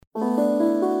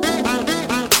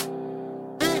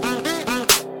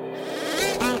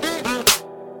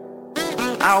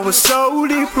I was so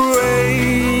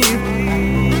depraved,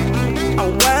 I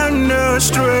went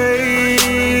astray.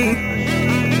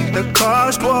 The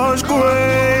cost was great,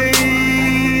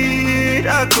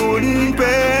 I couldn't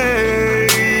pay.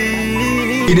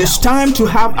 It is time to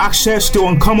have access to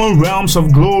uncommon realms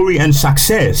of glory and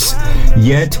success.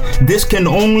 Yet, this can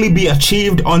only be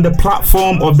achieved on the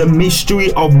platform of the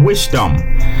mystery of wisdom.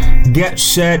 Get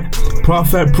set.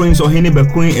 Prophet Prince Ohene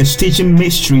Bekoe is teaching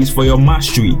mysteries for your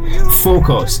mastery.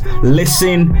 Focus.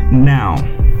 Listen now.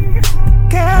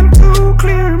 Came to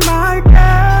clear my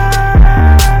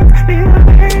path,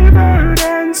 delivered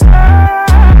and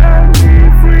set me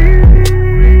free.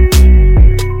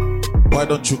 Why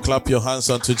don't you clap your hands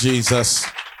unto Jesus?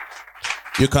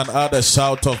 You can add a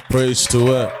shout of praise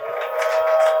to it.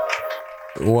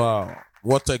 Wow.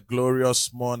 What a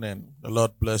glorious morning. The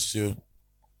Lord bless you.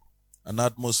 An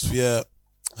atmosphere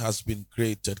has been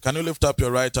created. Can you lift up your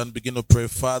right hand and begin to pray?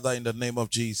 Father, in the name of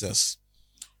Jesus,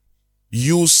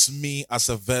 use me as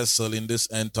a vessel in this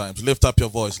end times. Lift up your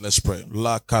voice. Let's pray.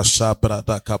 La kasha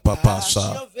brada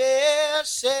kapapasa.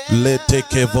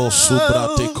 Letekevo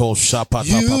subrateko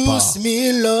shapata papa. Use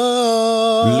me,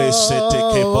 Lord.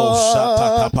 Lesetekevo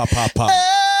shata kapapa.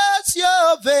 As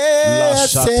your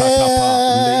vessel.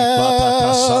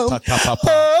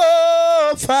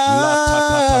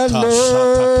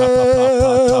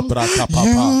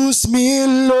 Use me,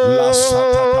 Lord.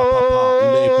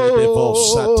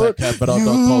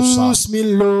 Use me,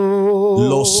 Lord.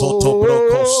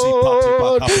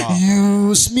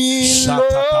 Use me,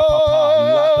 Lord.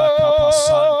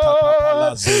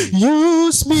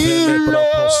 Use me, Lord.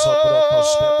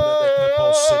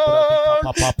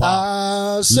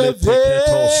 As a vessel.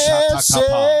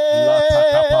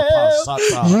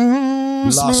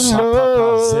 Use me, Lord.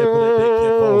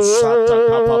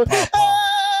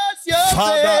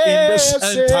 Father, in this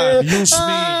end time, use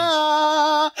me.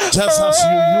 Just as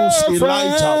you use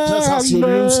Elijah, just as you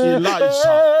use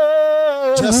Elisha,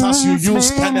 just as you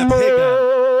use Kenneth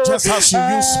Hagin, just as you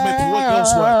use Smith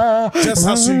Wigglesworth, just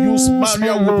as you use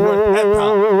Maria Woodward Edna,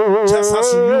 just as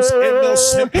you use Emil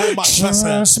Simple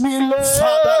McPherson.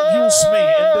 Father, use me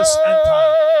in this end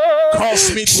time. Cause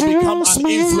me to become an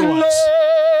influence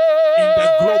in the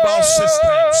global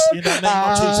systems in the name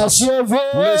of Jesus.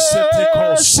 Listen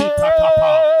to Sita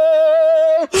Papa.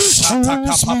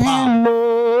 Shataka Papa.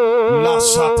 La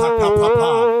Shataka Papa.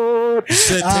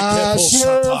 Zeteke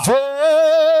Sata.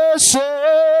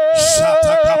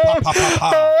 Shataka Papa.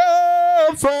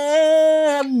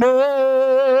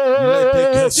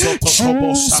 Leteke Sotokobo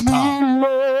Sata.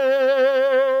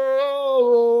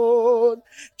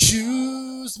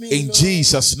 In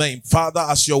Jesus' name, Father,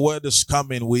 as your word is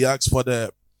coming, we ask for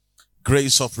the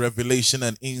grace of revelation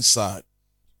and insight.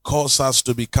 Cause us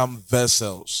to become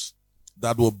vessels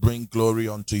that will bring glory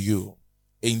unto you.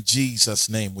 In Jesus'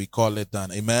 name, we call it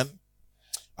done. Amen.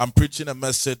 I'm preaching a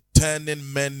message,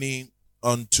 turning many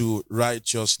unto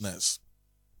righteousness.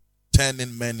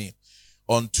 Turning many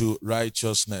unto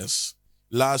righteousness.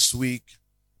 Last week,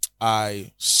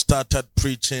 I started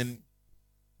preaching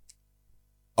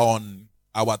on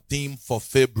our theme for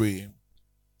February,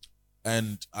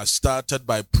 and I started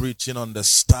by preaching on the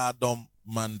stardom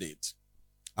mandate.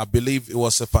 I believe it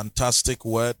was a fantastic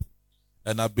word,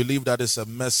 and I believe that is a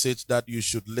message that you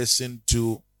should listen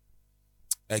to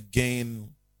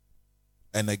again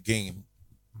and again.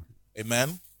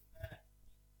 Amen.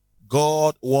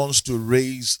 God wants to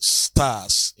raise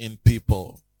stars in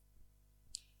people,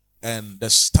 and the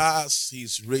stars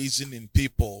he's raising in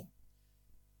people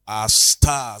are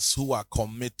stars who are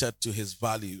committed to his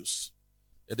values.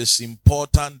 It is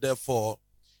important, therefore,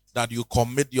 that you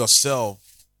commit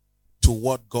yourself to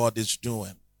what God is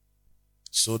doing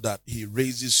so that he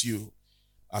raises you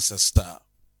as a star.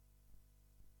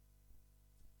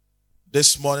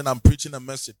 This morning I'm preaching a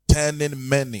message, turning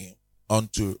many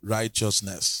unto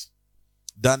righteousness.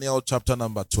 Daniel chapter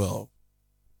number 12.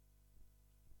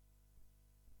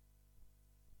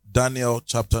 Daniel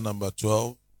chapter number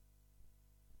 12.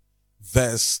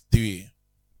 Verse 3.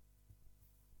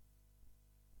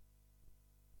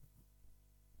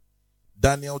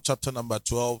 Daniel chapter number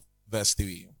 12, verse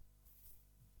 3.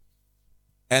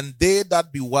 And they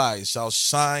that be wise shall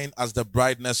shine as the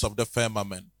brightness of the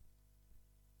firmament,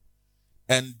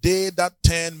 and they that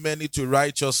turn many to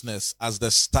righteousness as the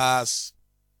stars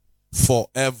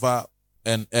forever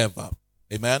and ever.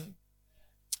 Amen.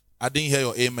 I didn't hear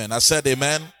your amen. I said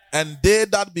amen. And they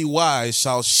that be wise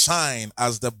shall shine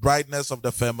as the brightness of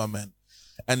the firmament,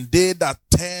 and they that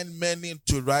turn many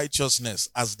to righteousness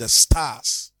as the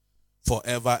stars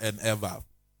forever and ever.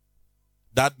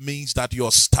 That means that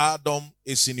your stardom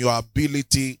is in your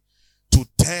ability to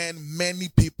turn turn many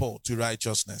people to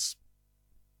righteousness.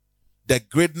 The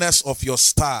greatness of your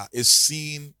star is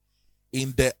seen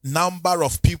in the number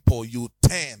of people you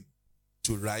turn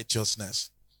to righteousness.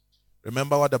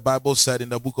 Remember what the Bible said in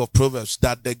the book of Proverbs,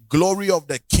 that the glory of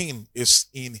the king is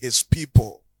in his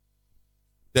people.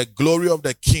 The glory of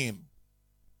the king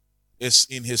is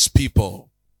in his people.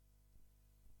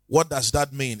 What does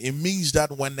that mean? It means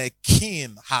that when a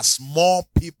king has more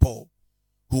people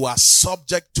who are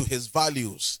subject to his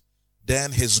values,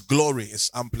 then his glory is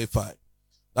amplified.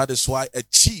 That is why a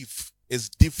chief is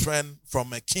different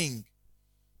from a king.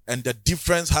 And the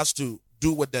difference has to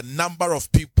do with the number of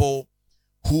people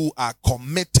who are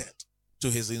committed to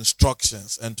his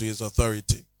instructions and to his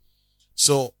authority.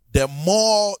 So the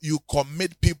more you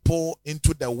commit people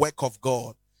into the work of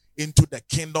God, into the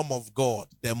kingdom of God,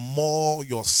 the more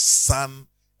your sun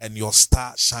and your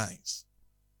star shines.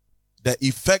 The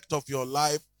effect of your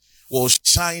life will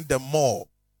shine the more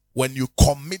when you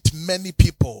commit many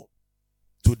people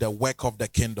to the work of the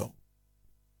kingdom.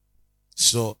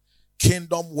 So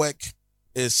kingdom work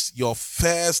is your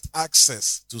first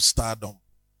access to stardom.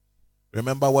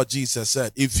 Remember what Jesus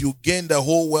said. If you gain the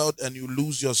whole world and you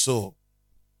lose your soul,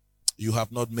 you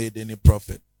have not made any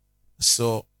profit.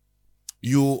 So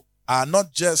you are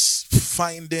not just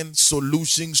finding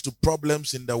solutions to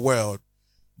problems in the world,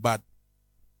 but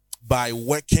by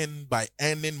working, by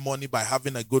earning money, by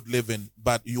having a good living.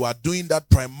 But you are doing that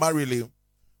primarily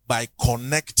by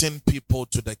connecting people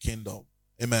to the kingdom.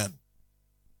 Amen.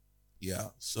 Yeah.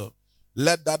 So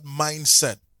let that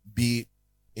mindset be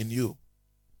in you.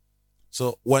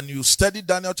 So when you study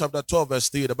Daniel chapter 12 verse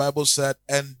 3, the Bible said,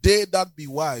 and they that be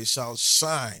wise shall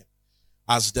shine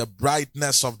as the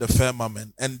brightness of the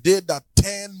firmament, and they that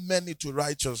turn many to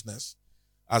righteousness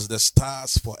as the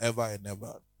stars forever and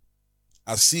ever.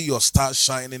 I see your stars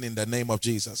shining in the name of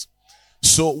Jesus.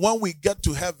 So when we get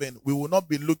to heaven, we will not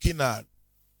be looking at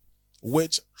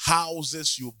which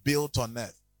houses you built on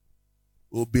earth.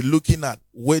 We'll be looking at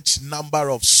which number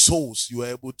of souls you are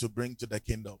able to bring to the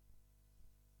kingdom.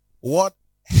 What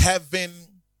heaven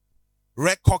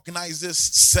recognizes,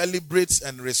 celebrates,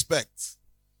 and respects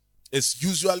is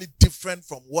usually different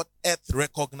from what earth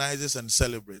recognizes and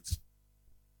celebrates.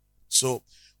 So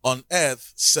on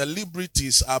earth,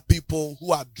 celebrities are people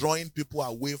who are drawing people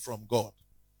away from God.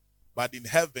 But in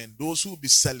heaven, those who will be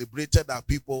celebrated are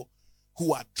people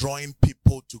who are drawing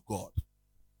people to God.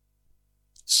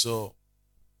 So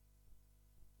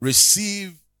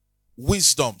receive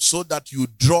wisdom so that you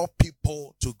draw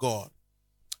people to God,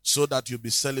 so that you'll be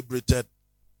celebrated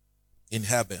in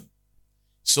heaven.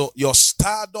 So your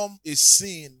stardom is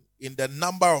seen in the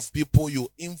number of people you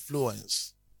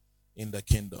influence in the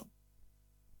kingdom.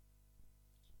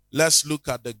 Let's look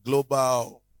at the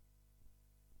global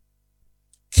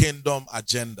kingdom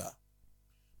agenda.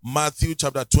 Matthew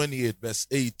chapter 28 verse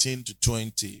 18 to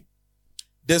 20.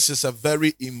 This is a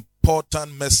very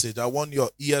important message. I want your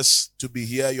ears to be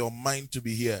here, your mind to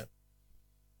be here,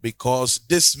 because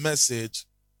this message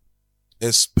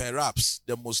is perhaps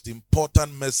the most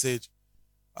important message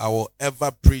I will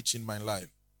ever preach in my life.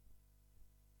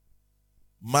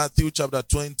 Matthew chapter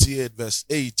 28 verse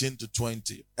 18 to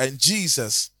 20. And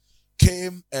Jesus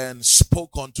came and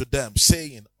spoke unto them,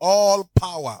 saying, all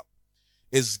power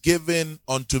is given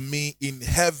unto me in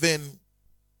heaven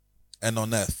and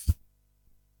on earth.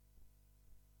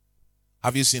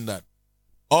 Have you seen that?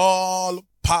 All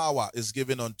power is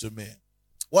given unto me.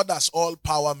 What does all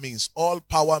power mean? All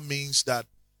power means that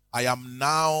I am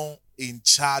now in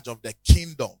charge of the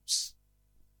kingdoms.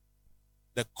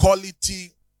 The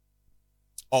quality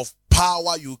of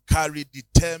power you carry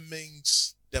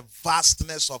determines the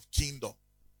vastness of kingdom.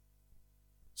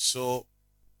 So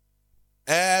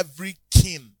every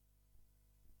king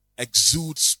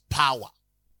exudes power.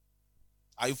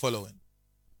 Are you following?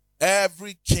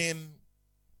 Every king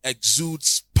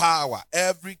exudes power.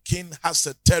 Every king has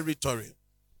a territory.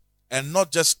 And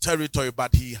not just territory,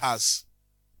 but he has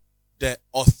the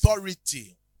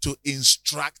authority to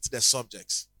instruct the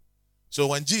subjects. So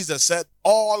when Jesus said,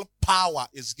 all power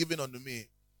is given unto me,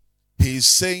 he is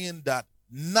saying that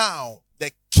now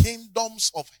the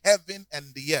kingdoms of heaven and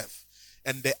the earth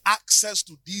and the access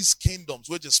to these kingdoms,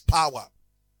 which is power,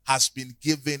 has been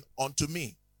given unto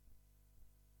me.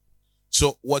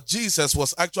 So what Jesus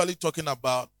was actually talking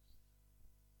about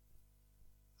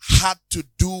had to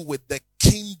do with the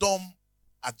kingdom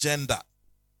agenda.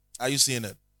 Are you seeing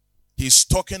it? He's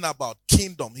talking about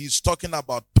kingdom. He's talking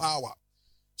about power.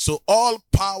 So all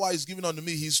power is given unto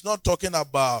me. He's not talking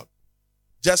about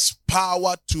just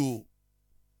power to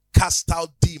cast out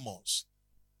demons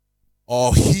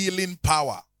or healing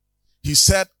power. He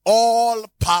said all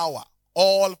power,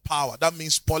 all power. That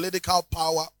means political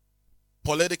power,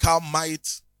 political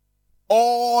might,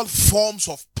 all forms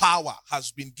of power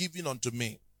has been given unto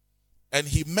me. And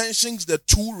he mentions the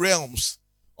two realms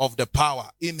of the power.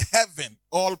 In heaven,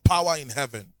 all power in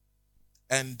heaven.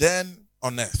 And then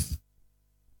on earth.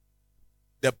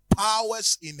 The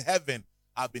powers in heaven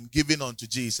have been given unto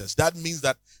Jesus. That means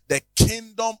that the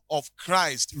kingdom of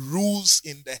Christ rules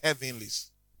in the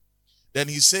heavenlies. Then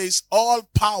he says, all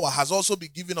power has also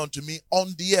been given unto me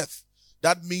on the earth.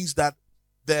 That means that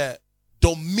the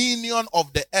dominion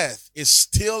of the earth is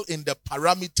still in the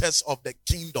parameters of the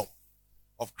kingdom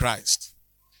of Christ.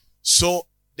 So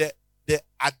the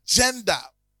agenda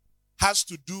has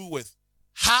to do with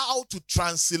how to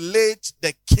translate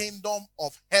the kingdom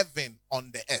of heaven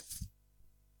on the earth.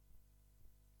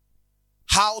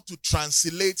 How to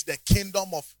translate the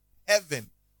kingdom of heaven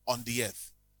on the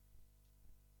earth.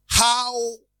 How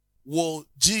will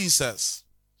Jesus,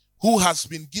 who has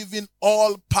been given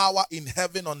all power in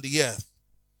heaven on the earth,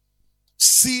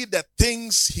 see the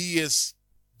things he is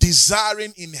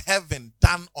desiring in heaven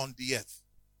done on the earth?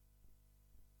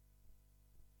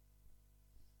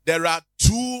 There are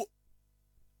two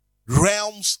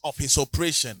realms of his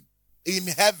operation, in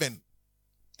heaven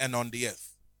and on the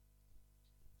earth.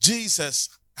 Jesus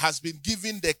has been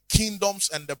given the kingdoms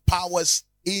and the powers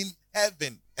in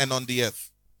heaven and on the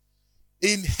earth.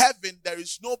 In heaven, there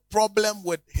is no problem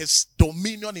with his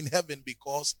dominion in heaven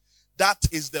because that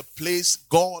is the place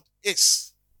God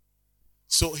is.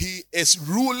 So he is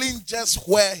ruling just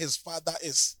where his Father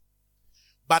is.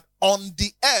 But on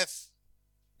the earth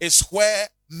is where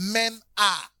men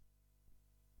are.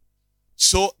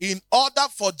 So in order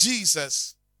for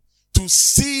Jesus to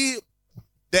see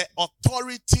the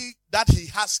authority that he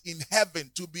has in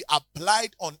heaven to be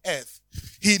applied on earth,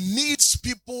 he needs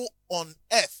people on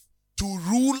earth to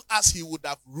rule as he would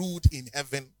have ruled in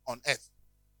heaven on earth.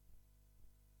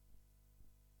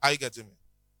 Are you getting me?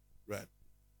 Right.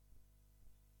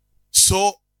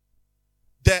 So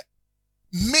the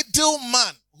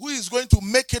middleman who is going to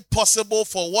make it possible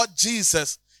for what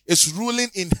Jesus is ruling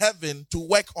in heaven to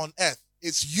work on earth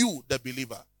is you, the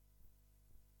believer.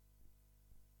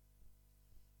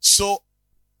 So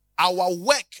our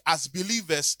work as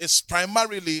believers is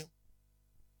primarily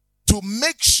to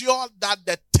make sure that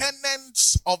the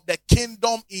tenets of the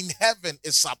kingdom in heaven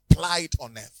is applied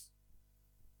on earth.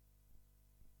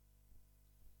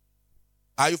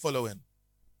 Are you following?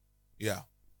 Yeah.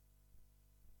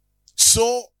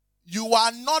 So you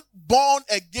are not born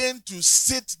again to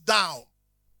sit down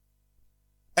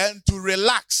and to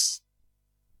relax.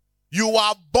 You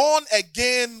are born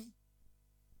again.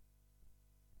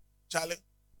 Charlie,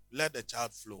 let the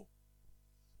child flow.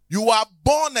 You are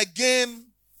born again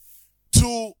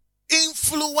to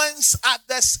influence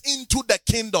others into the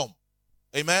kingdom.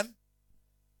 Amen.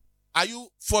 Are you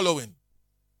following?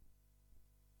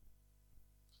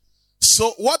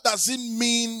 So what does it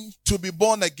mean to be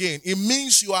born again? It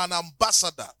means you are an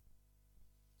ambassador.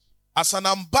 As an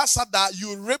ambassador,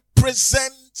 you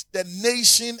represent the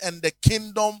nation and the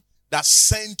kingdom that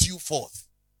sent you forth.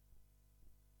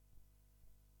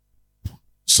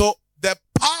 So the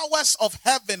powers of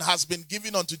heaven has been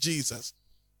given unto Jesus.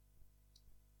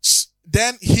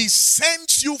 Then he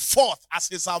sends you forth as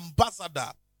his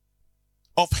ambassador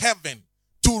of heaven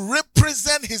to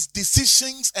represent his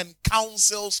decisions and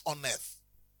counsels on earth.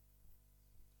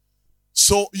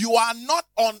 So you are not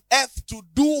on earth to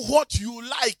do what you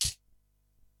like.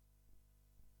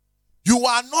 You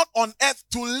are not on earth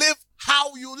to live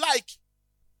how you like.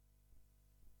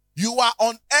 You are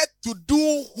on earth to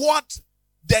do what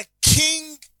the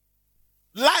king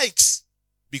likes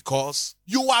because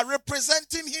you are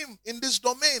representing him in this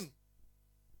domain.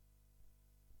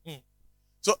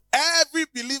 So every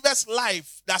believer's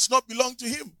life does not belong to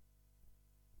him.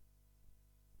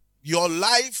 Your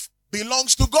life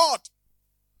belongs to God.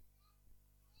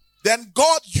 Then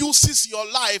God uses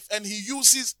your life and he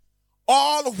uses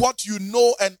all what you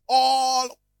know and all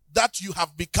that you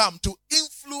have become to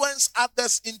influence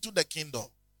others into the kingdom.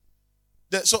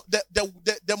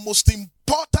 The most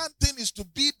important thing is to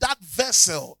be that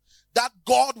vessel that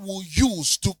God will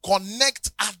use to connect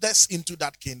others into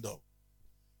that kingdom.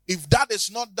 If that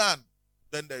is not done,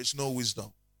 then there is no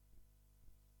wisdom.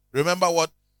 Remember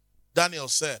what Daniel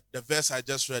said, the verse I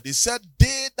just read. He said,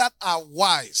 they that are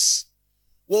wise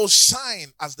will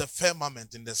shine as the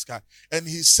firmament in the sky. And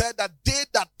he said that they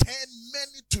that turn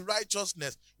many to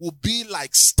righteousness will be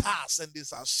like stars, and they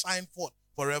shall shine forth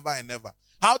forever and ever.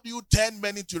 How do you turn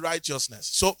many to righteousness?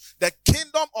 So the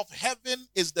kingdom of heaven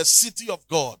is the city of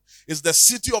God, is the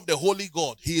city of the holy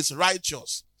God. He is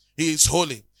righteous. He is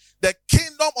holy. The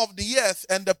kingdom of the earth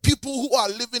and the people who are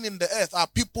living in the earth are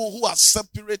people who are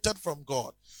separated from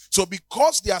God. So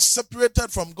because they are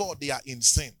separated from God, they are in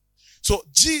sin. So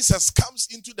Jesus comes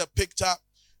into the picture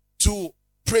to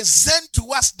present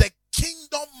to us the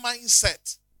kingdom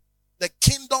mindset. The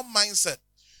kingdom mindset.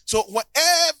 So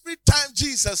every time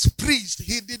Jesus preached,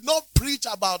 he did not preach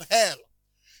about hell.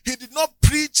 He did not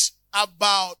preach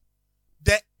about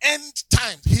the end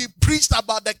time. He preached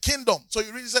about the kingdom. So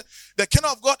you really said, the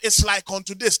kingdom of God is like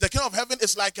unto this. The kingdom of heaven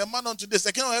is like a man unto this.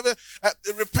 The kingdom of heaven,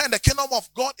 repent, the kingdom of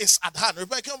God is at hand.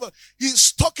 Repent,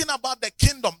 he's talking about the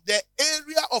kingdom, the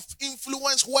area of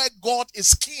influence where God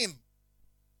is king.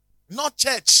 Not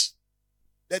church.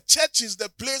 The church is the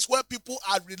place where people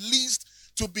are released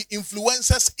to be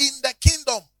influencers in the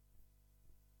kingdom.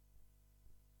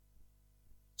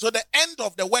 So the end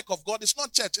of the work of God is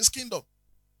not church, it's kingdom.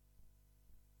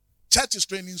 Church is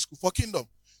training school for kingdom.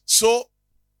 So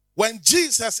when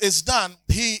Jesus is done,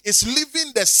 he is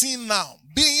leaving the scene now,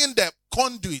 being the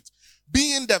conduit,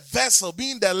 being the vessel,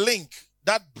 being the link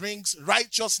that brings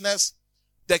righteousness,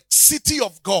 the city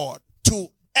of God, to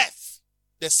earth,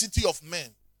 the city of men.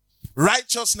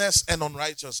 Righteousness and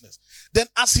unrighteousness. Then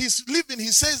as he's leaving,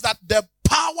 he says that the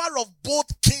power of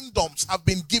both kingdoms have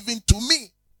been given to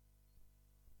me.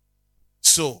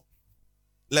 So,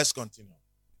 let's continue.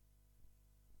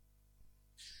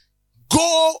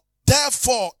 Go,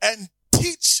 therefore, and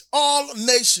teach all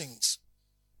nations,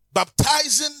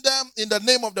 baptizing them in the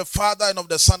name of the Father and of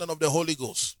the Son and of the Holy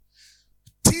Ghost,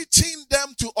 teaching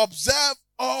them to observe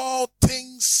all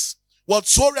things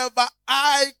whatsoever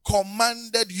I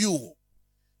commanded you.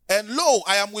 And lo,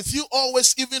 I am with you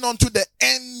always, even unto the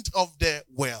end of the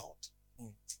world.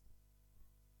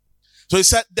 So he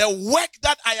said, the work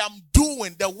that I am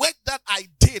doing, the work that I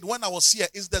did when I was here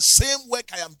is the same work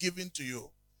I am giving to you.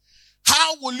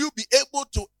 How will you be able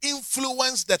to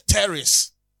influence the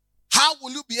terrorists? How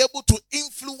will you be able to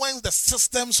influence the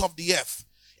systems of the earth?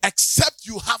 Except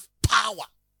you have power.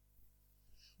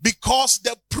 Because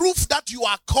the proof that you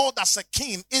are called as a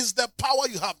king is the power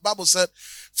you have. The Bible said,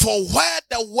 for where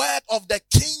the word of the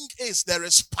king is, there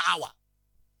is power.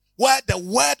 Where the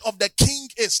word of the king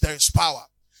is, there is power.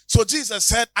 So Jesus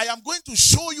said, I am going to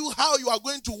show you how you are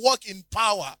going to walk in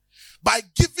power by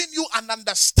giving you an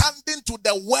understanding to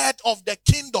the word of the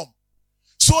kingdom.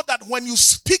 So that when you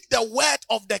speak the word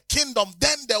of the kingdom,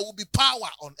 then there will be power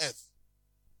on earth.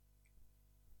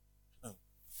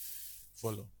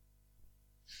 Follow.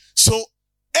 So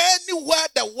anywhere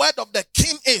the word of the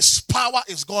king is, power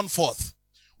is gone forth.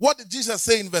 What did Jesus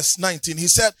say in verse 19? He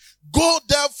said, go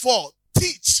therefore,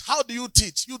 teach. How do you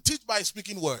teach? You teach by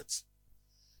speaking words.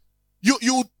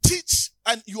 You teach,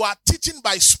 and you are teaching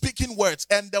by speaking words,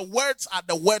 and the words are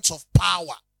the words of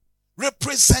power,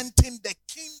 representing the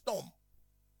kingdom.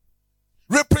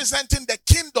 Representing the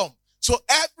kingdom. So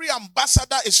every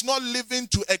ambassador is not living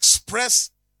to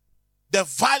express the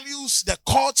values, the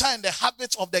culture, and the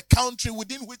habits of the country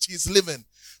within which he is living,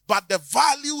 but the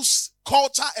values,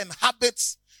 culture, and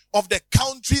habits of the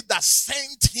country that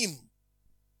sent him.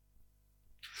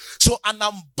 So an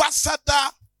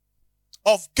ambassador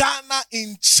of Ghana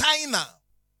in China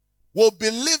will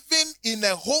be living in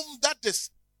a home that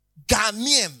is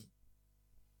Ghanaian.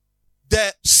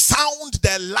 The sound,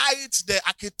 the lights, the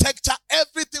architecture,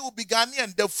 everything will be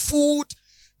Ghanaian. The food,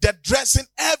 the dressing,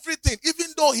 everything. Even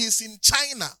though he is in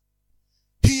China,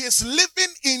 he is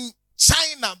living in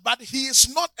China, but he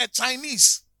is not a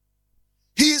Chinese.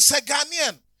 He is a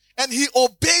Ghanaian, and he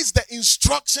obeys the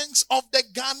instructions of the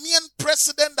Ghanaian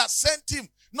president that sent him,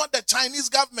 not the Chinese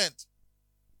government.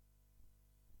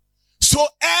 So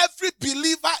every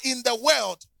believer in the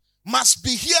world must be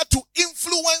here to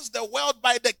influence the world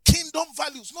by the kingdom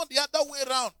values, not the other way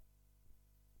around.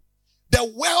 The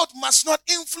world must not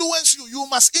influence you. You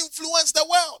must influence the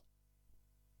world.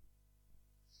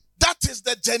 That is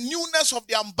the genuineness of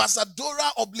the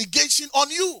ambassadorial obligation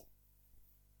on you.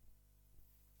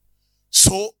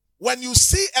 So, when you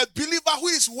see a believer who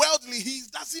is worldly, he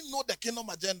doesn't know the kingdom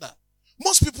agenda.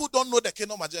 Most people don't know the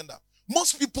kingdom agenda.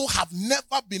 Most people have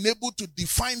never been able to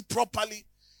define properly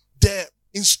the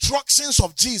instructions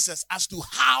of Jesus as to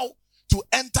how to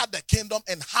enter the kingdom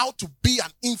and how to be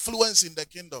an influence in the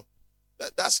kingdom.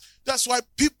 That's why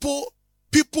people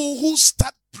who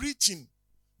start preaching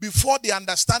before they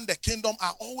understand the kingdom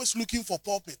are always looking for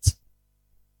pulpit.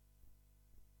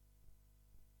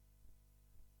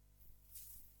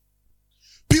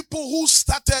 People who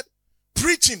started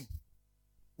preaching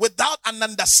without an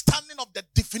understanding of the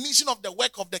definition of the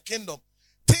work of the kingdom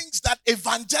thinks that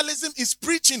evangelism is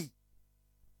preaching,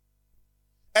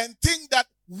 and think that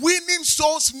winning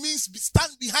souls means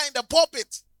stand behind the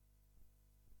pulpit.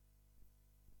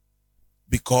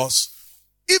 Because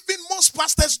even most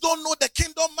pastors don't know the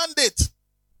kingdom mandate.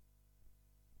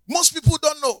 Most people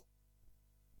don't know.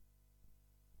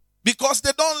 Because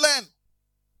they don't learn.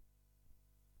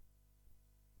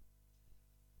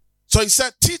 So he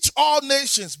said, teach all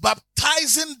nations,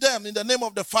 baptizing them in the name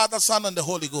of the Father, Son, and the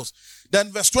Holy Ghost.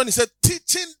 Then verse 20 said,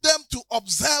 teaching them to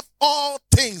observe all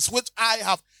things which I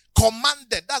have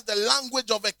commanded. That's the language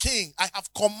of a king. I have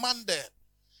commanded.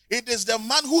 It is the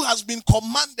man who has been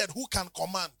commanded who can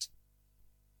command.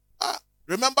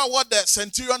 Remember what the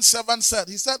centurion servant said.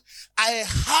 He said, I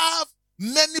have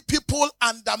many people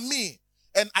under me,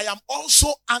 and I am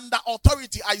also under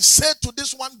authority. I said to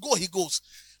this one, go, he goes.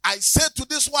 I said to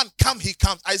this one, come, he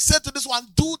comes. I said to this one,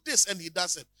 do this, and he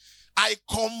does it. I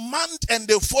command and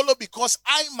they follow because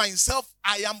I myself,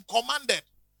 I am commanded.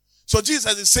 So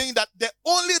Jesus is saying that the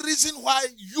only reason why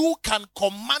you can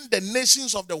command the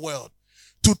nations of the world,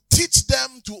 to teach them,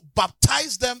 to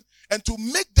baptize them, and to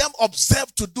make them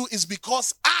observe to do is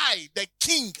because I, the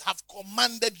king, have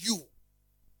commanded you.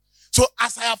 So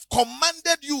as I have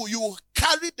commanded you, you will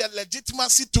carry the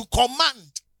legitimacy to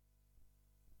command.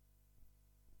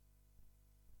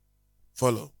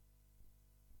 Follow.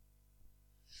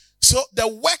 So the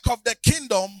work of the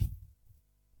kingdom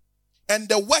and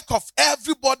the work of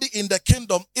everybody in the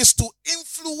kingdom is to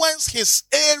influence his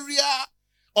area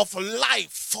of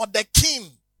life for the king.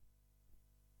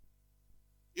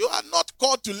 You are not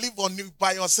called to live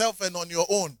by yourself and on your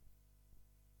own.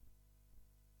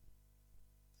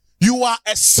 You are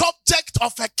a subject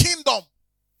of a kingdom.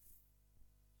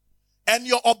 And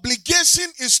your obligation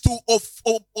is to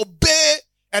obey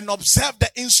and observe the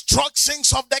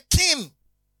instructions of the king.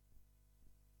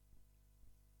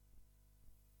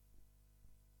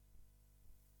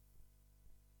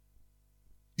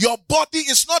 Your body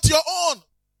is not your own.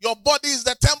 Your body is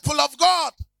the temple of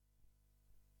God.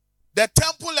 The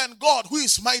temple and God, who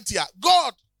is mightier?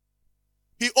 God.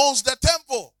 He owns the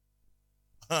temple.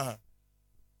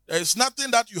 There is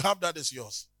nothing that you have that is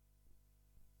yours.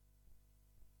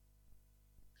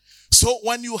 So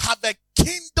when you have a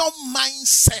kingdom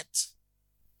mindset,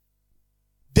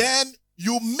 then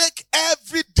you make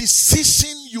every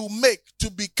decision you make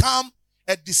to become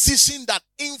a decision that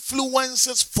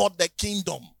influences for the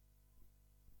kingdom.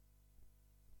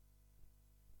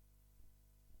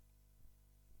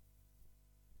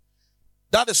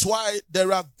 That is why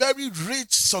there are very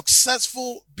rich,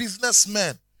 successful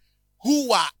businessmen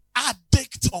who are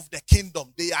addicts of the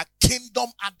kingdom. They are kingdom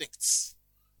addicts.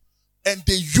 And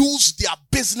they use their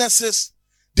businesses,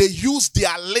 they use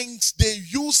their links, they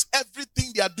use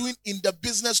everything they are doing in the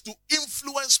business to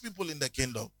influence people in the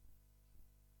kingdom.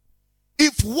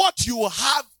 If what you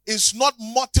have is not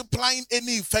multiplying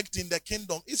any effect in the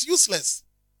kingdom, it's useless.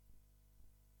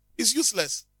 It's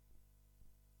useless.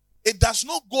 It does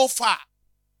not go far.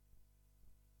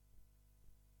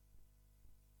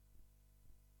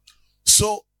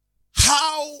 So,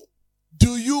 how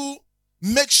do you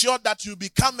make sure that you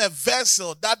become a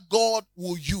vessel that God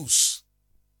will use?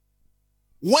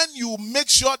 When you make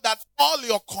sure that all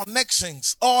your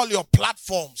connections, all your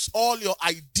platforms, all your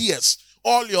ideas,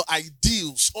 all your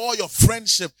ideals, all your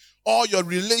friendship, all your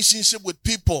relationship with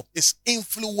people is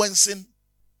influencing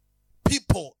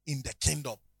people in the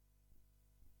kingdom.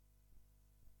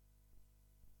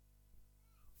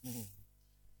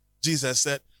 Jesus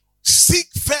said, seek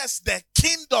first the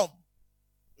kingdom.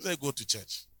 Let's go to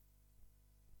church.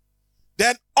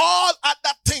 Then all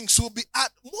other things will be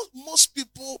added. Most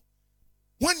people,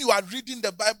 when you are reading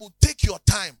the Bible, take your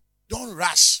time. Don't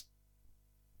rush.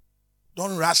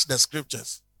 Don't rush the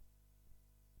scriptures.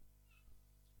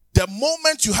 The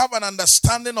moment you have an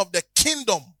understanding of the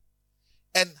kingdom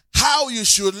and how you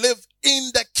should live in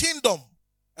the kingdom,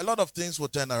 a lot of things will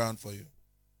turn around for you.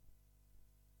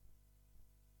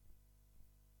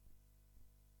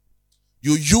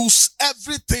 You use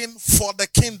everything for the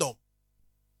kingdom.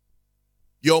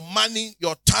 Your money,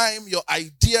 your time, your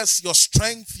ideas, your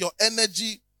strength, your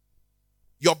energy,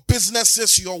 your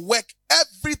businesses, your work,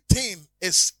 everything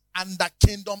is under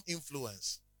kingdom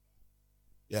influence.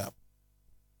 Yeah.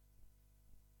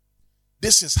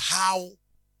 This is how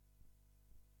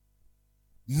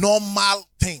normal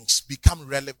things become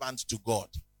relevant to God.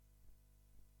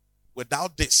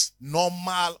 Without this,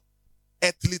 normal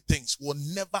earthly things will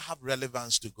never have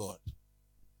relevance to God.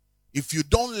 If you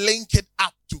don't link it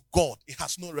up to God, it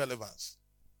has no relevance.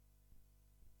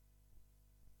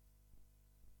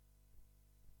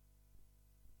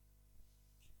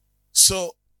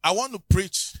 So, I want to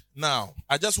preach now.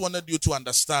 I just wanted you to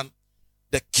understand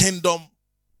the kingdom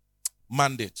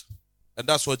mandate. And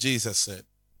that's what Jesus said.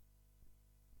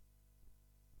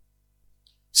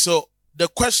 So, the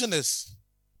question is,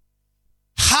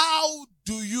 How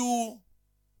do you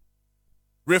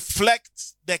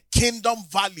reflect the kingdom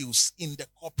values in the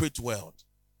corporate world?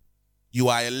 You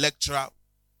are a lecturer,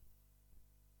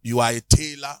 you are a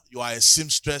tailor, you are a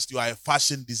seamstress, you are a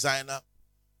fashion designer,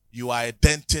 you are a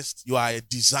dentist, you are a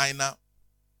designer,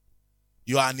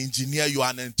 you are an engineer, you are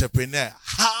an entrepreneur.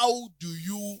 How do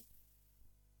you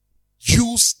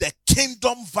use the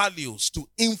kingdom values to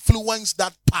influence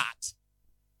that part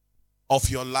of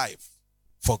your life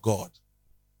for God?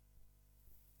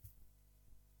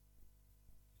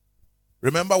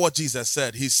 Remember what Jesus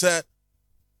said. He said,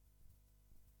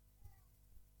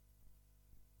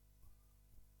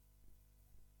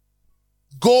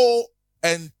 go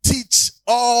and teach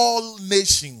all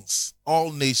nations.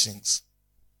 All nations.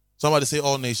 Somebody say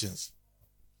all nations.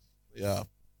 Yeah.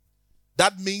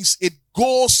 That means it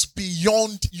goes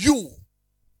beyond you.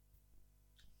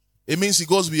 It means it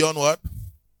goes beyond what?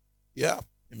 Yeah.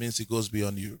 It means it goes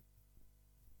beyond you.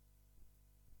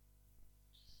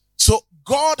 So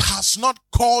God has not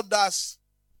called us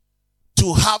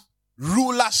to have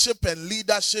rulership and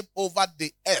leadership over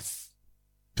the earth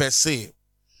per se.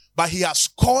 But he has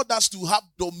called us to have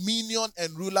dominion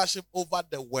and rulership over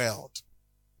the world.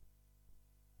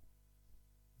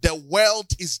 The world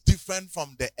is different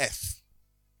from the earth.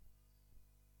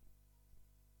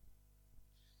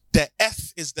 The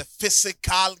earth is the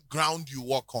physical ground you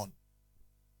walk on.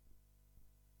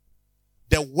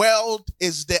 The world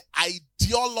is the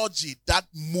ideology that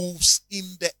moves in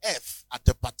the earth at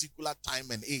a particular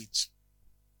time and age.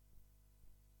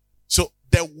 So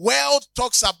the world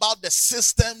talks about the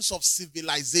systems of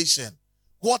civilization.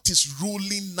 What is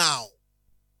ruling now?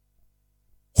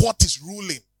 What is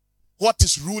ruling? What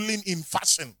is ruling in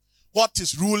fashion? What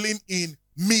is ruling in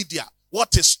media?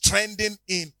 What is trending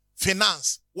in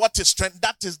finance? What is trend?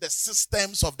 That is the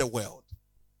systems of the world.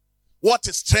 What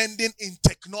is trending in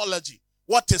technology?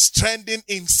 What is trending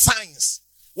in science?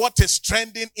 What is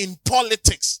trending in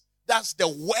politics? That's the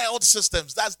world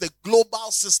systems. That's the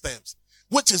global systems,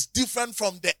 which is different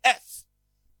from the earth.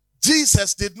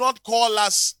 Jesus did not call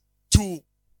us to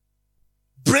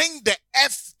bring the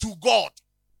earth to God.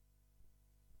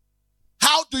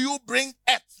 How do you bring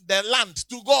earth, the land,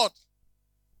 to God?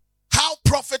 How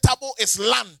profitable is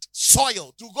land,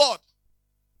 soil, to God?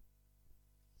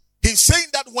 He's saying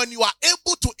that when you are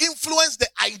able to influence the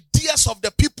ideas of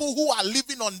the people who are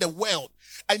living on the world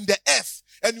and the earth,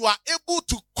 and you are able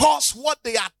to cause what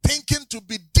they are thinking to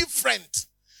be different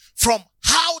from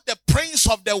how the prince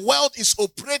of the world is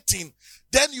operating,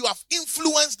 then you have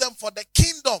influenced them for the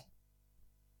kingdom.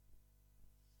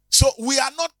 So we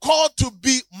are not called to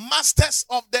be masters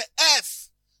of the earth.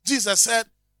 Jesus said,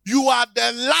 you are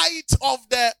the light of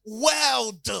the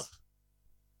world.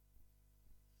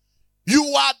 You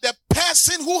are the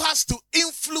person who has to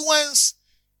influence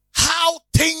how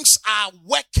things are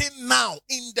working now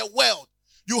in the world.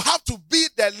 You have to be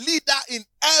the leader in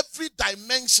every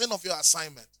dimension of your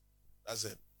assignment. That's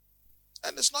it.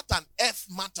 And it's not an earth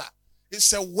matter.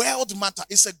 It's a world matter.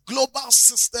 It's a global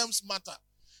systems matter.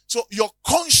 So your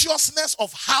consciousness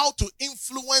of how to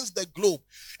influence the globe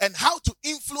and how to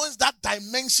influence that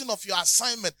dimension of your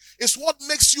assignment is what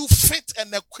makes you fit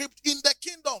and equipped in the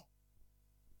kingdom.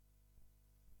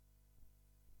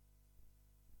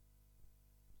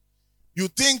 You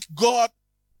think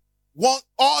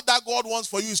all that God wants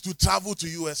for you is to travel to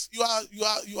US.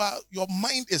 Your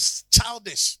mind is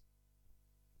childish.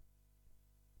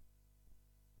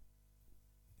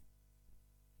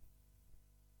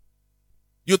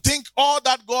 You think all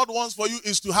that God wants for you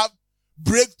is to have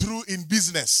breakthrough in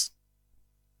business.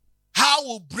 How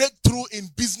will breakthrough in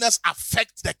business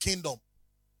affect the kingdom?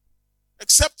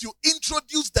 Except you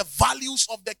introduce the values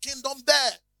of the kingdom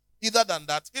there. Other than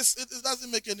that, it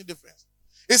doesn't make any difference.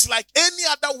 It's like any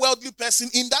other worldly person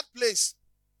in that place.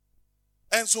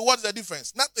 And so what's the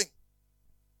difference? Nothing.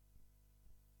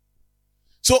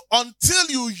 So until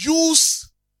you use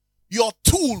your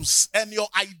tools and your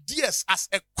ideas as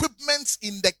equipments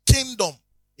in the kingdom,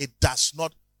 it does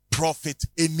not profit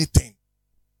anything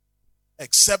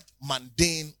except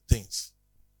mundane things.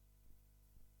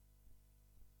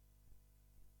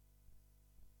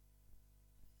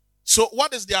 So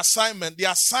what is the assignment? The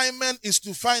assignment is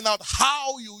to find out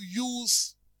how you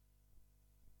use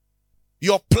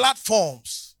your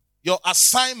platforms, your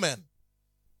assignment,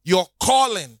 your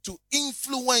calling to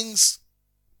influence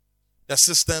the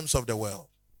systems of the world.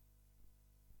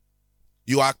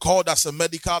 You are called as a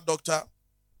medical doctor.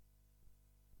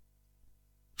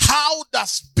 How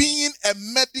does being a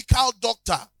medical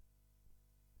doctor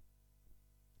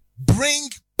bring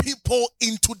people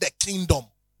into the kingdom?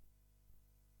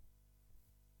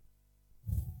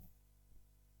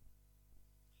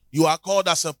 You are called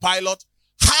as a pilot.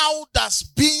 How does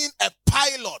being a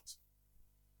pilot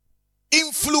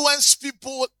influence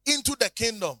people into the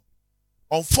kingdom?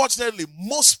 Unfortunately,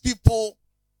 most people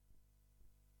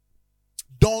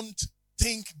don't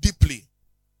think deeply.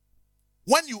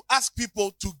 When you ask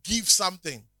people to give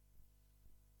something,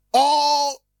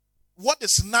 all what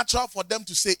is natural for them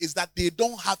to say is that they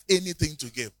don't have anything to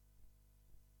give.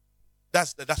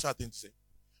 That's the natural thing to say.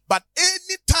 But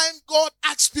anytime God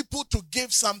asks people to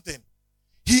give something,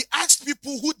 he asks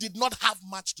people who did not have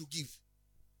much to give.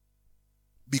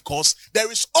 Because there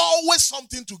is always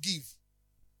something to give.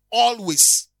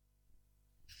 Always.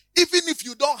 Even if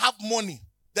you don't have money,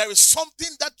 there is something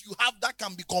that you have that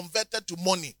can be converted to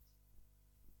money.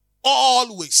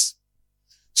 Always.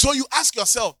 So you ask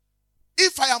yourself,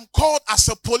 if I am called as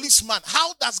a policeman,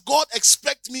 how does God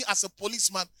expect me as a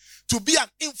policeman to be an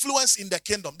influence in the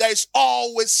kingdom? There is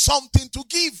always something to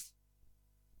give.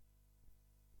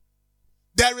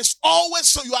 There is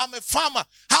always, so you are a farmer.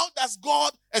 How does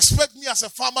God expect me as a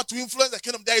farmer to influence the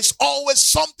kingdom? There is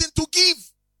always something to give.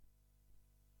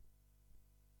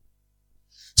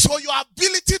 So your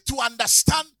ability to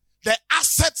understand the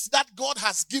assets that God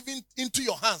has given into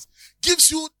your hands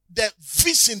gives you the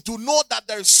vision to know that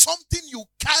there is something you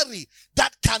carry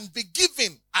that can be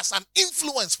given as an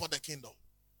influence for the kingdom.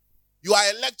 You are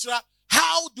a lecturer.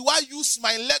 How do I use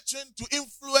my lecturing to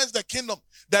influence the kingdom?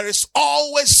 There is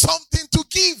always something to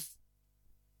give.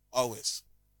 Always.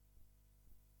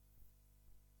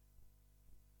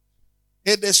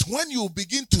 It is when you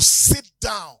begin to sit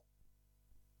down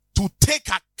to take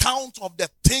account of the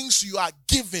things you are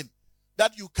given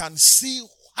that you can see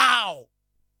how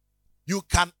you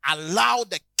can allow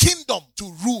the kingdom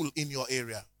to rule in your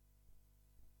area.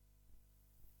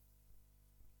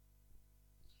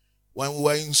 When we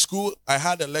were in school, I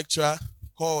had a lecturer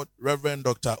called Reverend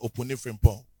Dr. Ohene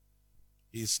Bekoe.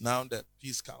 He's now the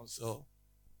Peace Council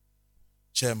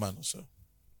chairman also.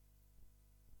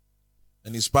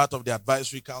 And he's part of the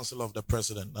advisory council of the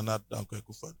president, Nana Dankwa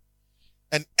Akufo-Addo.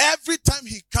 And every time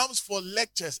he comes for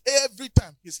lectures, every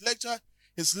time his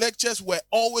lectures were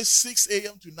always 6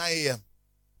 a.m. to 9 a.m.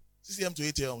 6 a.m. to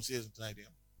 8 a.m. 6 a.m. to 9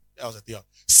 a.m. That was a theory.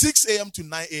 6 a.m. to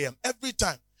 9 a.m. every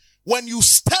time. When you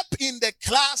step in the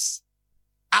class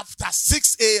after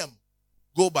 6 a.m.,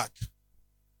 go back.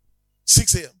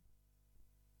 6 a.m.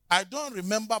 I don't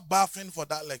remember bathing for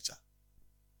that lecture.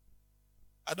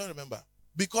 I don't remember.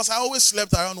 Because I always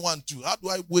slept around 1, 2. How do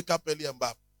I wake up early and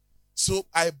bath? So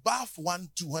I bath 1,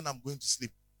 2 when I'm going to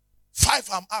sleep. 5,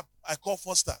 I'm up. I call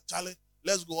Foster. Charlie,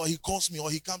 let's go. Or he calls me,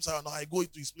 or he comes around, or I go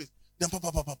into his place. Then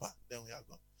papa. Then we are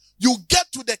gone. You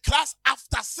get to the class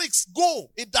after 6.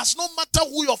 Go. It does not matter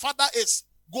who your father is.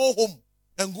 Go home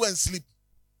and go and sleep.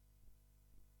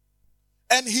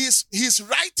 And he's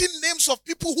writing names of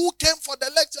people who came for the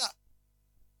lecture.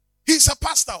 He's a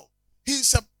pastor.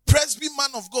 He's a presby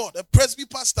man of God, a presby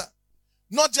pastor.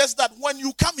 Not just that, when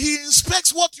you come, he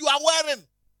inspects what you are wearing.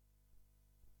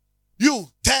 You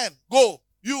 10, go.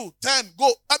 You 10,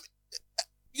 go.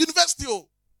 University.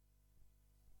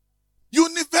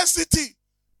 University.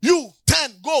 You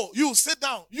 10, go. You sit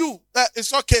down. You,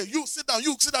 it's okay. You sit down.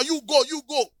 You sit down. You go. You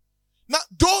go. Now,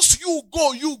 those you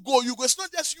go. It's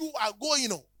not just you are going.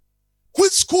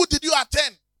 Which school did you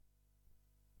attend?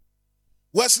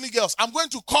 Wesley Girls. I'm going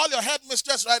to call your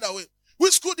headmistress right away.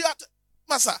 Which school did you attend?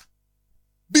 Master.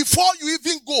 Before you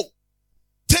even go,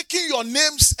 taking your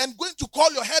names and going to call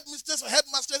your headmistress or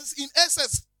headmasters in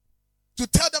SS to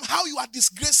tell them how you are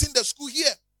disgracing the school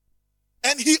here.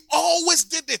 And he always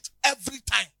did it every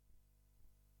time.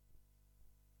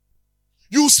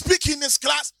 You speak in his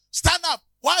class, stand up.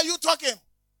 Why are you talking?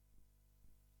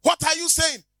 What are you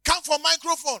saying? Come for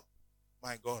microphone.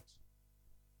 My God.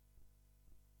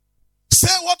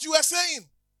 Say what you are saying.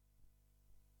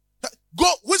 Go.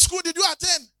 Which school did you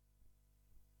attend?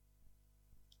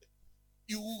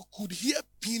 You could hear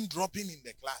pin dropping in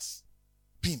the class.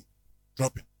 Pin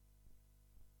dropping.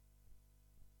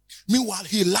 Meanwhile,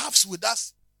 he laughs with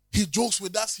us. He jokes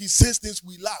with us. He says things,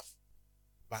 we laugh.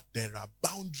 But there are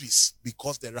boundaries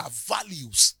because there are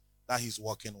values that he's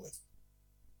working with.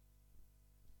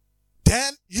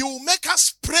 Then he will make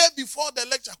us pray before the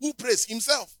lecture. Who prays?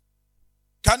 Himself.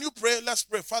 Can you pray? Let's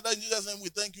pray. Father, in Jesus' name, we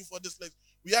thank you for this lecture.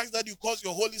 We ask that you cause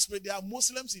your Holy Spirit. There are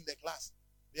Muslims in the class.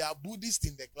 There are Buddhists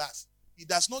in the class. He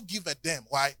does not give a damn.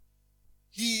 Why?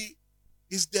 He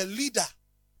is the leader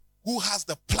who has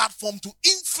the platform to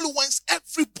influence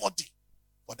everybody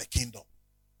for the kingdom.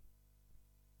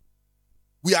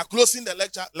 We are closing the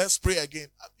lecture. Let's pray again.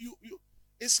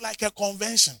 It's like a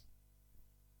convention.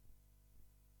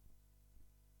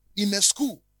 In a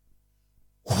school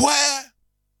where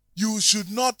you should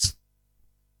not,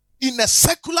 in a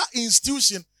secular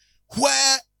institution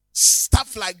where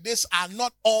stuff like this are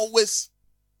not always,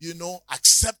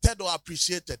 accepted or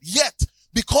appreciated. Yet,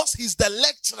 because he's the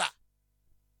lecturer,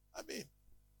 I mean,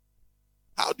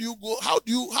 how do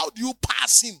you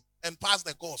pass him and pass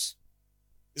the course?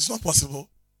 It's not possible.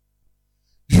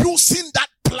 Using that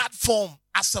platform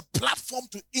as a platform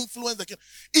to influence the kingdom.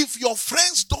 If your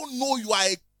friends don't know you are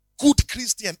a good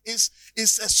Christian, it's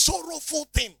a sorrowful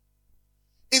thing.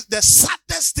 It's the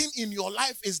saddest thing in your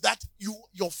life is that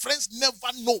your friends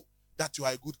never know that you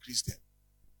are a good Christian.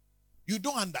 You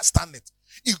don't understand it.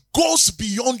 It goes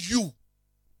beyond you.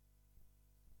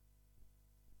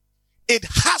 It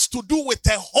has to do with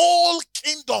the whole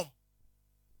kingdom.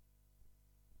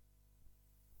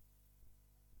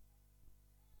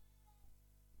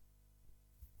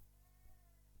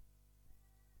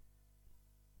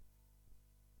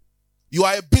 You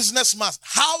are a businessman.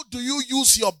 How do you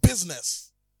use your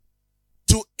business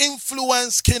to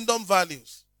influence kingdom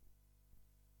values?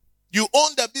 You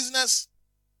own the business.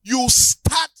 You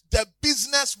start the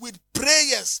business with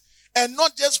prayers, and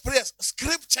not just prayers,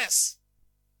 scriptures.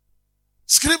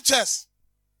 Scriptures.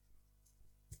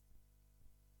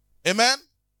 Amen.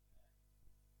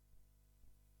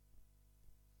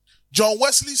 John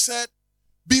Wesley said,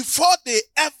 before they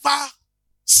ever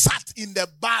sat in the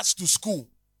bus to school,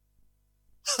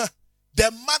 the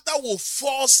mother will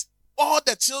force all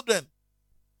the children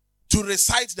to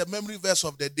recite the memory verse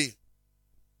of the day.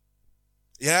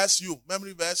 Yes, you.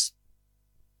 Memory verse.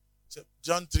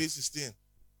 John 3:16.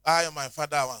 I and my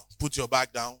father, put your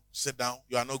bag down, sit down.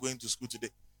 You are not going to school today.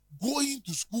 Going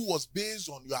to school was based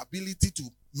on your ability to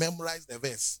memorize the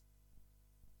verse.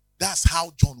 That's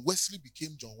how John Wesley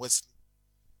became John Wesley.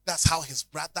 That's how his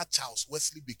brother Charles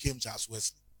Wesley became Charles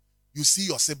Wesley. You see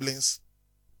your siblings,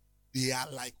 they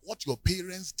are like what your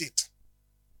parents did.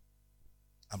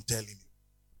 I'm telling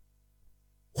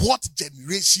you. What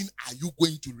generation are you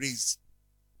going to raise?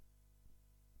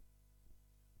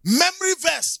 Memory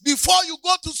verse before you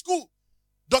go to school.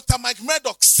 Dr. Mike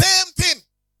Murdoch, same thing.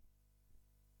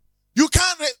 You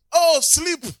can't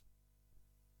sleep.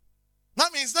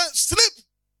 That means that sleep.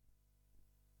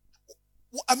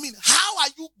 I mean, how are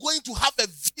you going to have a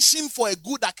vision for a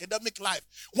good academic life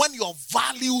when your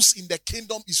values in the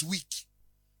kingdom is weak?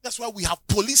 That's why we have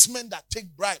policemen that take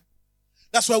bribe.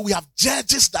 That's why we have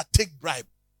judges that take bribe.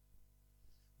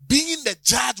 Being the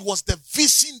judge was the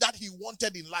vision that he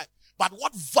wanted in life. But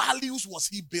what values was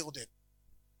he building?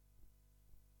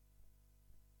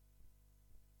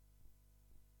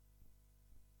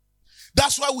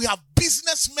 That's why we have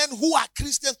businessmen who are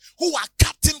Christians, who are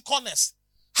cutting corners.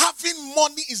 Having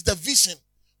money is the vision.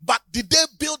 But did they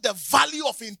build the value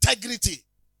of integrity?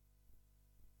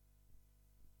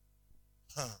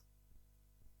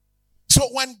 So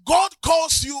when God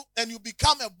calls you and you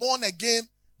become a born again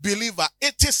believer,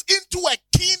 it is into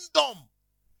a kingdom.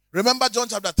 Remember John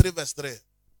chapter 3 verse 3.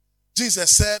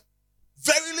 Jesus said,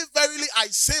 verily, verily, I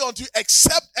say unto you,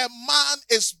 except a man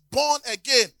is born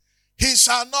again, he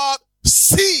shall not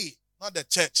see, not the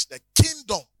church, the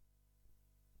kingdom.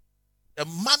 The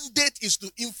mandate is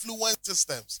to influence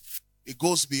systems. It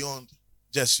goes beyond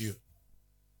just you.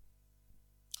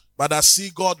 But I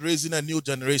see God raising a new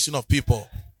generation of people.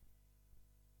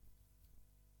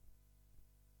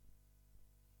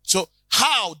 So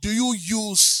how do you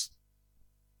use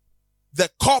the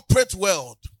corporate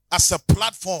world as a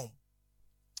platform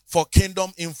for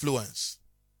kingdom influence?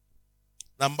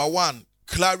 Number one,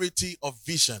 clarity of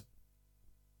vision.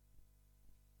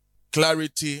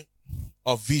 Clarity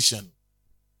of vision.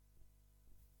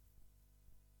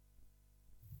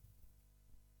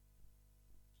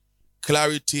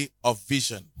 Clarity of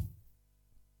vision.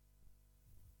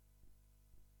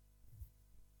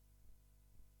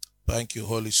 Thank you,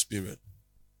 Holy Spirit.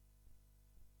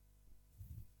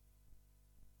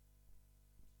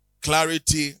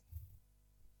 Clarity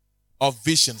of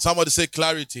vision. Somebody say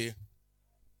clarity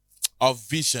of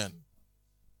vision.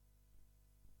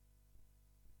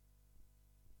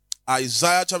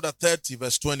 Isaiah chapter 30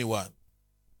 verse 21.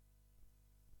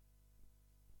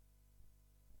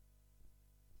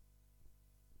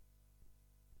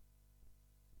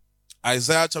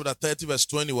 Isaiah chapter 30 verse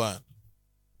 21.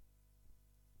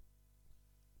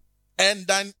 And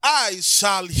thine eyes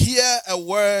shall hear a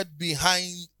word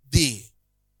behind thee,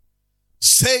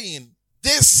 saying,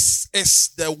 this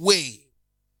is the way,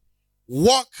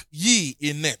 walk ye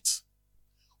in it.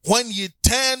 When ye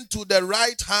turn to the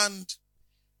right hand,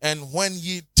 and when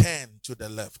ye turn to the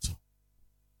left.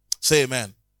 Say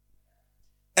amen.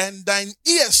 And thine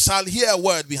ears shall hear a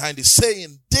word behind it,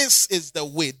 saying, this is the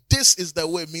way. This is the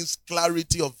way means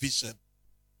clarity of vision.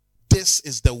 this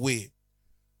is the way.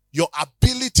 Your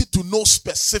ability to know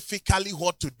specifically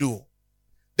what to do.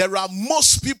 There are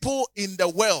most people in the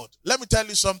world. Let me tell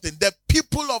you something. The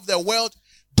people of the world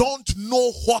don't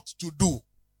know what to do.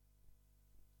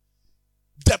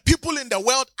 The people in the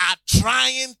world are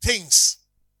trying things.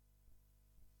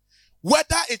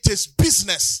 Whether it is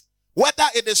business, whether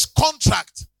it is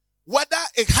contract, whether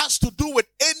it has to do with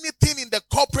anything in the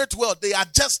corporate world, they are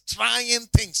just trying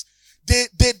things.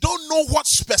 They don't know what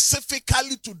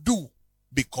specifically to do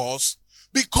because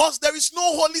there is no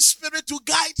Holy Spirit to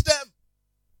guide them.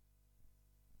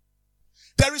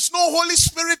 There is no Holy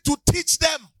Spirit to teach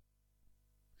them.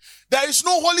 There is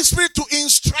no Holy Spirit to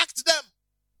instruct them.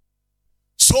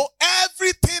 So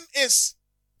everything is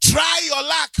try your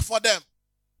luck for them.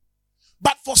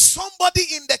 But for somebody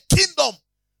in the kingdom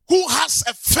who has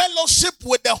a fellowship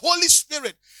with the Holy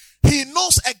Spirit, he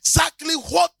knows exactly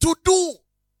what to do.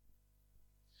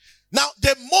 Now,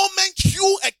 the moment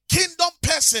you, a kingdom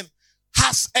person,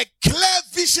 has a clear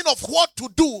vision of what to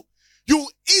do, you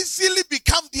easily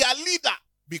become their leader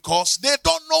because they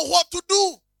don't know what to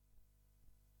do.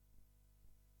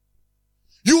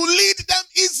 You lead them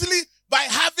easily by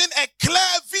having a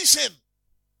clear vision.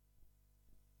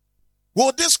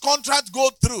 Will this contract go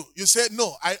through? You say,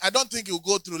 no, I don't think it will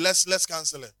go through. Let's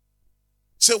cancel it.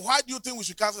 Say, why do you think we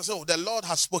should cancel? Say, oh, the Lord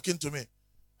has spoken to me.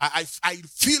 I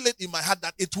feel it in my heart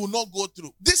that it will not go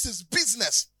through. This is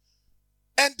business.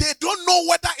 And they don't know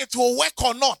whether it will work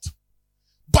or not.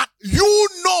 But you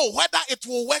know whether it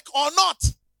will work or not.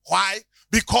 Why?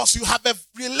 Because you have a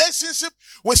relationship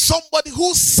with somebody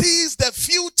who sees the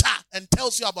future and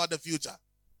tells you about the future.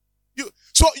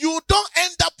 So you don't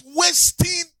end up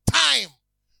wasting time,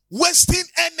 wasting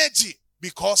energy,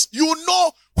 because you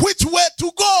know which way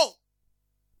to go.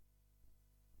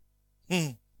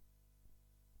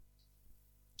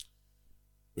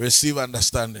 Receive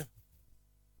understanding.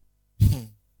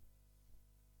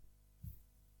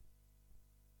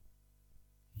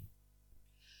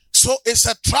 So it's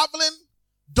a traveling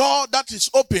door that is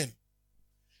open.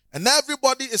 And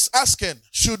everybody is asking,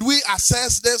 should we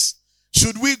assess this?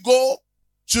 Should we go?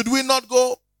 Should we not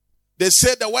go? They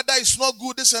say the weather is not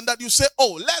good, this and that. You say,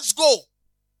 oh, let's go.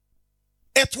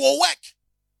 It will work.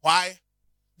 Why?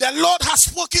 The Lord has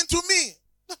spoken to me.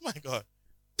 Oh my God.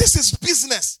 This is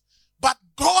business. But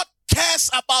God cares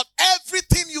about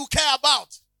everything you care about.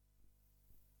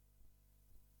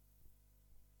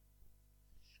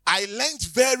 I learned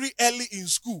very early in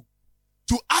school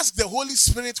to ask the Holy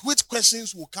Spirit which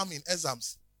questions will come in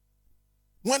exams.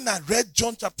 When I read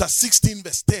John chapter 16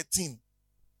 verse 13,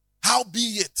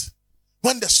 howbeit,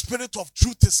 when the Spirit of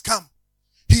truth is come,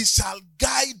 he shall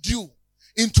guide you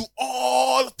into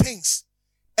all things,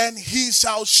 and he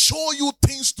shall show you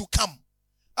things to come.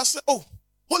 I said, oh,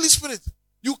 Holy Spirit,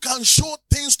 you can show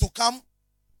things to come.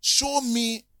 Show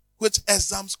me which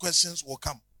exams questions will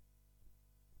come.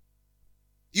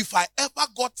 If I ever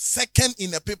got second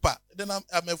in a paper, then I'm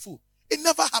a fool. It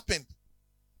never happened.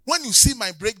 When you see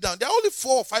my breakdown, there are only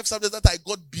 4 or 5 subjects that I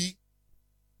got B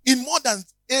in more than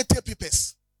 80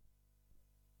 papers.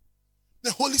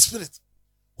 The Holy Spirit,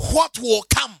 what will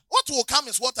come? What will come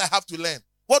is what I have to learn.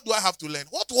 What do I have to learn?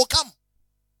 What will come?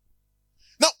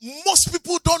 Now, most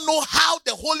people don't know how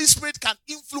the Holy Spirit can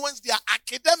influence their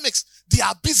academics, their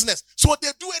business. So they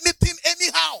do anything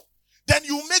anyhow. Then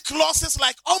you make losses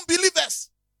like unbelievers.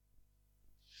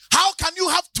 How can you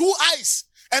have 2 eyes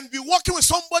and be walking with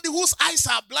somebody whose eyes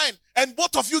are blind and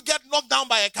both of you get knocked down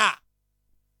by a car?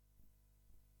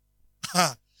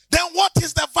 Then what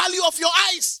is the value of your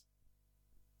eyes?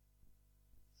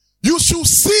 You should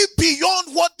see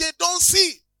beyond what they don't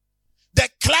see. The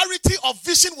clarity of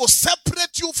vision will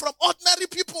separate you from ordinary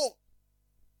people.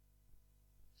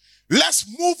 Let's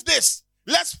move this.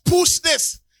 Let's push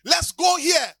this. Let's go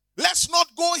here. Let's not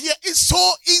go here. It's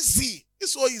so easy.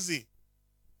 It's so easy.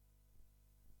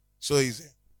 So easy.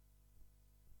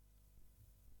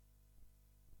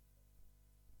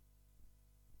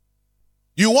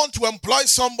 You want to employ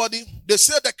somebody, they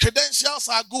say the credentials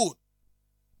are good.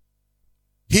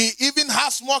 He even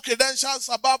has more credentials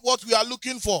above what we are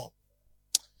looking for.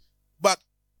 But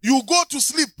you go to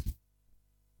sleep.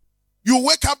 You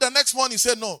wake up the next morning, you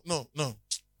say, no.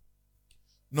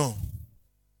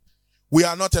 We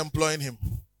are not employing him.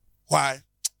 Why?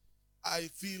 I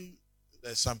feel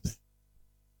there's something.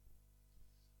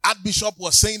 Archbishop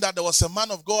was saying that there was a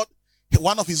man of God,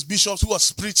 one of his bishops, who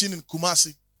was preaching in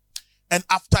Kumasi. And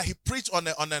after he preached on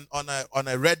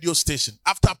a radio station,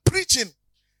 after preaching,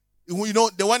 when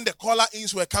the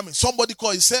caller-ins were coming, somebody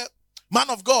called, he said, man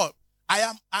of God,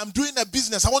 I'm doing a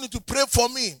business. I want you to pray for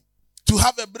me to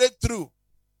have a breakthrough.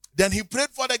 Then he prayed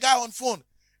for the guy on phone.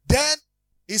 Then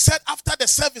he said after the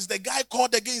service, the guy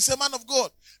called again. He said, man of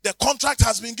God, the contract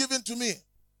has been given to me.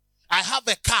 I have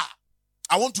a car.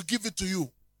 I want to give it to you.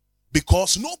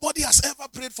 Because nobody has ever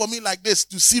prayed for me like this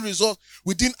to see results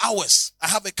within hours. I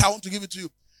have a car. I want to give it to you.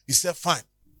 He said, fine.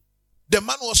 The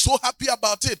man was so happy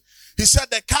about it. He said,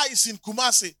 the car is in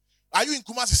Kumasi. Are you in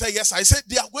Kumasi? He said, yes. I said,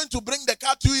 they are going to bring the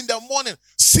car to you in the morning.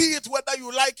 See it whether you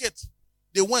like it.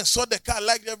 They went, saw the car,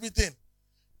 liked everything.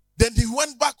 Then he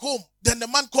went back home. Then the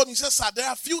man called me and said, sir, there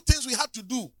are a few things we had to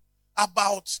do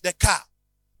about the car.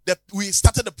 We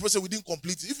started the process, we didn't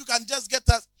complete it. If you can just get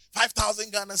us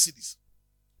 5,000 Ghana cedis,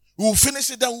 we will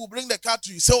finish it, then we will bring the car to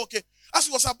you. He said, okay. As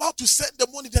he was about to send the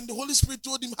money, then the Holy Spirit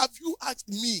told him, have you asked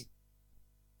me?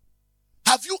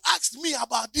 Have you asked me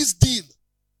about this deal?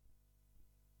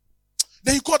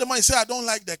 Then he called the man and said, I don't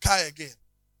like the car again.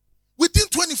 Within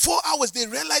 24 hours, they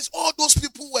realized all those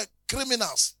people were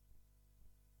criminals.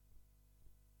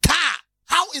 Car.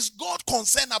 How is God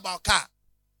concerned about car?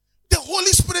 The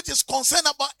Holy Spirit is concerned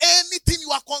about anything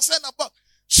you are concerned about.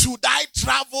 Should I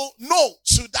travel? No.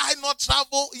 Should I not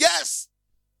travel? Yes.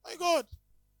 My God.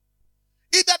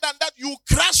 Either than that, you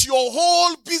crash your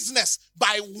whole business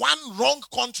by one wrong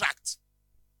contract.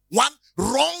 One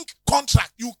wrong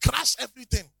contract. You crash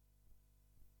everything.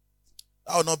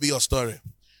 That will not be your story.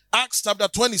 Acts chapter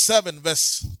 27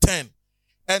 verse 10.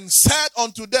 And said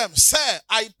unto them, Sir,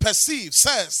 I perceive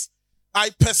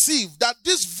that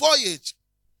this voyage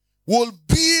will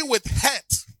be with hurt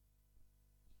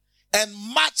and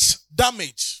much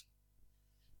damage,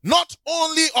 not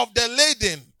only of the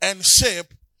laden and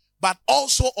ship, but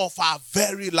also of our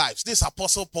very lives. This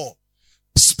Apostle Paul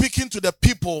speaking to the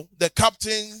people, the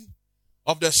captain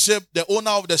of the ship, the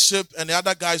owner of the ship, and the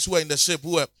other guys who were in the ship,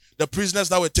 who were the prisoners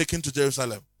that were taken to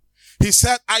Jerusalem. He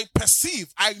said, I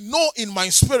know in my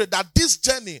spirit that this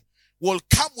journey will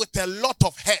come with a lot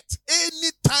of hurt.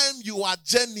 Anytime you are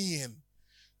journeying,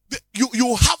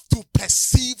 you have to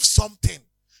perceive something.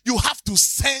 You have to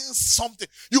sense something.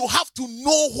 You have to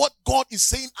know what God is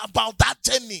saying about that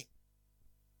journey.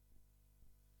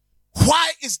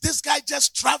 Why is this guy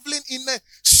just traveling in a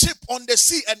ship on the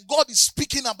sea and God is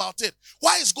speaking about it?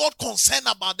 Why is God concerned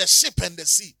about the ship and the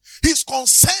sea? He's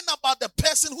concerned about the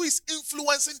person who is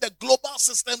influencing the global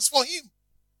systems for him.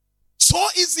 So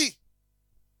easy.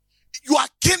 You are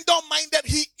kingdom-minded.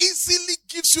 He easily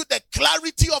gives you the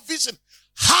clarity of vision.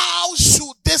 How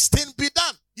should this thing be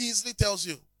done? He easily tells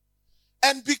you.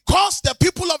 And because the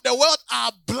people of the world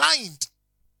are blind,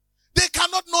 they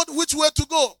cannot know which way to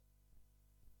go.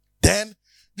 Then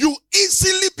you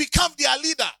easily become their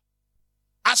leader.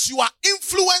 As you are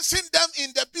influencing them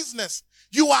in the business,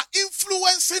 you are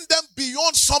influencing them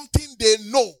beyond something they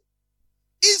know.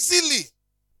 Easily,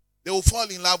 they will fall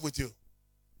in love with you.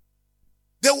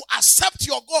 They will accept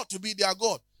your God to be their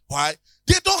God. Why?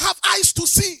 They don't have eyes to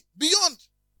see beyond.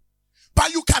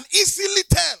 But you can easily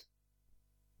tell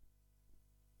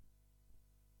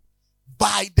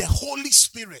by the Holy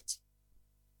Spirit.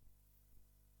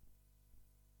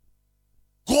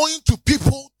 Going to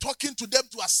people, talking to them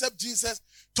to accept Jesus,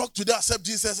 talk to them, accept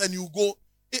Jesus, and you go.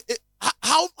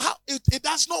 It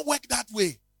does not work that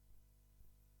way.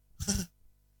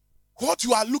 What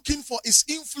you are looking for is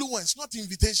influence, not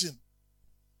invitation.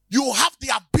 You have the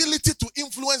ability to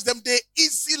influence them. They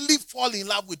easily fall in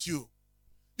love with you.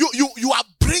 You are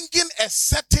bringing a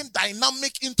certain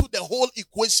dynamic into the whole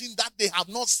equation that they have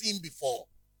not seen before.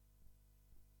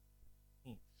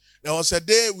 There was a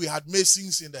day we had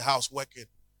Masons in the house working.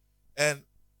 And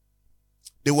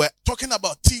they were talking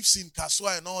about thieves in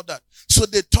Kasua and all that. So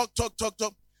they talk.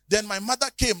 Then my mother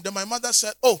came. Then my mother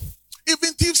said, oh,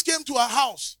 even thieves came to our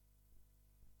house.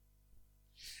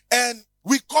 And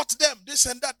we caught them, this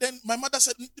and that. Then my mother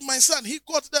said, my son, he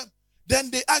caught them.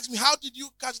 Then they asked me, how did you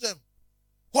catch them?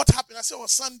 What happened? I said, well,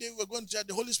 Sunday we were going to church.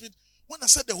 The Holy Spirit. When I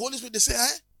said the Holy Spirit, they said,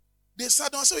 eh? They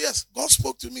sat down. I said, yes, God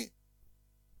spoke to me.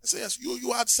 I said, yes,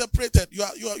 you are separated. You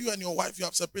and your wife, you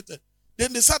have separated.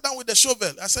 Then they sat down with the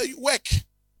shovel. I said, you work.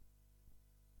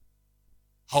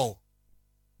 How?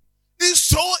 It's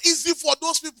so easy for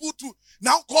those people to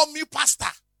now call me pastor.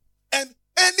 And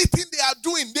anything they are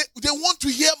doing, they want to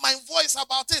hear my voice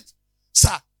about it.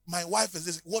 Sir, my wife is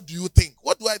this. What do you think?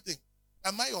 What do I think?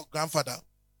 Am I your grandfather?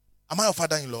 Am I your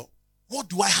father-in-law? What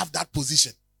do I have that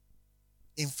position?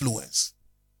 Influence.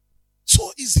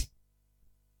 So easy.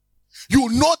 You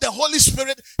know the Holy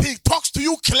Spirit. He talks to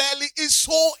you clearly. It's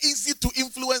so easy to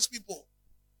influence people.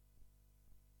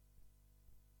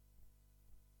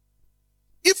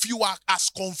 If you are as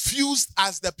confused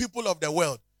as the people of the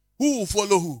world, who will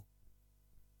follow who?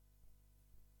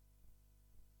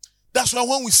 That's why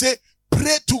when we say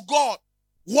pray to God,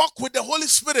 walk with the Holy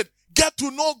Spirit, Get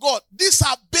to know God. These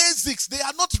are basics. They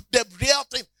are not the real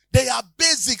thing. They are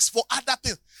basics for other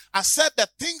things. I said the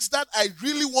things that I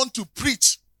really want to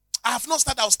preach, I have not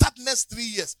started. I'll start next 3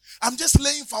 years. I'm just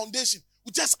laying foundation.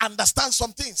 We just understand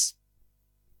some things.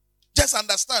 Just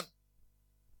understand.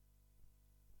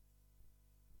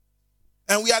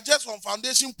 And we are just on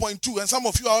foundation point 2, and some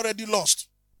of you are already lost.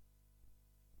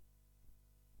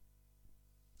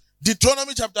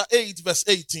 Deuteronomy chapter 8, verse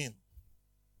 18.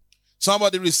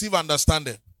 Somebody receive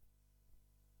understanding.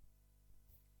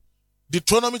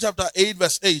 Deuteronomy chapter 8,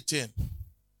 verse 18.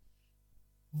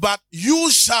 But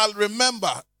you shall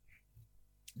remember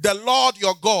the Lord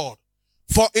your God,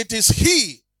 for it is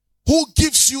he who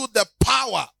gives you the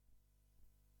power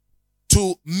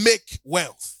to make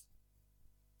wealth,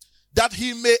 that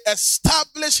he may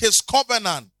establish his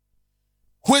covenant,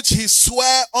 which he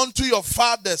sware unto your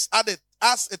fathers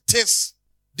as it is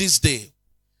this day.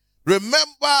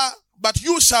 Remember, but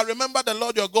you shall remember the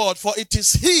Lord your God, for it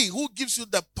is he who gives you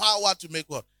the power to make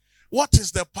wealth. What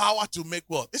is the power to make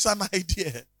wealth? It's an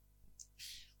idea.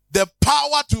 The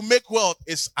power to make wealth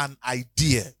is an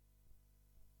idea.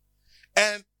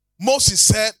 And Moses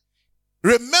said,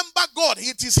 remember God,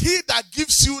 it is he that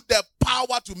gives you the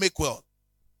power to make wealth.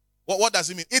 What does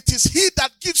it mean? It is he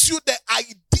that gives you the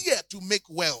idea to make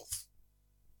wealth.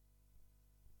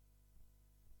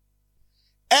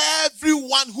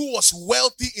 Everyone who was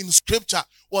wealthy in scripture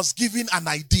was given an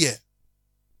idea.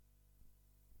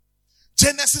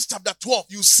 Genesis chapter 12,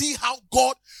 you see how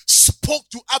God spoke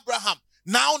to Abraham.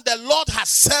 Now the Lord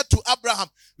has said to Abraham,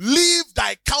 leave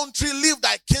thy country, leave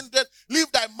thy kindred, leave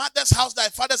thy mother's house, thy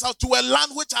father's house, to a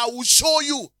land which I will show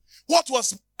you. What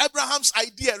was Abraham's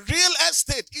idea? Real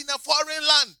estate in a foreign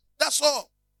land. That's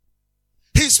all.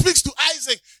 He speaks to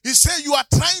Isaac. He said, you are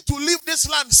trying to leave this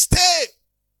land. Stay.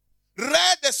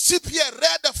 Rear the sheep here,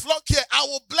 rear the flock here. I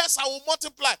will bless, I will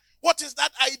multiply. What is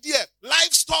that idea?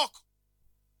 Livestock.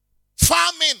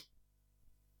 Farming.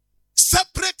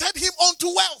 Separated him unto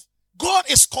wealth. God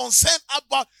is concerned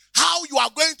about how you are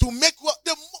going to make wealth.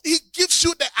 He gives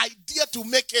you the idea to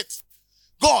make it.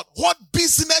 God, what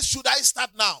business should I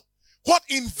start now? What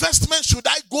investment should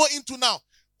I go into now?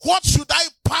 What should I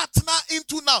partner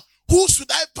into now? Who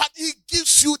should I partner? He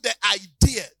gives you the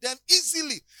idea. Then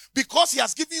easily, because he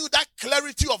has given you that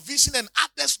clarity of vision and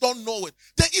others don't know it,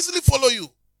 they easily follow you.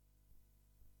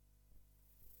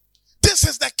 This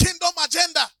is the kingdom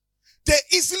agenda. They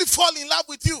easily fall in love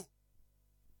with you.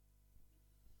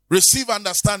 Receive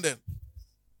understanding.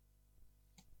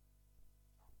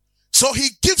 So he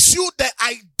gives you the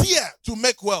idea to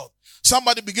make wealth.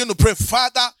 Somebody begin to pray,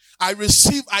 Father, I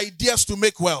receive ideas to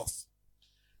make wealth.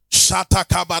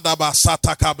 Shatakabadaba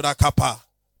satakabrakapa.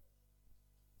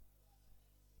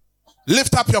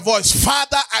 Lift up your voice.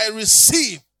 Father, I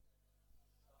receive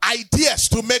ideas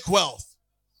to make wealth.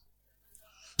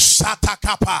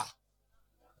 Shatakapa.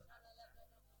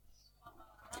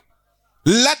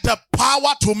 Let the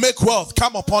power to make wealth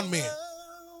come upon me.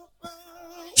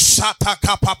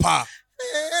 Shatakapapa.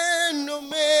 And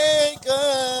Omega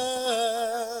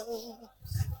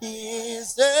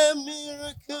is a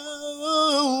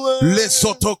miracle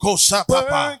Lesotoko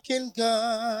Shapapa. working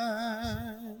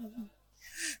God.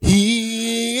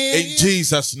 In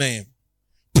Jesus' name.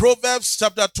 Proverbs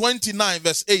chapter 29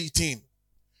 verse 18.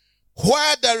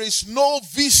 Where there is no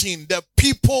vision, the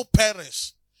people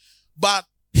perish. But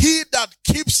he that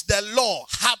keeps the law,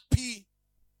 happy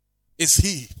is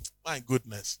he. My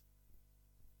goodness.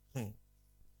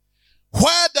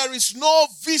 Where there is no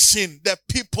vision, the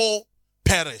people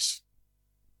perish.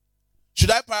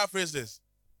 Should I paraphrase this?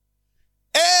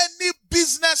 Any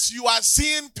business you are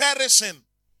seeing perishing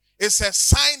is a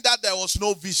sign that there was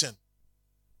no vision.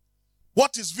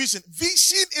 What is vision?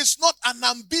 Vision is not an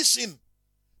ambition.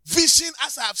 Vision,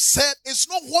 as I have said, is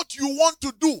not what you want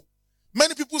to do.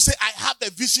 Many people say, I have a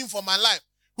vision for my life,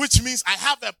 which means I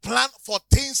have a plan for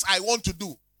things I want to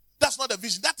do. That's not a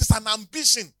vision. That is an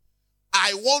ambition.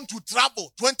 I want to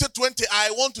travel. 2020,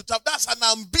 I want to travel. That's an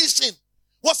ambition.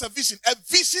 What's a vision? A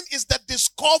vision is the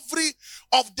discovery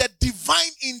of the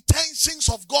divine intentions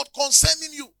of God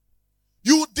concerning you.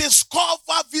 You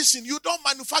discover vision. You don't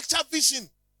manufacture vision.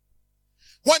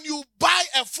 When you buy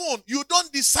a phone, you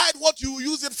don't decide what you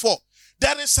use it for.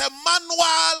 There is a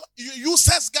manual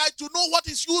user's guide to know what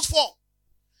it's used for.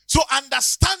 So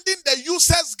understanding the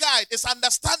user's guide is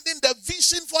understanding the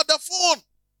vision for the phone.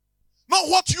 Not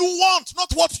what you want,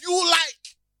 not what you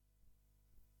like.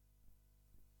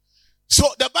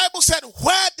 So the Bible said,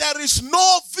 where there is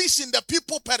no vision, the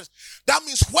people perish. That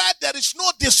means where there is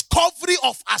no discovery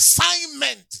of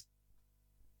assignment,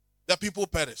 the people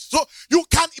perish. So you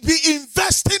can be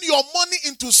investing your money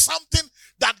into something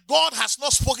that God has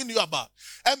not spoken to you about.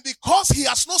 And because he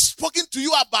has not spoken to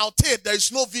you about it, there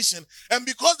is no vision. And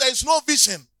because there is no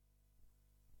vision,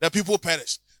 the people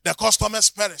perish. The customers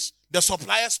perish. The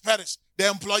suppliers perish. The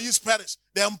employees perish.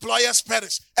 The employers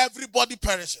perish. Everybody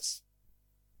perishes.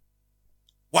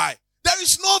 Why? There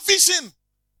is no vision.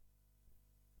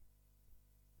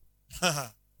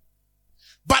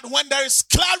 But when there is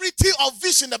clarity of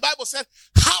vision, the Bible said,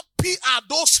 happy are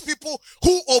those people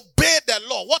who obey the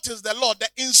law. What is the law? The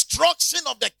instruction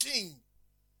of the king.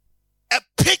 A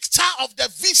picture of the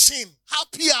vision.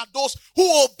 Happy are those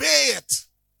who obey it.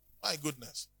 My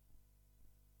goodness.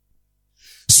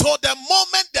 So the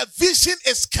moment the vision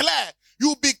is clear,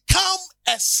 you become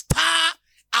a star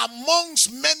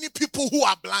amongst many people who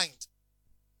are blind.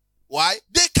 Why?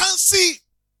 They can't see.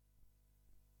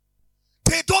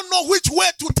 They don't know which way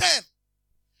to turn.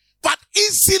 But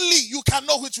easily you can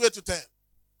know which way to turn.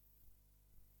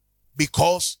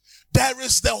 Because there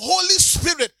is the Holy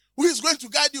Spirit who is going to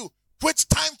guide you which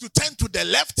time to turn to the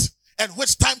left and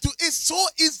which time to. It's so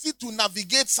easy to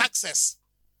navigate success.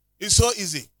 It's so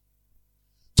easy.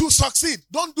 To succeed,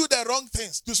 don't do the wrong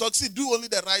things. To succeed, do only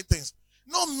the right things.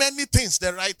 Not many things,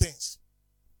 the right things.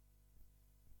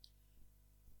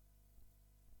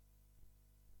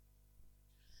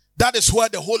 That is where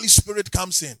the Holy Spirit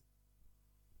comes in.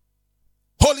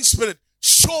 Holy Spirit,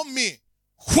 show me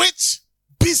which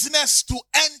business to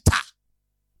enter.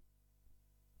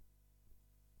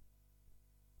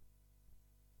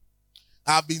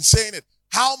 I've been saying it.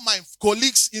 How my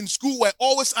colleagues in school were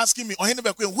always asking me, Ohene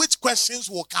Bekoe, which questions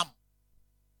will come?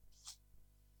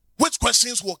 Which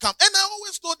questions will come? And I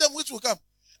always told them which will come.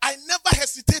 I never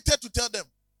hesitated to tell them.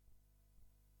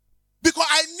 Because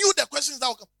I knew the questions that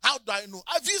will come. How do I know?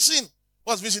 Vision.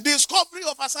 What's vision? Discovery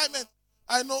of assignment.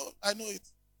 I know it.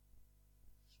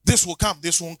 This will come,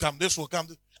 this won't come, this will come.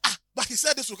 But he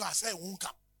said this will come. I said it won't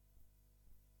come.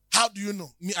 How do you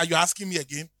know? Are you asking me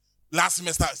again? Last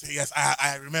semester, I said, yes,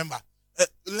 I remember.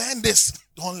 Learn this.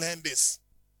 Don't learn this.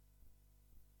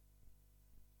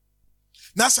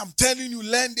 Now I'm telling you,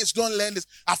 learn this, don't learn this.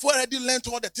 I've already learned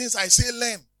all the things I say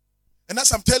learn. And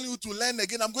as I'm telling you to learn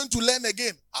again, I'm going to learn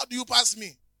again. How do you pass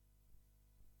me?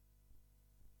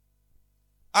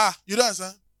 You don't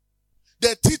understand?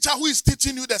 The teacher who is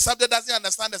teaching you the subject doesn't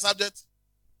understand the subject.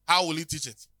 How will he teach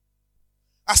it?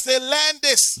 I say, learn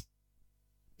this.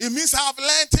 It means I have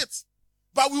learned it.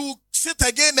 But we will sit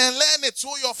again and learn it. So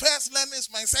your first learning is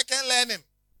my second learning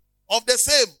of the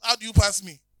same. How do you pass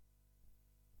me?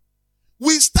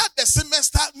 We start the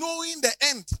semester knowing the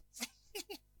end.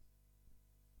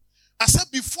 I said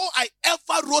before I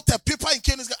ever wrote a paper in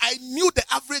Kenya, I knew the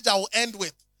average I will end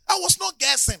with. I was not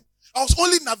guessing. I was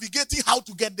only navigating how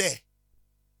to get there.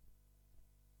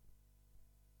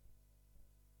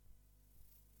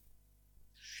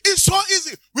 It's so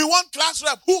easy. We want class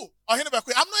rep. Who? Ohene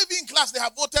Bekoe. I'm not even in class. They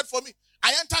have voted for me.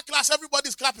 I enter class.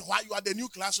 Everybody's clapping. Why? You are the new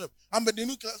class rep. I'm the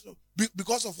new class rep.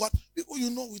 Because of what? Because you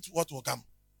know what will come.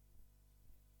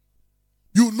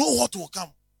 You know what will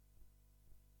come.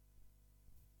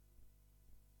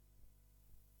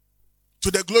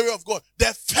 To the glory of God. The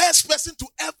first person to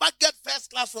ever get first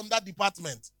class from that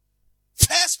department.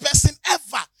 First person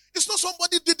ever. It's not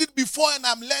somebody did it before and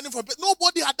I'm learning from it.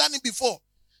 Nobody had done it before.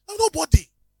 Nobody.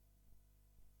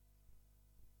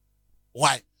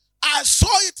 Why? I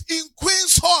saw it in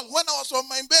Queen's Hall when I was on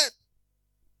my bed.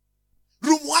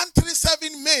 Room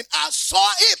 137 main. I saw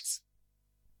it.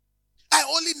 I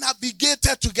only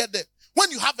navigated to get there.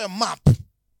 When you have a map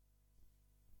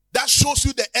that shows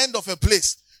you the end of a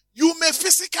place, you may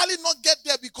physically not get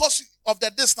there because of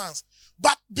the distance.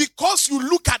 But because you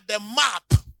look at the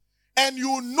map and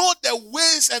you know the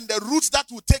ways and the routes that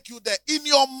will take you there, in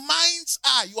your mind's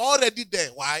eye, you are already there.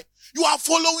 Why? You are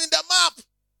following the map.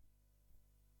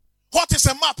 What is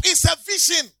a map? It's a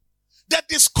vision. The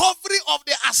discovery of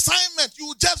the assignment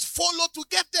you just follow to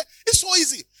get there. It's so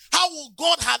easy. How will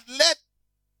God have led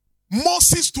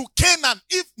Moses to Canaan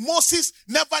if Moses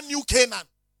never knew Canaan?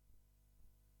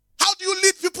 How do you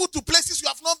lead people to places you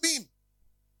have not been?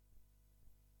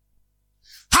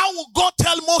 How will God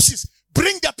tell Moses,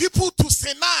 bring the people to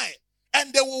Sinai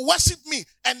and they will worship me?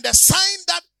 And the sign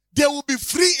that they will be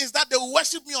free is that they will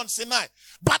worship me on Sinai.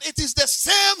 But it is the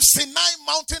same Sinai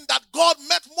mountain that God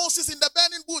met Moses in the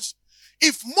burning bush.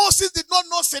 If Moses did not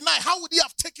know Sinai, how would he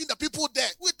have taken the people there?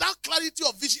 Without clarity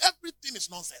of vision, everything is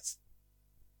nonsense.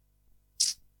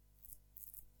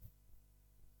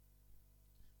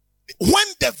 When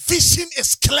the vision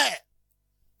is clear,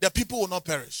 the people will not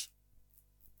perish.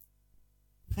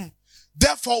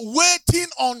 Therefore, waiting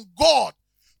on God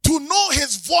to To know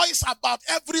his voice about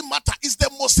every matter is the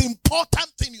most important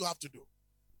thing you have to do.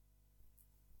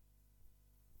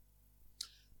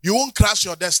 You won't crash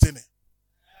your destiny.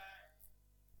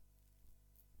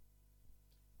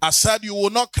 I said you will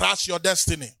not crash your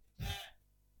destiny.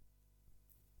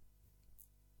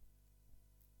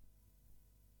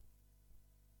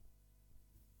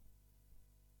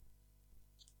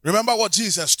 Remember what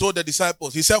Jesus told the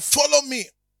disciples. He said, follow me,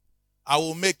 I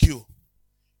will make you.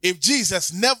 If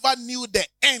Jesus never knew the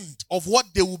end of what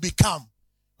they will become,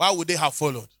 why would they have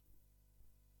followed?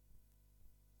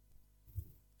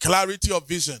 Clarity of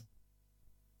vision.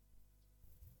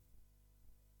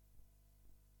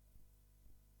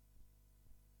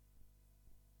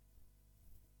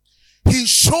 He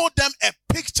showed them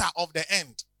a picture of the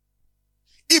end.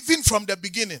 Even from the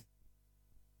beginning.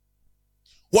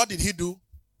 What did he do?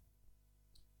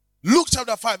 Luke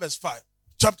chapter 5 verse 5.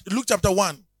 Luke chapter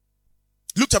 1.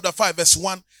 Luke chapter 5 verse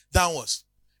 1 downwards.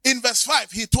 In verse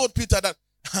 5, he told Peter that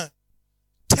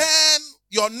turn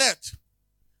your net,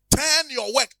 turn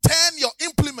your work, turn your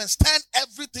implements, turn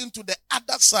everything to the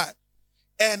other side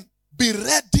and be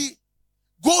ready.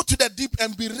 Go to the deep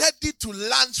and be ready to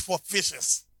launch for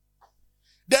fishes.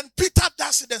 Then Peter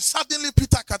does it and suddenly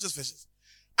Peter catches fishes.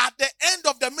 At the end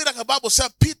of the miracle, the Bible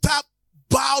said Peter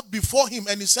bowed before him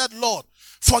and he said, Lord,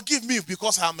 forgive me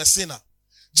because I am a sinner.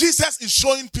 Jesus is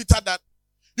showing Peter that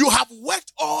you have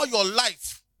worked all your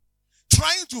life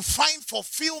trying to find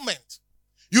fulfillment.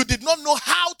 You did not know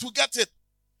how to get it.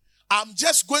 I'm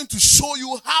just going to show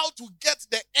you how to get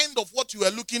the end of what you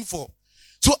are looking for.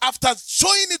 So after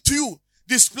showing it to you,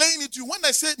 displaying it to you, when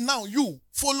I say now you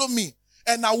follow me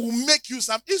and I will make you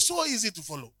some, it's so easy to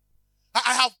follow.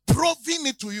 I have proven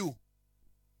it to you.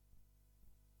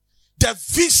 The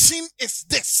vision is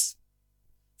this.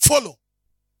 Follow.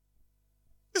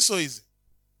 It's so easy.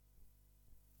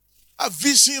 A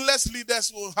visionless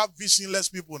leaders will have visionless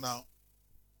people now.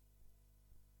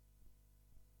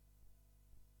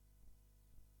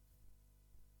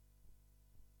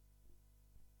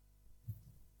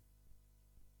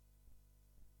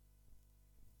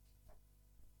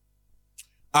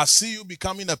 I see you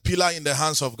becoming a pillar in the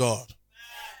hands of God.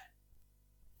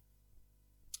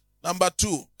 Number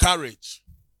 2, courage.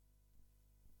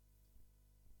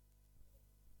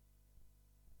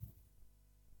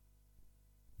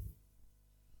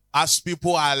 As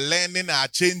people are learning and are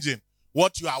changing,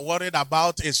 what you are worried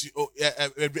about is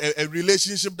a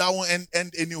relationship that won't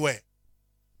end anywhere.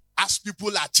 As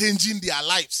people are changing their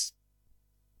lives.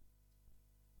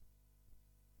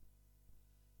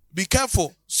 Be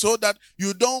careful so that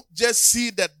you don't just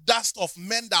see the dust of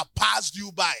men that passed you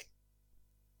by.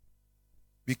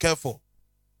 Be careful.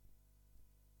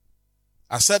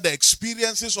 I said the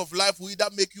experiences of life will either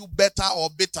make you better or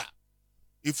bitter.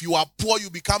 If you are poor, you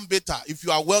become better. If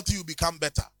you are wealthy, you become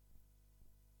better.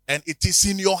 And it is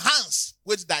in your hands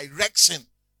which direction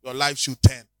your life should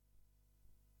turn.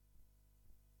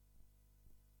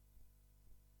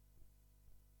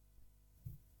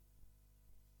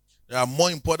 There are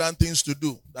more important things to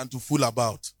do than to fool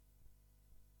about.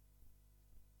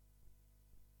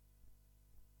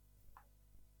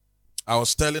 I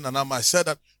was telling Anama, I said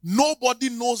that nobody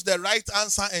knows the right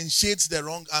answer and shades the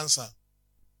wrong answer.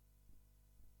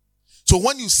 So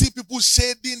when you see people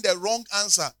shading the wrong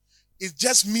answer, it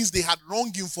just means they had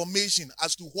wrong information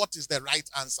as to what is the right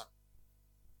answer.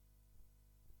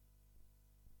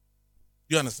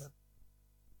 You understand?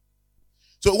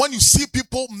 So when you see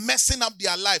people messing up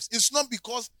their lives, it's not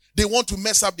because they want to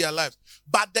mess up their lives,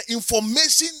 but the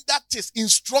information that is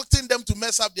instructing them to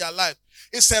mess up their life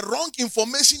is a wrong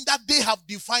information that they have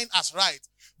defined as right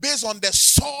based on the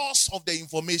source of the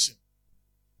information.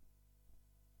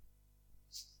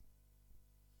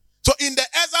 So in the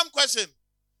exam question,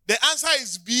 the answer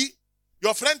is B.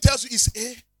 Your friend tells you it's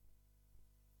A.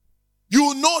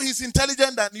 You know he's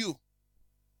intelligent than you.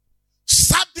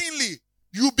 Suddenly,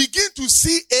 you begin to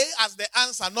see A as the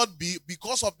answer, not B,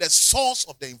 because of the source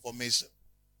of the information.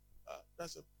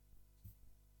 That's it.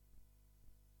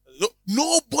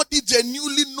 Nobody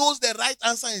genuinely knows the right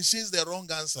answer and shares the wrong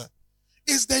answer.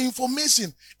 It's the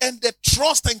information and the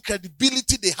trust and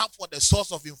credibility they have for the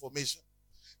source of information.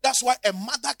 That's why a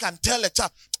mother can tell a child,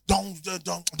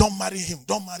 don't marry him,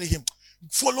 don't marry him.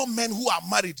 Follow men who are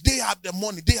married. They have the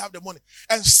money, they have the money.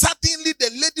 And suddenly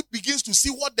the lady begins to see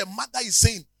what the mother is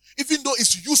saying, even though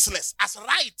it's useless, as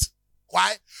right.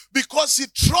 Why? Because she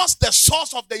trusts the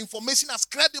source of the information as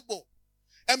credible.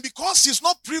 And because she's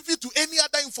not privy to any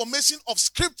other information of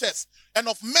scriptures and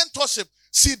of mentorship,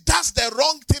 she does the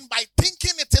wrong thing by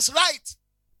thinking it is right.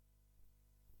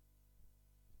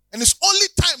 And it's only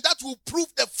time that will prove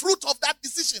the fruit of that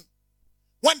decision.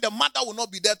 when the mother will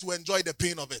not be there to enjoy the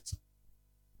pain of it.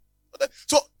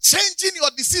 So changing your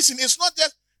decision is not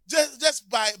just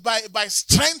by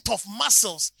strength of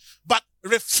muscles, but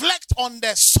reflect on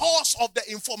the source of the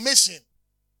information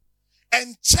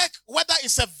and check whether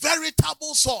it's a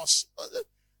veritable source.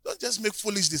 Don't just make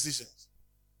foolish decisions.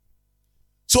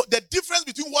 So the difference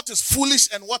between what is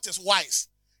foolish and what is wise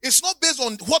is not based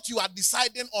on what you are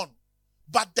deciding on,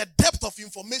 but the depth of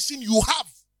information you have.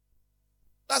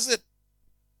 That's it.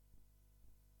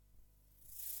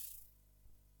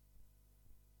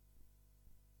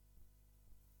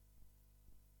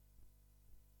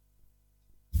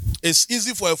 It's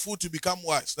easy for a fool to become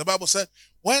wise. The Bible said,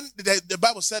 when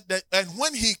and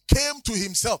when he came to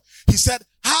himself, he said,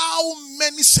 how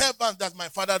many servants does my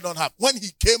father don't have? When he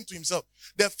came to himself,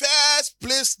 the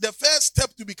first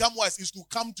step to become wise is to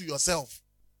come to yourself.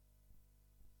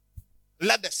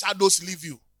 Let the shadows leave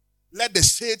you. Let the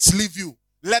shades leave you.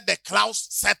 Let the clouds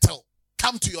settle.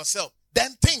 Come to yourself.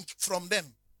 Then think from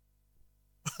them.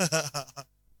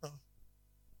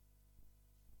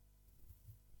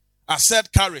 I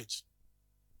said courage.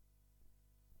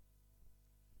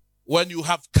 When you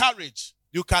have courage,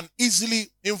 you can easily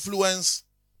influence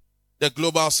the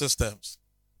global systems.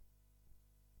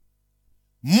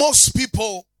 Most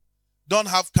people don't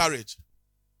have courage.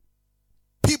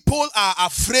 People are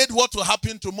afraid what will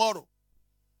happen tomorrow.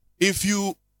 If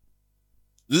you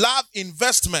love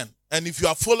investment and if you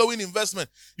are following investment,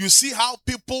 you see how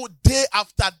people day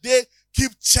after day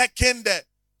keep checking the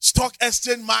stock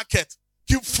exchange market.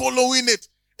 Keep following it.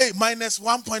 A minus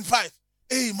 1.5.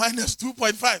 A minus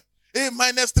 2.5. A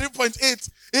minus 3.8.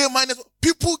 A minus.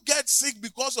 People get sick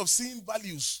because of seeing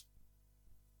values.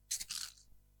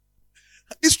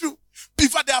 It's true. In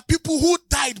fact, there are people who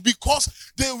died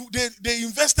because they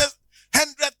invested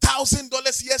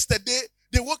 $100,000 yesterday.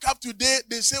 They woke up today.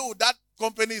 They say, oh, that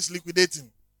company is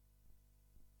liquidating.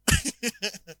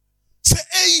 Say,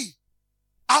 hey,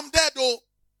 I'm dead though.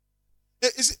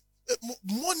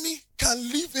 Money can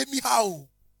leave anyhow.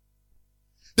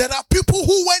 There are people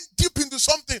who went deep into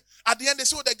something. At the end, they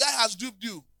say, oh, the guy has duped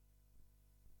you.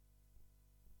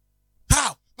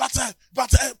 How? But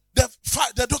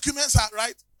the documents are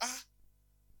right.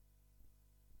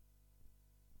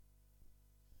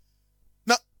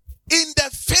 Now, in the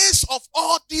face of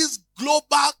all these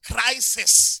global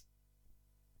crises,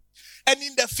 and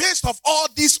in the face of all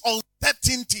these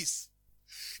uncertainties,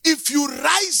 if you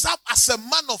rise up as a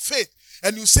man of faith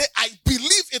and you say, I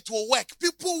believe it will work,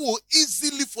 people will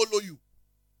easily follow you.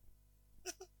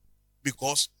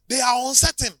 Because they are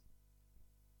uncertain.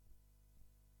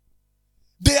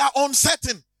 They are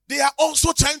uncertain. They are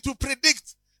also trying to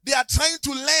predict. They are trying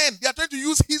to learn. They are trying to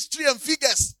use history and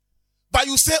figures. But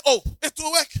you say, oh, it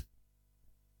will work.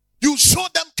 You show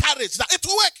them courage that it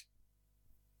will work.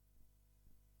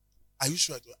 Are you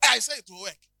sure it will work? I say it will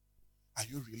work. Are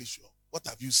you really sure? What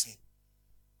have you seen?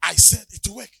 I said it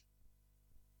will work.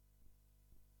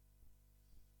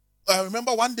 I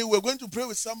remember one day we were going to pray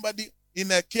with somebody in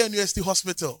a KNUST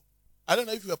hospital. I don't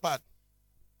know if you were part.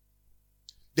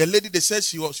 The lady, they said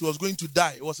she was going to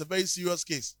die. It was a very serious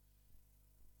case.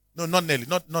 No, not Nelly,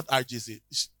 not RJC.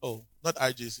 Not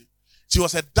RJC. She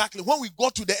was a dark lady. When we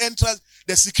got to the entrance,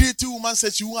 the security woman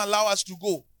said she won't allow us to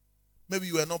go. Maybe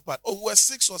you were not part. Oh, we were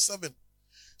 6 or 7.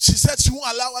 She said she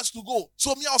won't allow us to go.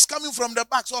 So me, I was coming from the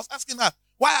back. So I was asking her,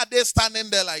 why are they standing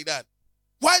there like that?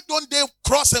 Why don't they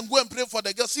cross and go and pray for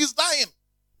the girl? She's dying.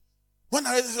 When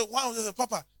I said, wow,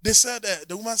 Papa, they said,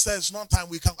 the woman said, it's not time.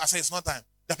 We can. I said, it's not time.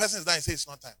 The person is dying. I say, it's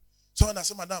not time. So when I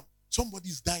said, Madam, somebody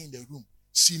is dying in the room.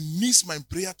 She needs my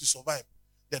prayer to survive.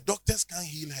 The doctors can't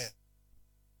heal her.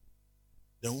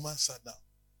 The woman sat down.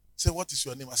 He said, what is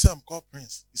your name? I said, I'm called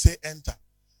Prince. He said, enter.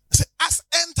 I said,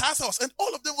 enter. As I was, and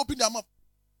all of them opened their mouth.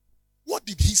 What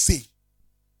did he say?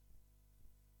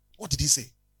 What did he say?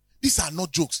 These are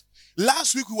not jokes.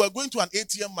 Last week we were going to an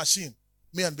ATM machine,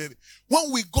 me and baby.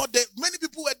 When we got there, many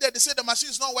people were there. They said the machine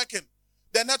is not working.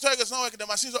 The network is not working. The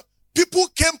machine is not. People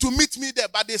came to meet me there,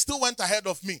 but they still went ahead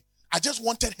of me. I just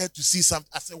wanted her to see something.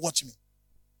 I said, watch me.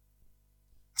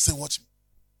 I said, watch me.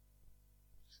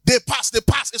 They passed.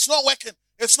 It's not working.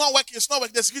 It's not working.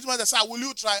 The security man said, will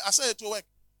you try? I said, it will work.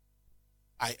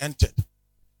 I entered.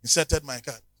 Inserted my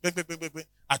card.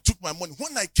 I took my money.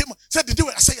 When I came, said, did it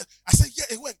work? I said, yeah,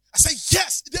 it worked. I said,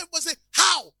 yes. They say,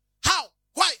 how?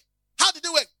 Why? How did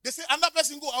it work? They say, another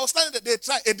person go. I was standing there. They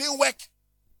tried. It didn't work.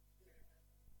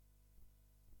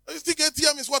 You think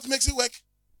ATM is what makes it work?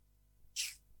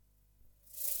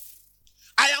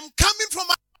 I am coming from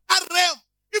a realm.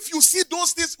 If you see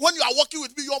those things, when you are walking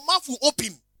with me, your mouth will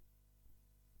open.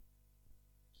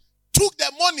 Took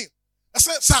the money. I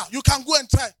said, sir, you can go and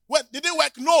try. Well, did it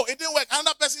work? No, it didn't work.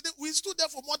 Another person, we stood there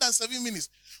for more than 7 minutes,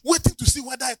 waiting to see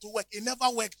whether it will work. It never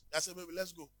worked. I said, baby,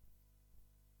 let's go.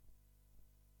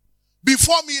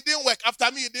 Before me, it didn't work.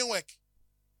 After me, it didn't work.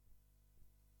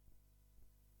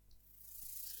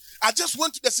 I just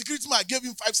went to the security man. I gave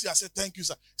him 5 cents. I said, thank you,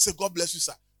 sir. He said, God bless you,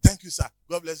 sir. Thank you, sir.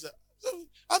 God bless you.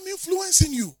 I'm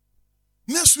influencing you.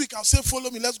 Next week, I'll say, follow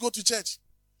me. Let's go to church.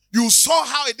 You saw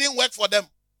how it didn't work for them.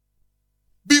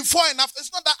 Before and after.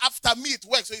 It's not that after me it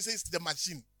works. So he says it's the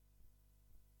machine.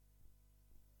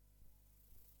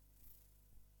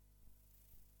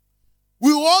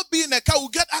 We will all be in a car. We'll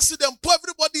get accident.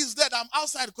 Everybody is dead. I'm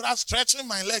outside. Could I stretching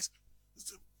my legs?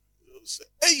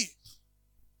 Hey,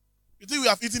 you think we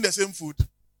have eaten the same food?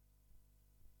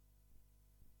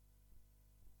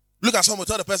 Look at someone.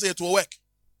 Tell the person it will work.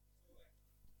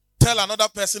 Tell another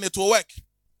person it will work.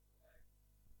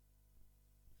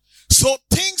 So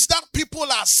things that people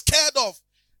are scared of,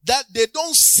 that they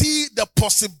don't see the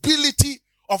possibility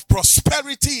of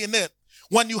prosperity in it.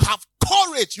 When you have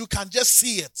courage, you can just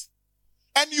see it.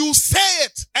 And you say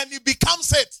it, and it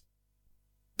becomes it.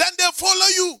 Then they follow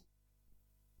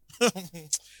you.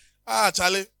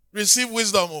 Charlie, receive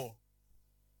wisdom. Oh.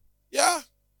 Yeah.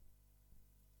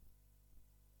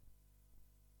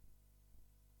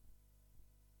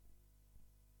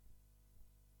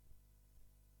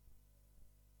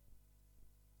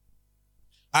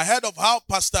 I heard of how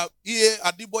Pastor E.A.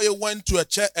 Adiboye went to a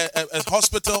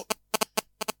hospital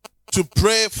to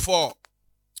pray for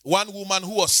one woman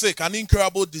who was sick, an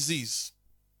incurable disease.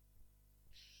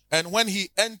 And when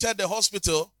he entered the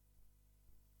hospital,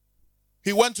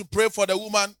 he went to pray for the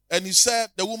woman, and he said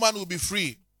the woman will be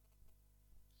free.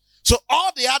 So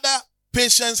all the other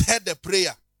patients heard the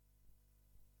prayer.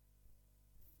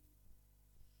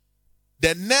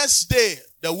 The next day,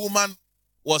 the woman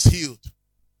was healed.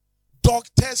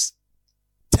 Doctors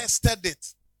tested it.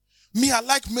 Me, I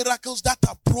like miracles that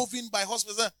are proven by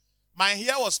hospitals. My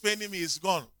hair was paining me, it's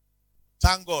gone.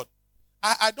 Thank God.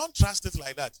 I don't trust it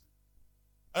like that.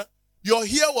 Your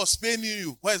hair was paining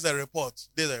you. Where's the report?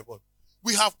 There's the report.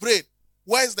 We have prayed.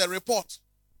 Where's the report?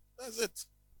 That's it.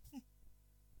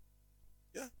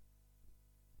 Yeah.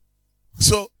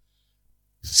 So,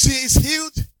 she is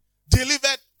healed,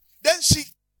 delivered. Then she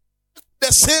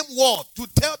the same word to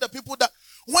tell the people that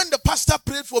when the pastor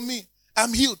prayed for me,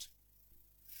 I'm healed.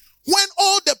 When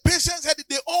all the patients had it,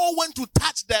 they all went to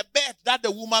touch the bed that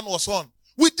the woman was on.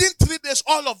 Within 3 days,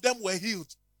 all of them were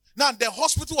healed. Now, the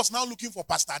hospital was now looking for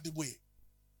Pastor Adiboye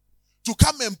to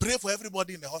come and pray for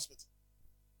everybody in the hospital.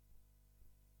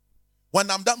 When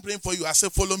I'm done praying for you, I say,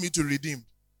 follow me to Redeemed.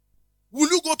 Will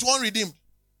you go to Unredeemed?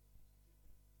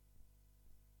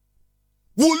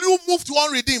 Will you move to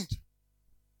Unredeemed?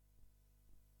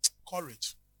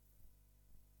 Courage.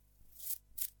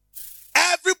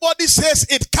 Everybody says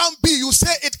it can be. You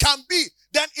say it can be.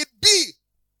 Then it be.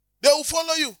 They will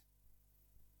follow you.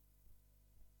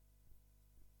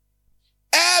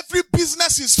 Every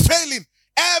business is failing.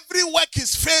 Every work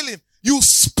is failing. You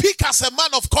speak as a man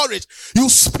of courage. You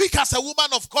speak as a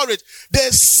woman of courage. They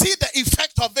see the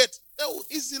effect of it. They will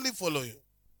easily follow you.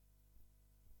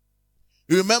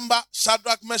 You remember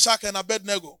Shadrach, Meshach, and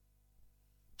Abednego?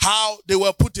 How they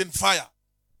were put in fire.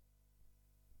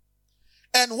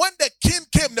 And when the king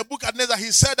came, Nebuchadnezzar,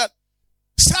 he said that,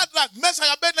 Shadrach,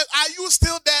 Meshach, Abednego, are you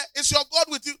still there? Is your God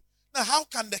with you? Now, how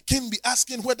can the king be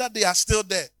asking whether they are still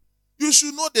there? You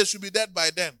should know they should be dead by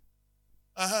then.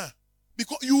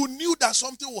 Because you knew that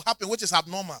something will happen which is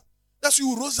abnormal. That's why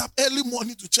you rose up early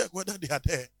morning to check whether they are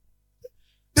there.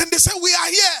 Then they said, we are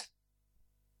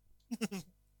here.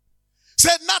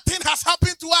 Said nothing has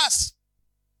happened to us.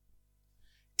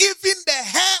 Even the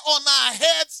hair on our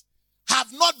heads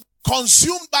have not been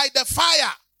consumed by the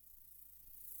fire.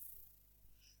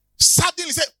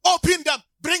 Suddenly say, open them,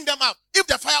 bring them out. If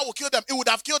the fire will kill them, it would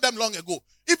have killed them long ago.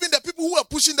 Even the people who were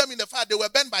pushing them in the fire, they were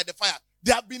burned by the fire.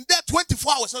 They have been there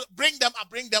 24 hours. So bring them out,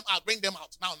 bring them out, bring them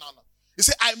out. Now. He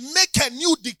said, I make a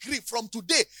new decree from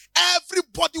today.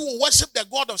 Everybody will worship the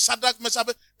God of Shadrach, Meshach.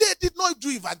 They did not do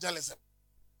evangelism.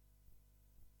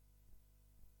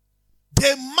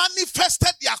 They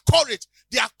manifested their courage.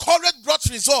 Their courage brought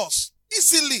results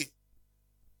easily.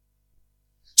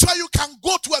 So you can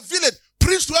go to a village,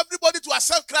 preach to everybody to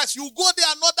accept Christ. You go there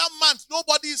another month,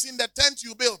 nobody is in the tent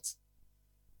you built.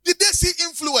 Did they see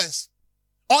influence?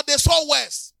 Or they saw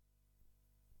worse?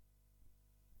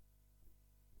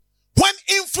 When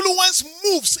influence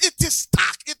moves, it is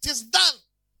stuck, it is done.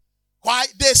 Why?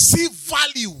 They see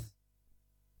value.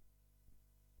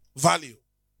 Value.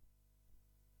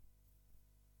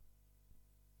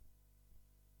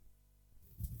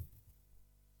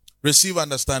 Receive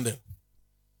understanding.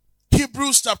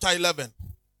 Hebrews chapter 11,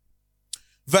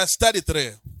 verse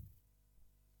 33.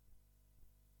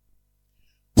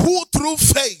 Who through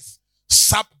faith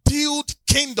subdued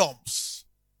kingdoms,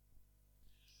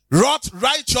 wrought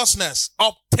righteousness,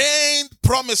 obtained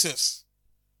promises,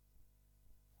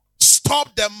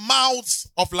 stopped the mouths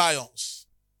of lions.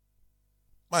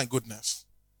 My goodness.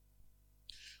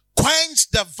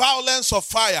 Quenched the violence of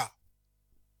fire,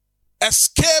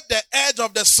 escaped the edge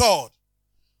of the sword,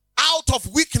 out of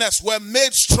weakness were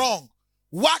made strong,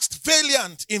 waxed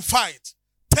valiant in fight,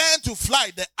 turned to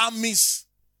flight the armies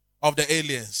of the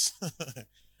aliens.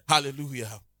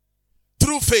 Hallelujah.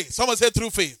 Through faith. Someone say through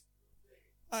faith.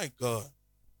 My God.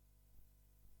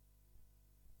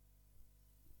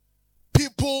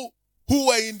 People who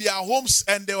were in their homes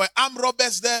and there were armed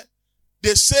robbers there,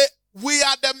 they say, we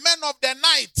are the men of the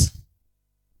night.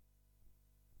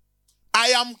 I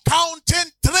am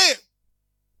counting 3.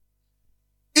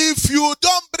 If you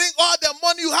don't bring all the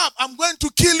money you have, I'm going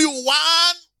to kill you. 1,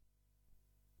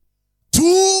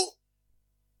 2.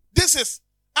 This is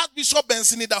Archbishop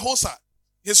Benson Idahosa.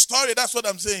 His story, that's what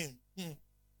I'm saying.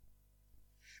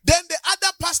 Then the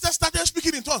other pastor started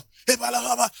speaking in tongues.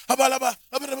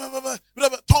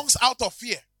 Tongues out of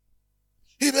fear.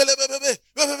 Hey,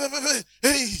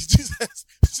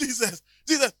 Jesus.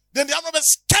 Then the other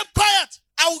kept quiet.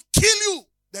 I will kill you.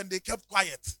 Then they kept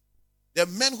quiet. The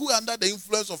men who are under the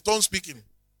influence of tongue speaking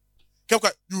kept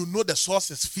quiet. You know the source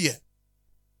is fear,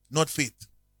 not faith.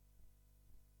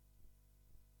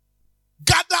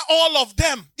 Gather all of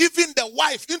them, even the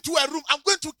wife, into a room. I'm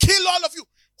going to kill all of you.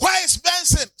 Where is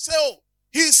Benson? Say, oh,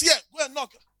 he's here. Go and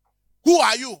knock. Who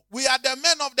are you? We are the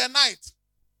men of the night.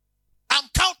 I'm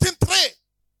counting 3.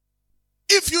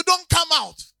 If you don't come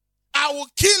out, I will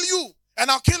kill you and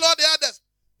I'll kill all the others.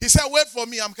 He said, wait for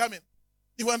me, I'm coming.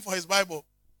 He went for his Bible.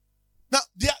 Now,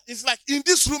 it's like in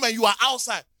this room and you are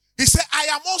outside. He said, I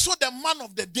am also the man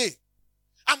of the day.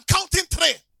 I'm counting 3.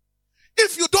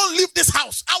 If you don't leave this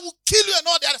house, I will kill you and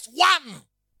all the others. 1.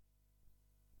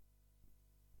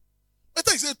 But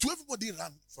he said, to everybody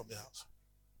ran from the house.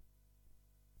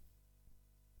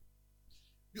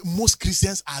 Most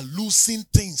Christians are losing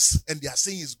things and they are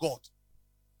saying it's God.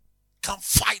 Can't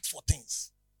fight for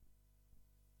things.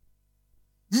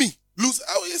 Me, lose.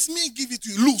 Oh, it's me, give it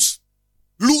to you.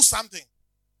 Lose something.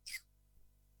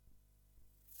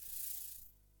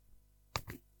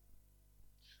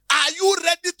 Are you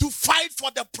ready to fight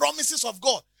for the promises of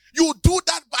God? You do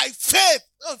that by faith.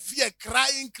 Don't fear,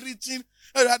 crying, preaching.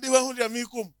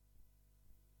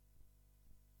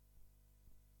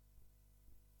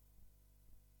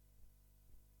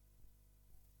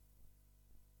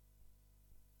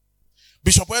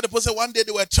 Bishop Ohene Bekoe said one day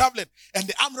they were traveling and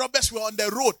the armed robbers were on the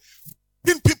road,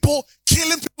 killing people,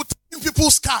 taking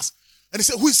people's cars. And he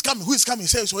said, who is coming? Who is coming? He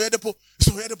said, it's Ohene Bekoe. It's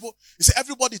Ohene Bekoe. He said,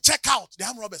 everybody check out the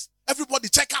armed robbers. Everybody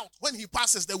check out. When he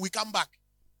passes, then we come back.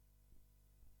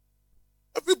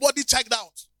 Everybody checked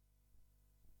out.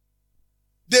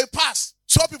 They passed.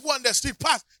 Saw people on the street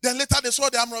pass. Then later they saw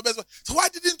the armed robbers. So why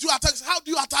didn't you attack? How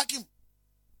do you attack him?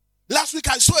 Last week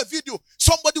I saw a video.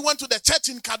 Somebody went to the church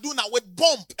in Kaduna with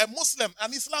bomb, a Muslim,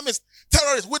 an Islamist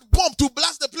terrorist with bomb to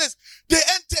blast the place. He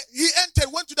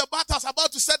entered, went to the bathhouse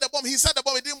about to set the bomb. He set the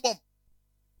bomb, he didn't bomb.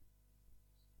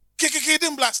 He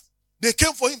didn't blast. They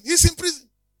came for him. He's in prison.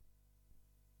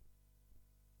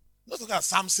 Not look at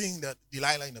Samson, the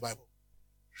Delilah in the Bible.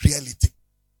 Reality.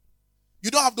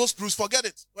 You don't have those proofs, forget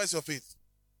it. Where's your faith?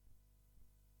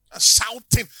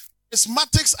 Shouting.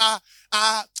 Charismatics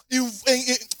are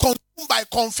consumed by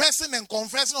confessing and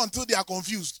confessing until they are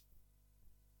confused.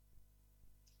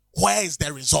 Where is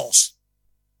the resource?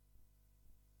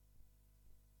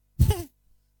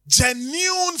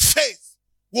 Genuine faith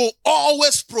will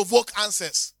always provoke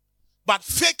answers, but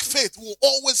fake faith will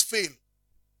always fail.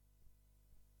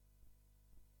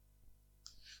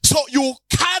 So you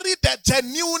carry the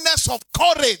genuineness of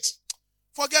courage.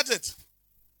 Forget it.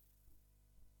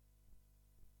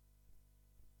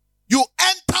 You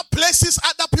enter places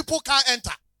other people can't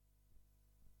enter.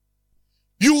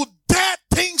 You dare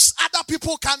things other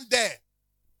people can't dare.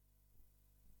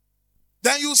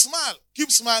 Then you smile.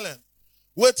 Keep smiling.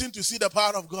 Waiting to see the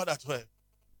power of God at work.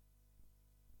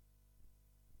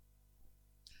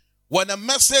 When a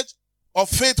message of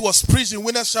faith was preached in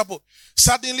Winners Chapel,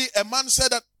 suddenly a man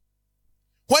said that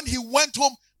when he went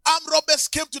home, armed robbers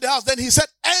came to the house. Then he said,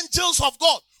 angels of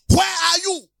God, where are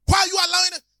you? Why are you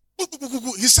allowing it?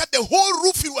 He said the whole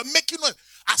roof you were making noise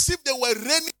as if they were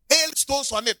raining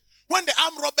hailstones on it. When the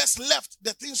armed robbers left,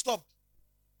 the thing stopped.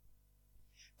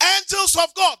 Angels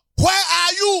of God, where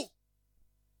are you?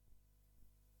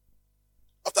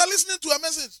 After listening to a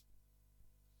message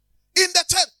in the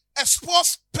church, a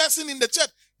sports person in the church,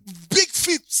 big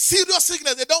feet, serious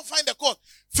sickness, they don't find the cause.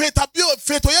 Faith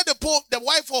Ohene Bekoe, the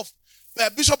wife of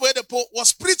Bishop Ohene Bekoe,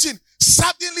 was preaching.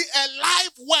 Suddenly a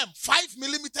live worm, 5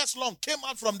 millimeters long, came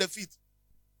out from the feet.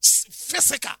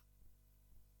 Physical.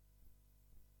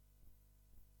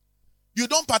 You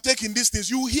don't partake in these things.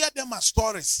 You hear them as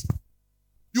stories.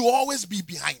 You always be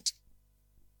behind.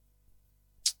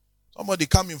 Somebody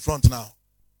come in front now.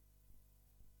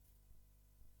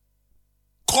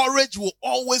 Courage will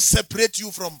always separate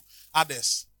you from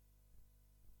others.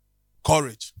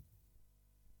 Courage.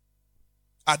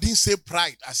 I didn't say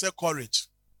pride. I said courage.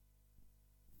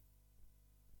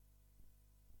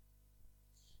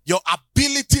 Your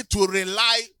ability to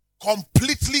rely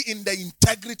completely in the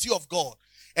integrity of God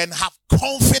and have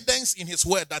confidence in his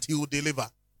word that he will deliver.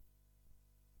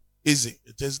 Easy.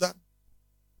 It is that.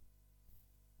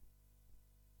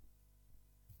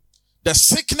 The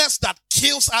sickness that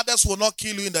kills others will not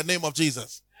kill you in the name of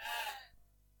Jesus.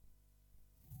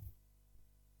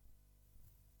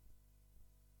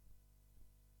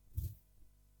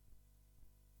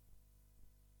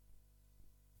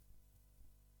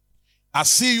 I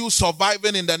see you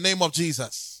surviving in the name of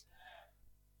Jesus.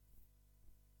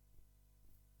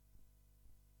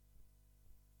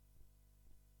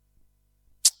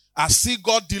 I see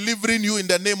God delivering you in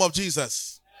the name of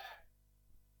Jesus.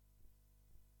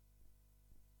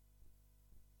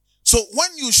 So when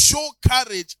you show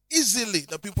courage, easily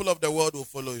the people of the world will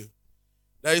follow you.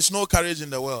 There is no courage in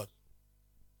the world.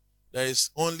 There is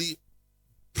only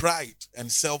pride and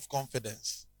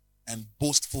self-confidence and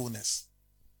boastfulness.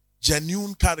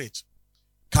 Genuine courage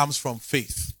comes from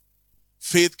faith.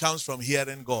 Faith comes from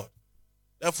hearing God.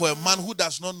 Therefore, a man who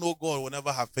does not know God will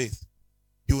never have faith.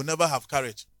 He will never have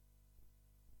courage.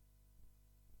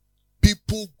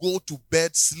 People go to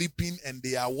bed sleeping and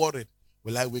they are worried.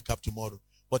 Will I wake up tomorrow?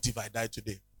 What if I die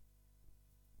today?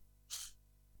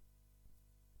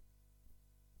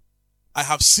 I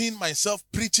have seen myself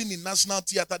preaching in National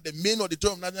Theatre, the main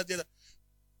auditorium of National Theatre,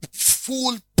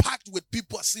 full, packed with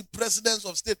people. I see presidents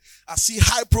of state. I see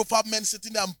high-profile men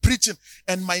sitting there. I'm preaching,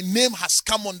 and my name has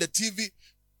come on the TV.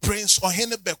 Prince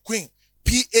Ohene Bekoe,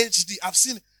 PhD. I've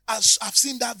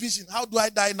seen that vision. How do I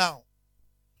die now?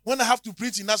 When I have to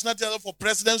preach in National Theatre for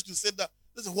presidents to say that,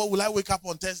 listen, what will I wake up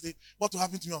on Thursday? What will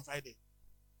happen to me on Friday?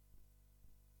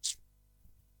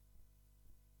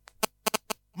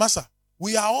 Master,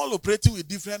 we are all operating with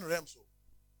different realms.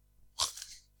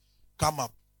 Come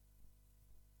up.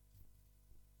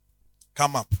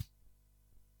 Come up.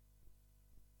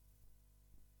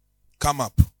 Come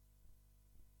up.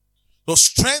 So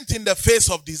strength in the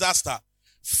face of disaster,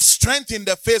 strength in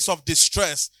the face of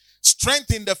distress,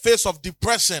 strength in the face of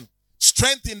depression,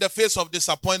 strength in the face of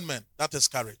disappointment. That is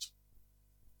courage.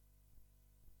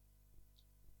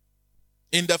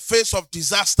 In the face of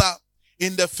disaster,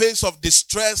 in the face of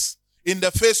distress, in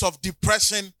the face of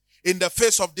depression, in the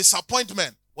face of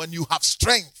disappointment, when you have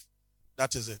strength,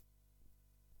 that is it.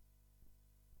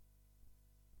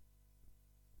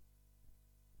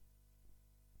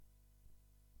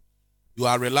 You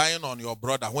are relying on your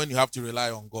brother when you have to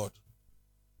rely on God.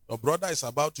 Your brother is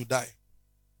about to die.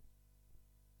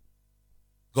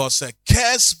 God said,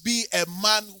 "Cursed be a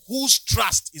man whose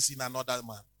trust is in another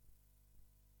man."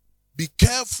 Be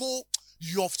careful,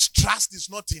 your trust is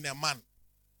not in a man,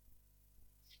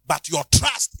 but your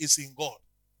trust is in God.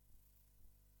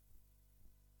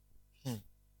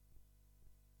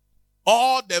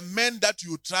 All the men that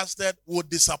you trusted will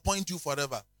disappoint you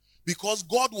forever, because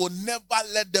God will never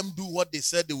let them do what they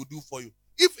said they will do for you.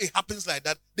 If it happens like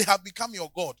that, they have become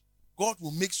your God. God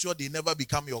will make sure they never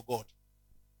become your God.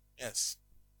 Yes.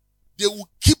 They will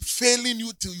keep failing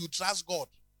you till you trust God.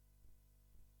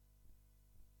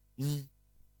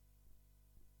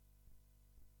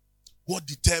 What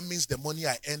determines the money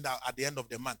I end out at the end of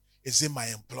the month? Is it my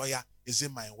employer? Is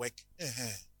it my work?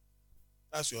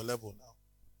 That's your level now.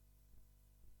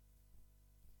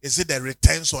 Is it the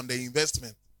returns on the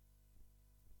investment?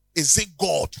 Is it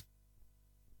God?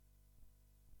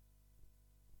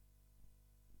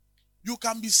 You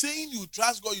can be saying you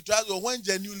trust God, when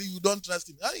genuinely you don't trust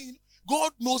him.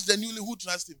 God knows genuinely who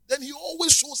trusts him. Then he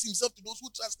always shows himself to those who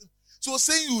trust him. So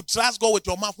saying you trust God with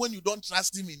your mouth when you don't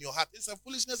trust him in your heart, it's a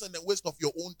foolishness and a waste of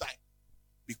your own time.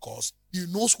 Because he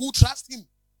knows who trusts him.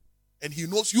 And he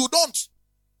knows you don't.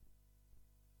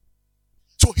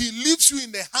 So he leaves you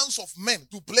in the hands of men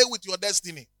to play with your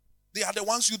destiny. They are the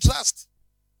ones you trust.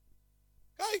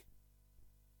 Okay?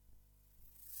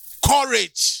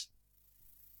 Courage.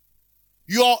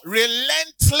 Your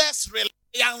relentless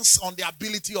reliance on the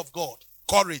ability of God.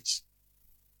 Courage.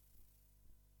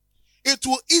 it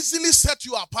will easily set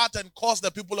you apart and cause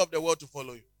the people of the world to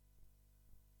follow you.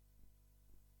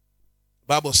 The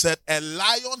Bible said, a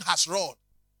lion has roared.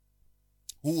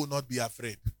 Who will not be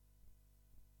afraid?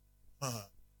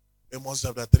 Amos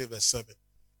chapter 3 verse 7.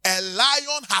 A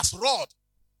lion has roared.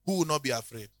 Who will not be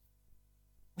afraid?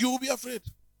 You will be afraid.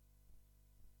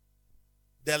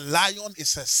 The lion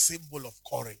is a symbol of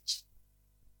courage.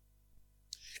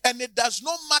 And it does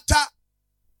not matter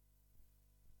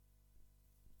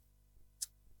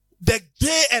the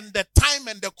day and the time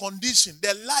and the condition.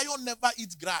 The lion never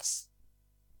eats grass.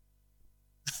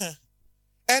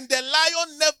 And the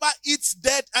lion never eats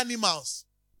dead animals.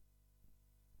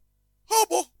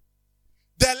 Hobo.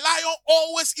 The lion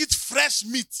always eats fresh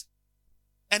meat.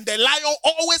 And the lion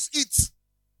always eats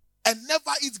and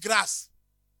never eats grass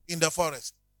in the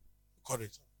forest.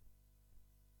 Courage.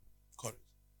 Courage.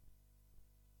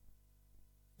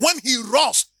 When he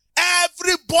roars,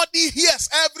 everybody hears,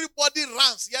 everybody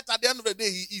runs. Yet at the end of the day,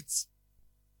 he eats.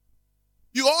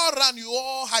 You all run, you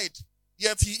all hide.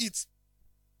 Yet he eats.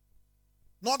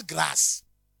 Not grass.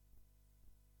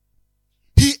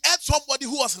 He ate somebody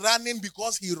who was running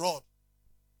because he roared.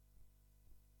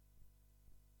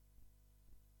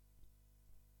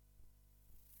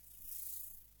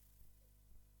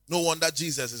 No wonder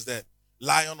Jesus is the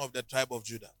Lion of the tribe of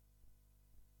Judah.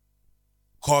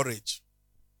 Courage.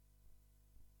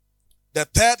 The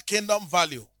third kingdom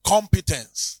value,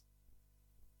 competence.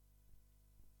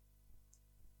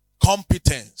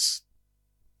 Competence.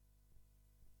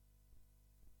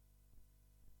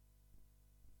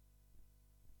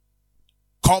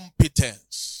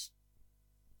 Competence.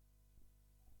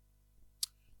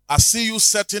 I see you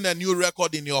setting a new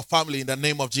record in your family in the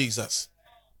name of Jesus.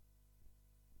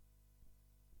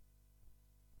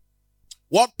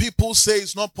 What people say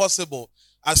is not possible,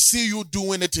 I see you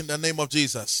doing it in the name of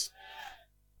Jesus.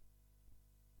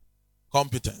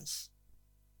 Competence.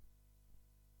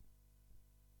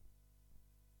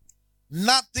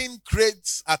 Nothing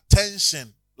creates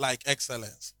attention like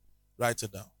excellence. Write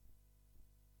it down.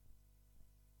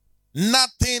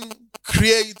 Nothing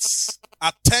creates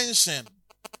attention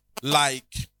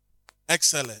like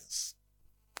excellence.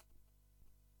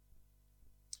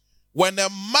 When a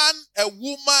man, a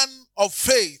woman of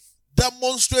faith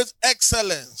demonstrates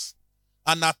excellence,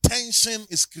 an attention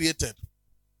is created.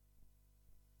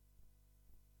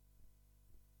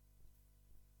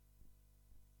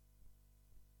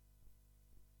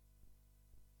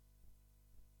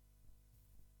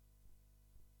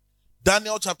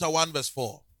 Daniel chapter 1 verse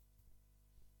 4.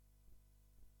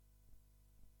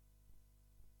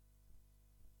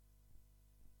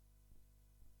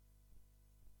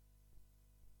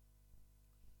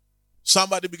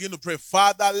 Somebody begin to pray.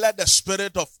 Father, let the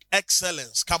spirit of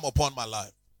excellence come upon my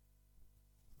life.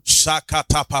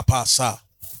 Shakata papasa.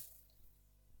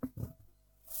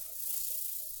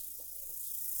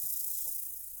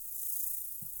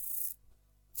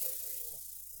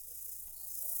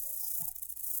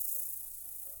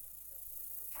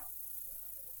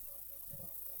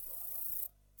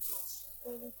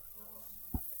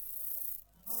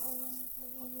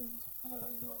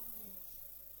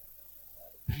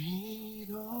 Breathe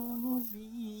on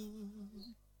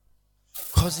me,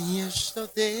 'cause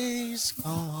yesterday's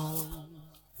gone.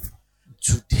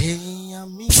 Today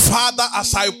I'm in. Father,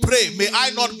 as I pray, may I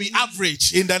not be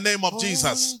average in the name of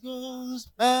Jesus. May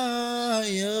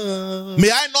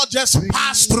I not just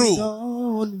pass through.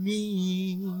 On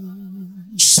me.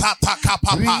 Sataka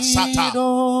papa sata.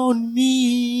 On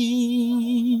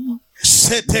me.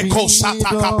 Seteko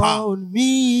satakapa. On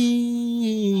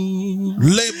me.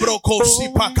 Lebroko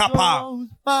sipakapa.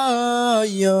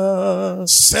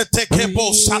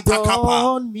 Setekebo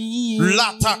satakapa.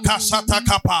 Lataka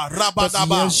satakapa.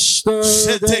 Rabadaba.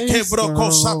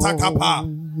 Setekebroko satakapa.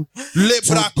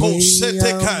 Lebrako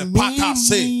seteke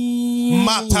pakase.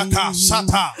 Mataka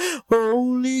sata.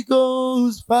 Holy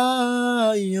Ghost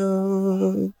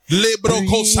fire.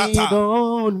 Lebroko sata.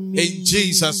 On me. In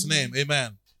Jesus' name,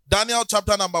 amen. Daniel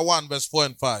chapter number 1 verse 4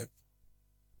 and 5.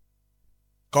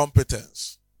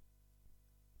 Competence.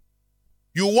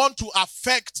 You want to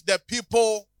affect the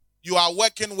people you are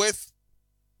working with.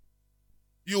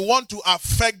 You want to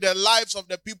affect the lives of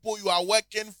the people you are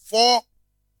working for.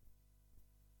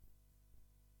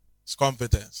 It's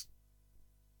competence.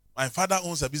 My father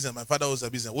owns a business. My father owns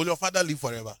a business. Will your father live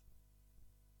forever?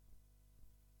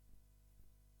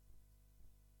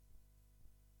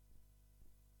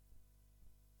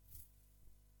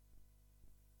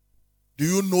 Do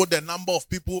you know the number of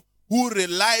people who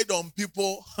relied on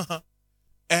people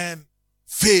and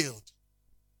failed?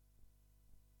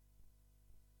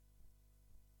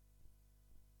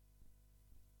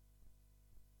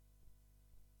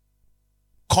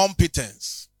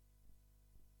 competence.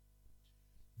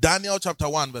 Daniel chapter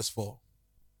 1 verse 4.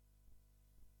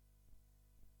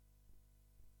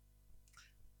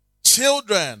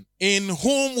 Children in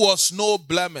whom was no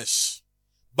blemish,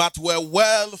 but were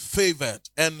well favored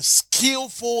and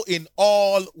skillful in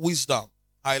all wisdom.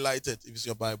 Highlighted if it's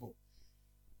your Bible.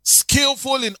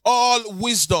 Skillful in all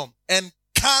wisdom and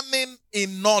cunning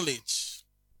in knowledge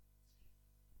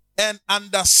and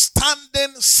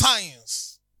understanding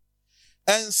science,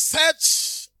 and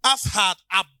such as had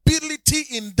ability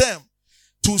in them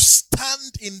to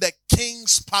stand in the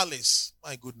king's palace.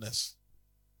 My goodness.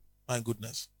 My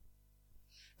goodness.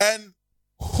 And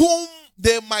whom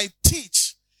they might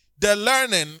teach the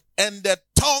learning and the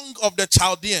tongue of the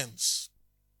Chaldeans.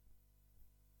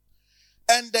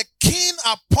 And the king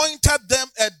appointed them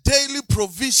a daily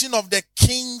provision of the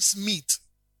king's meat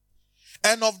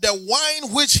and of the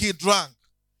wine which he drank,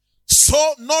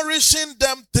 so nourishing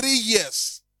them 3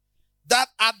 years, that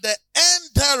at the end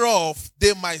thereof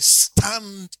they might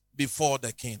stand before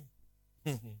the king.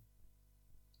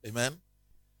 Amen.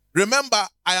 Remember,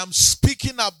 I am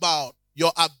speaking about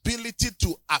your ability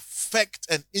to affect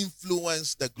and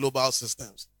influence the global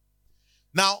systems.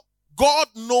 Now, God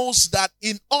knows that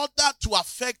in order to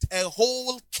affect a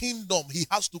whole kingdom, he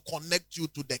has to connect you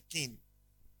to the king.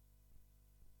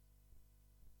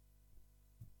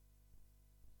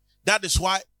 That is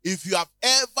why if you have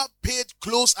ever paid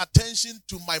close attention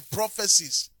to my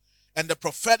prophecies and the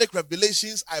prophetic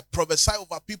revelations I prophesy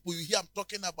over people, you hear I'm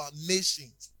talking about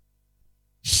nations,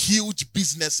 huge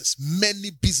businesses, many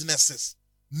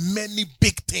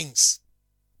big things.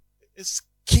 It's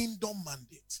kingdom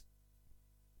mandate.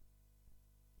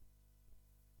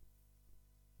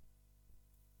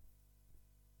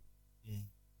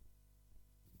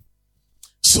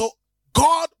 So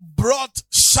God brought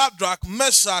Shadrach,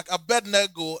 Meshach,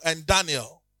 Abednego, and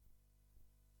Daniel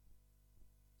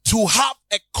to have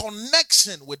a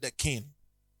connection with the king.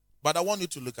 But I want you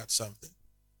to look at something.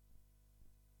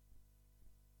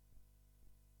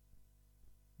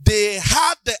 They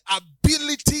had the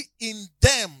ability in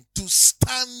them to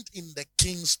stand in the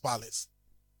king's palace.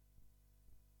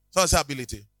 So what's the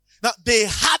ability? Now, they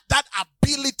had that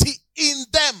ability in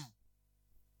them.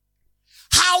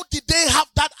 How did they have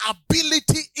that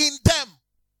ability in them?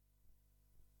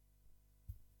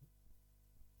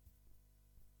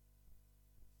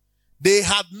 They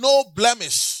had no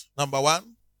blemish, number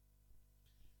one.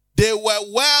 They were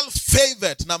well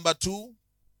favored, number two.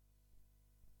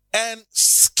 And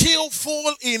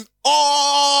skillful in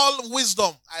all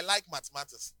wisdom. I like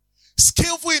mathematics.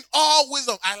 Skillful in all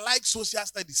wisdom. I like social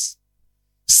studies.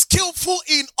 Skillful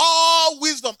in all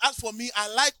wisdom. As for me,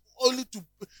 I like only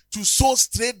to sew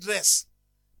straight dress.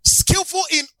 Skillful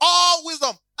in all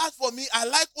wisdom. As for me, I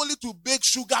like only to bake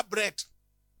sugar bread.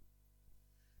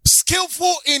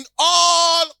 Skillful in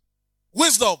all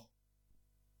wisdom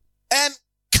and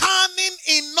cunning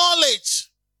in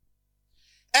knowledge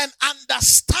and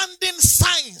understanding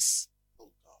science.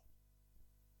 Oh God.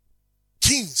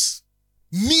 Kings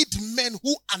need men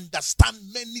who understand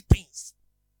many things.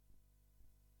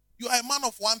 You are a man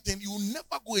of one thing, you will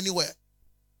never go anywhere.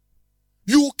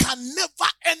 You can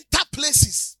never enter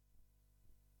places.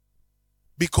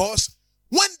 Because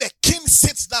when the king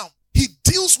sits down, he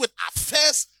deals with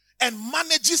affairs and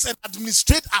manages and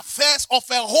administrates affairs of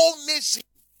a whole nation.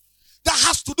 That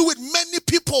has to do with many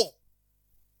people.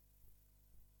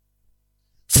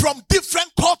 From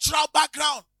different cultural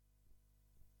background.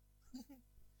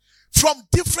 From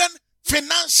different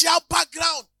financial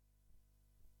background.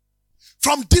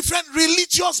 From different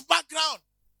religious background.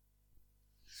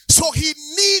 So he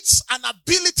needs an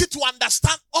ability to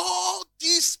understand all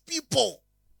these people.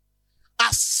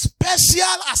 As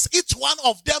special as each one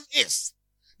of them is,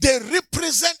 they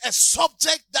represent a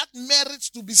subject that merits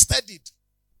to be studied.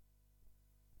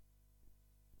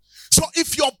 So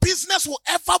if your business will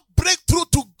ever break through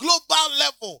to global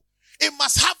level, it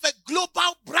must have a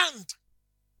global brand.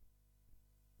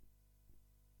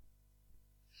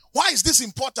 Why is this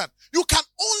important? You can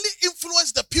only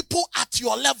influence the people at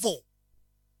your level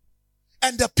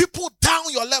and the people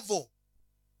down your level.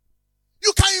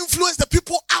 You can't influence the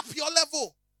people up your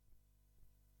level.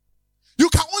 You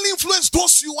can only influence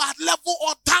those you are at level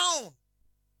or down.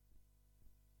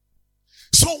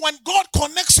 So when God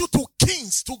connects you to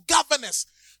kings, to governors,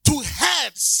 to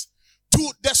heads,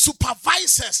 to the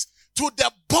supervisors, to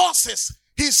the bosses,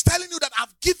 he's telling you that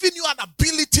I've given you an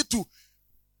ability to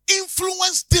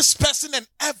influence this person and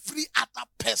every other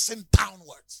person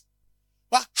downwards.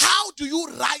 But how do you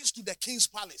rise to the king's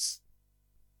palace?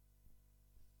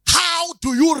 How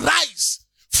do you rise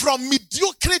from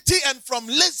mediocrity and from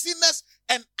laziness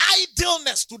and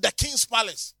idleness to the king's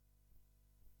palace.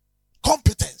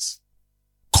 Competence.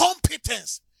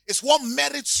 Competence is what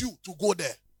merits you to go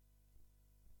there.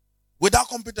 Without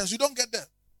competence, you don't get there.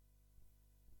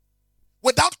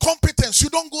 Without competence, you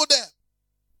don't go there.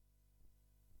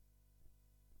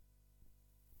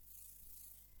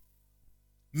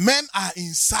 Men are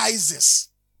in sizes.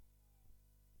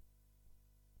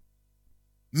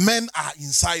 Men are in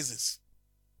sizes.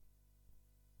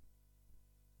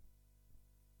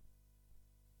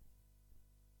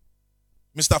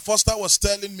 Mr. Foster was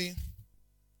telling me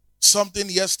something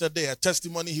yesterday, a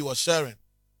testimony he was sharing,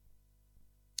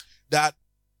 that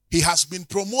he has been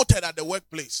promoted at the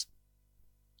workplace.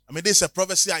 I mean, this is a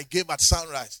prophecy I gave at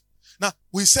sunrise. Now,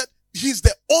 we said he's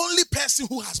the only person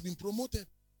who has been promoted.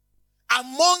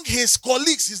 Among his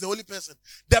colleagues, he's the only person.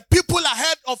 The people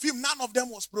ahead of him, none of them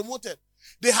was promoted.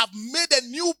 They have made a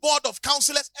new board of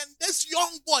counselors, and this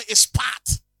young boy is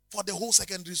part for the whole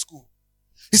secondary school.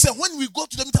 He said, when we go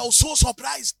to the meeting, I was so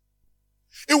surprised.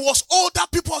 It was older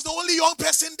people, was the only young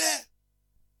person there.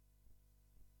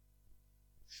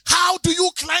 How do you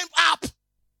climb up?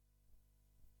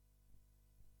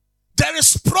 There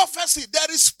is prophecy,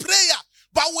 there is prayer,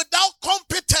 but without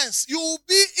competence, you will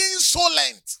be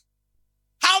insolent.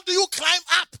 How do you climb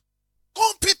up?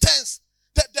 Competence.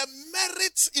 The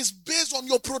merit is based on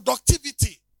your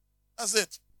productivity. That's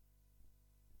it.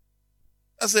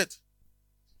 That's it.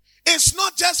 It's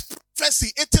not just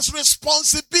prophecy, it is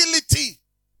responsibility.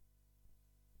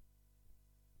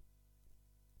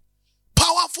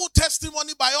 Powerful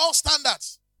testimony by all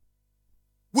standards.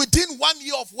 Within 1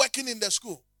 year of working in the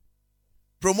school,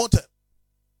 promoted,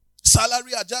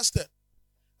 salary adjusted,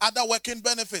 other working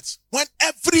benefits. When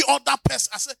every other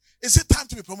person, I said, is it time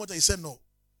to be promoted? He said, no.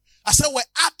 I said, were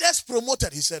others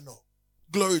promoted? He said, no.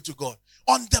 Glory to God.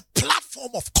 On the platform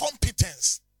of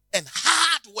competence and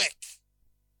hard work.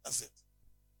 That's it.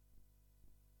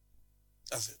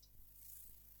 That's it.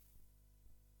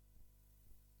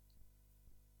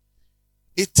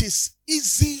 It is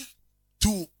easy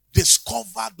to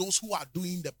discover those who are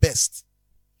doing the best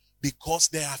because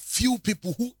there are few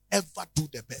people who ever do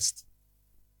the best.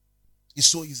 It's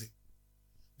so easy.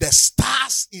 The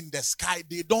stars in the sky,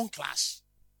 they don't clash.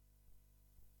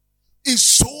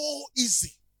 It's so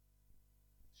easy.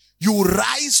 You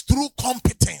rise through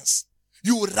competence.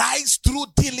 You rise through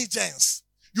diligence.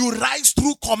 You rise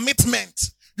through commitment.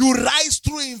 You rise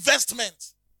through investment.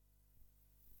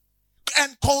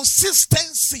 And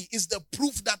consistency is the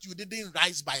proof that you didn't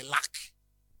rise by luck.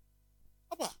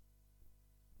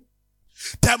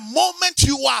 The moment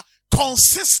you are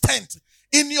consistent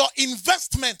in your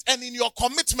investment and in your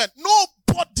commitment,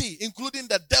 nobody, including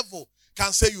the devil,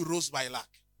 can say you rose by luck.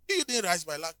 You didn't rise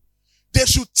by luck. They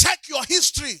should check your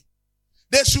history.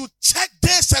 They should check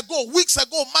days ago, weeks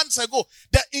ago, months ago,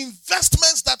 the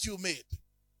investments that you made.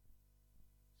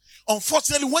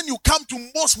 Unfortunately, when you come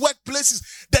to most workplaces,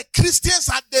 the Christians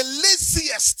are the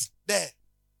laziest there.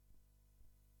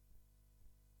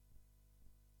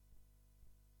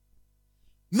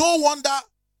 No wonder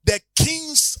the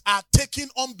kings are taking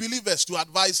unbelievers to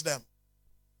advise them.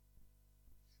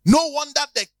 No wonder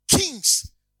the kings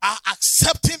are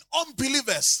accepting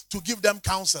unbelievers to give them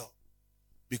counsel.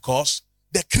 Because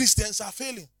the Christians are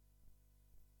failing.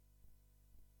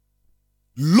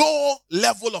 Low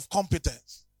level of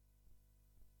competence.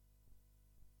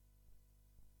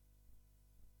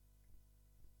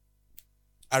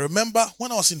 I remember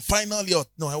when I was in final year,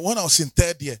 when I was in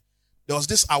third year, there was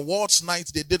this awards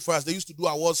night they did for us. They used to do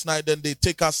awards night, then they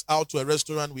take us out to a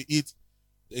restaurant, we eat,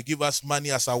 they give us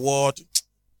money as award,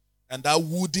 and that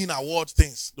wooden award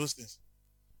things, those things.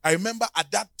 I remember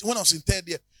at that, when I was in third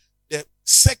year, the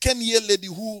second year lady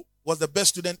who was the best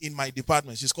student in my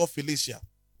department, she's called Felicia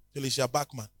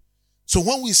Bachman. So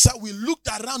when we sat, we looked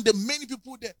around the many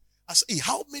people there. I said, hey,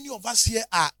 how many of us here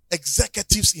are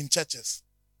executives in churches?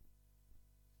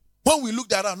 When we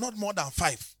looked around, not more than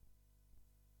 5.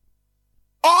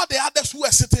 All the others who were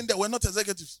sitting there were not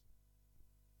executives.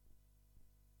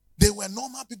 They were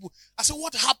normal people. I said,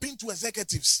 what happened to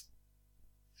executives?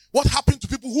 What happened to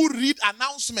people who read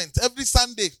announcements every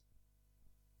Sunday?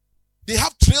 They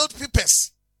have trailed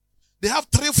papers. They have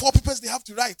 3-4 papers they have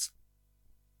to write.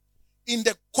 In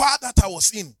the choir that I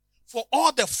was in, for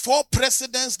all the 4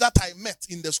 presidents that I met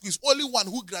in the school, only one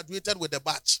who graduated with a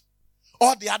badge.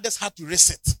 All the others had to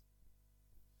race it.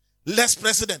 Les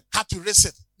president had to race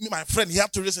it. Me, my friend, he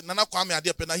had to race it. Nana Kwame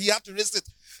Adeopena, he had to race it.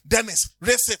 Dennis,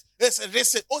 race it.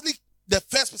 Race it. Only the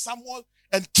first Samuel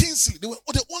and Kingsley, they were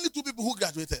the only 2 people who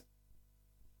graduated.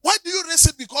 Why do you race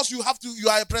it? Because you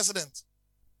are a president.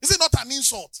 Is it not an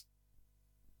insult?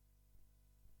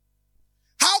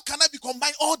 How can I be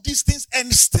combine all these things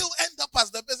and still end up as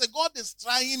the person? God is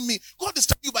trying me. God is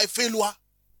trying you by failure.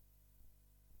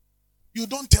 You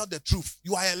don't tell the truth.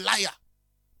 You are a liar.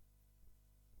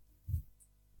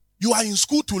 You are in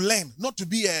school to learn, not to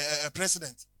be a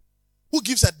president. Who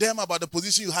gives a damn about the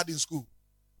position you had in school?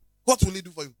 What will it do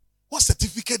for you? What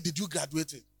certificate did you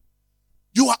graduate with?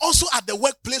 You are also at the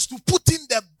workplace to put in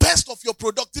the best of your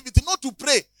productivity, not to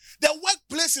pray. The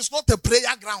workplace is not a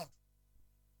prayer ground.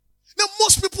 Now,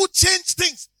 most people change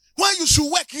things. When you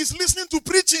should work, he's listening to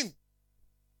preaching.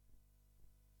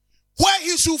 Where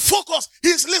he should focus,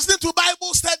 he's listening to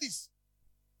Bible studies.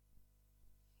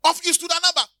 Of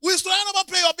Istudanaba. Will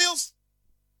Istudanaba pay your bills?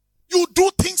 You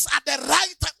do things at the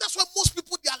right time. That's why most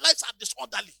people, their lives are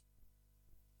disorderly.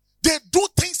 They do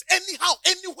things anyhow,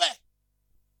 anywhere.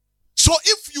 So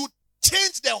if you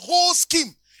change the whole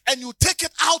scheme and you take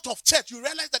it out of church, you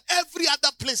realize that every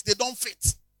other place they don't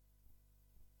fit.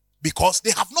 Because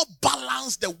they have not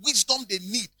balanced the wisdom they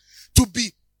need to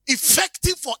be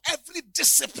effective for every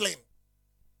discipline.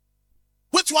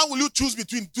 Which one will you choose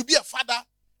between? To be a father,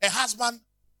 a husband,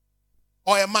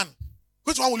 or a man?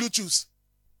 Which one will you choose?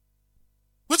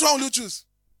 Which one will you choose?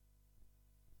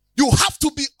 You have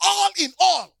to be all in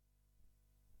all.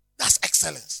 That's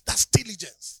excellence. That's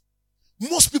diligence.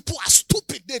 Most people are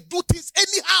stupid. They do things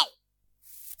anyhow.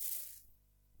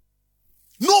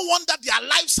 No wonder their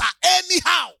lives are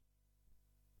anyhow.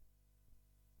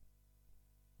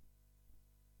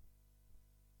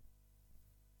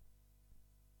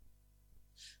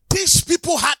 These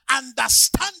people had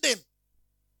understanding,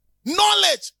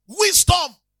 knowledge,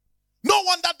 wisdom. No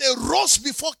wonder they rose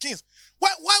before kings.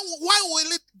 Why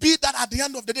will it be that at the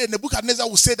end of the day, Nebuchadnezzar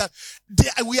will say that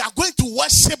we are going to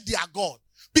worship their God?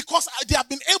 Because they have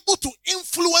been able to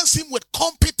influence him with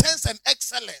competence and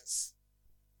excellence.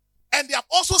 And they have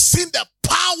also seen the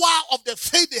power of the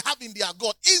faith they have in their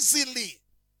God easily.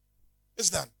 It's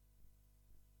done.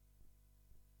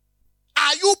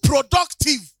 Are you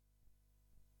productive?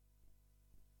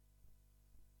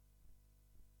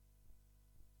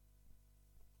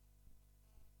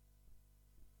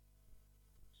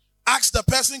 Ask the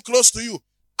person close to you.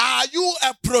 Are you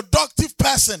a productive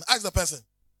person? Ask the person.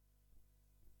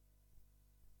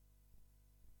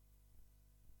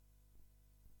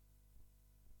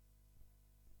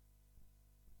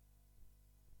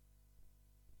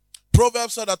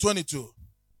 Proverbs chapter 22.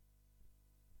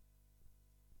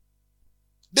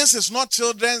 This is not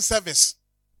children's service.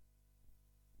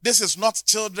 This is not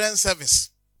children's service.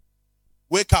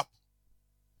 Wake up.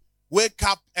 Wake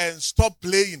up and stop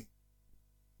playing.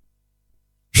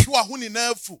 You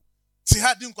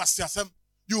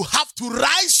have to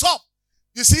rise up.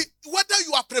 You see, whether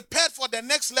you are prepared for the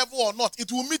next level or not,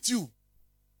 it will meet you.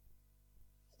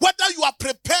 Whether you are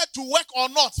prepared to work or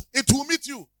not, it will meet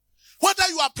you. Whether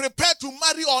you are prepared to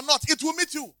marry or not, it will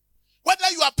meet you. Whether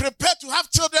you are prepared to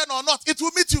have children or not, it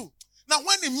will meet you. Now,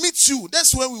 when it meets you,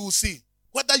 that's when we will see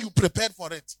whether you prepared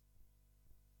for it.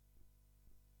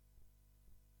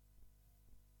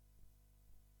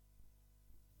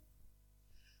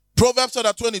 Proverbs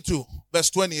chapter 22,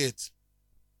 verse 28.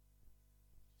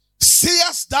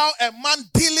 Seest thou a man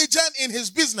diligent in his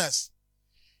business?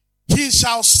 He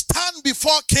shall stand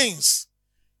before kings.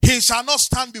 He shall not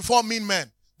stand before mean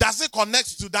men. Does it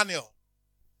connect to Daniel?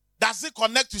 Does it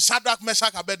connect to Shadrach,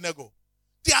 Meshach, Abednego?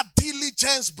 Their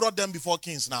diligence brought them before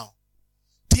kings now.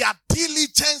 Their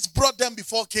diligence brought them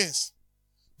before kings.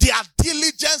 Their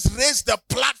diligence raised the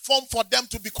platform for them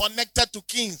to be connected to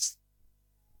kings.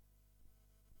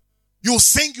 You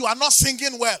sing, you are not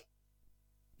singing well.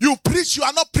 You preach, you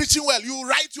are not preaching well. You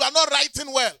write, you are not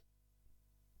writing well.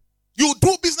 You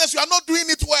do business, you are not doing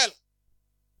it well.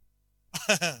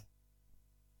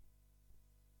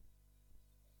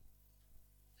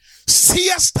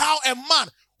 Seest thou a man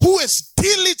who is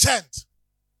diligent?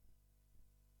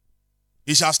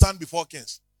 He shall stand before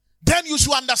kings. Then you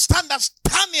should understand that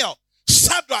Daniel,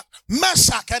 Shadrach,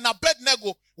 Meshach, and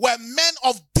Abednego were men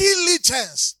of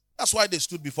diligence. That's why they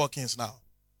stood before kings now.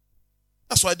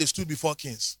 That's why they stood before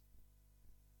kings.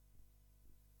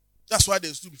 That's why they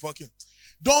stood before kings.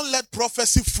 Don't let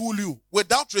prophecy fool you.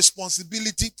 Without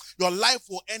responsibility, your life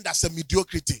will end as a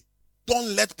mediocrity.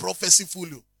 Don't let prophecy fool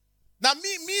you. Now,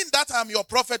 me that I'm your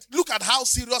prophet, look at how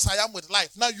serious I am with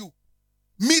life. Now you,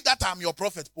 me that I'm your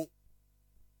prophet.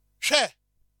 Share.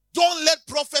 Don't let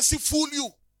prophecy fool you.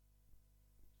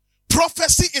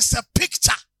 Prophecy is a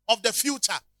picture of the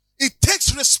future. It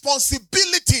takes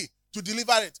responsibility to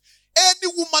deliver it.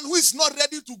 Any woman who is not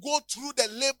ready to go through the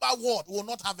labor ward will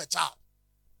not have a child.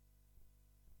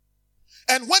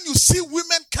 And when you see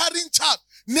women carrying child,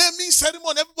 naming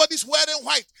ceremony, everybody's wearing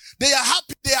white. They are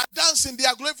happy, they are dancing, they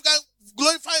are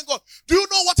glorifying God. Do you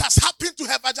know what has happened to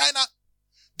her vagina?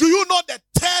 Do you know the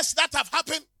tears that have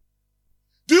happened?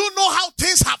 Do you know how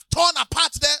things have torn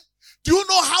apart there? Do you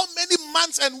know how many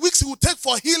months and weeks it will take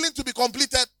for healing to be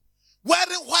completed?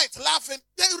 Wearing white, laughing.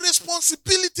 The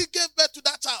responsibility gave birth to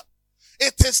that child.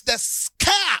 It is the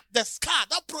scar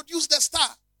that produced the star.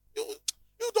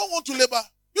 You don't want to labor.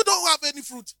 You don't have any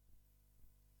fruit.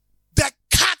 The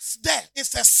cuts there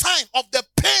is a sign of the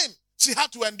pain she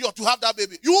had to endure to have that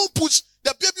baby. You won't push.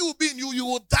 The baby will be in you. You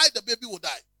will die. The baby will die.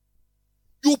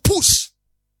 You push.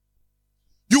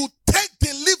 You take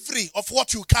delivery of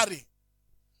what you carry.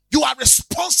 You are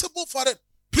responsible for it.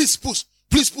 Please push.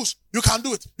 Please push. You can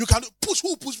do it. You can do it. Push. Who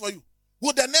will push for you?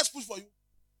 Will the nurse push for you?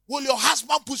 Will your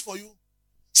husband push for you?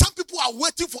 Some people are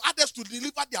waiting for others to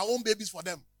deliver their own babies for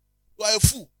them. You are a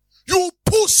fool. You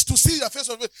push to see your face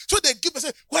of it. So they give and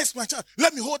say, where's my child?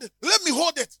 Let me hold it. Let me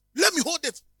hold it. Let me hold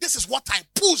it. This is what I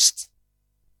pushed.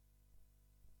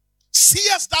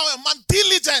 Seest thou a man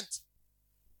diligent?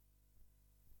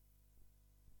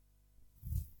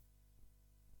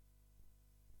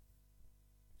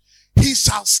 He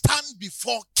shall stand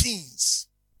before kings.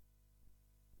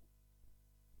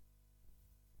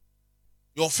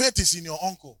 Your faith is in your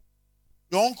uncle.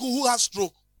 Your uncle who has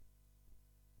stroke.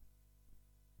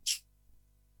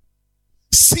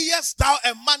 Seest thou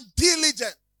a man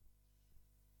diligent?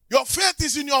 Your faith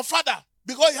is in your father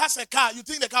because he has a car. You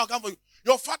think the car will come for you.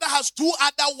 Your father has 2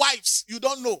 other wives. You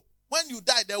don't know. When you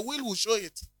die, the will show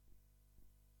it.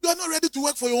 You are not ready to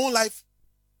work for your own life.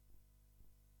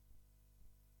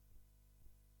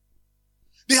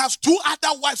 He has 2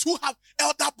 other wives who have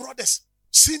elder brothers,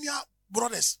 senior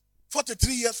brothers,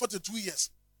 43 years, 42 years.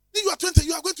 Then you are 20,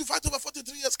 you are going to fight over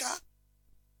 43 years car.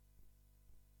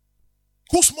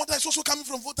 Whose mother is also coming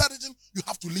from Volta region, you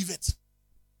have to leave it.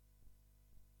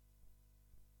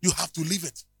 You have to leave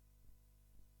it.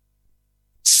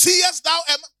 Seest thou,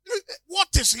 what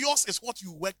is yours is what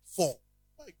you work for.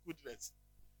 My goodness.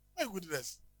 My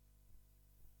goodness.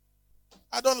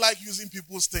 I don't like using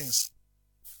people's things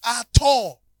at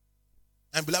all.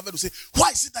 And beloved will say,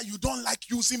 why is it that you don't like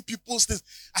using people's things?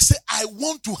 I say, I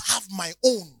want to have my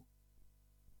own.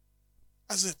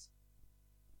 That's it.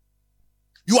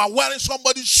 You are wearing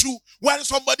somebody's shoe, wearing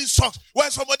somebody's socks,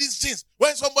 wearing somebody's jeans,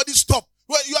 wearing somebody's top.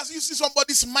 You are using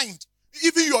somebody's mind.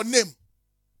 Even your name.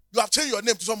 You have changed your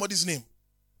name to somebody's name.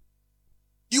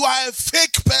 You are a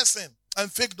fake person,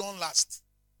 and fake don't last.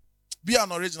 Be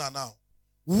an original now.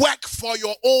 Work for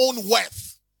your own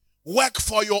worth. Work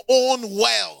for your own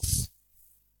wealth.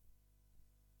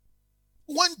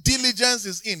 When diligence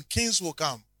is in, kings will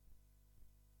come.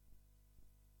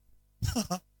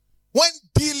 When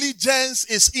diligence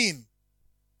is in,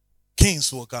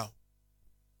 kings will come.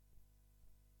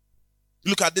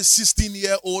 Look at this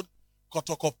 16-year-old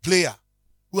Kotoko player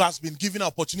who has been given an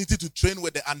opportunity to train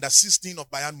with the under 16 of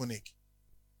Bayern Munich.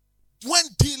 When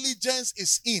diligence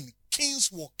is in,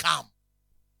 kings will come.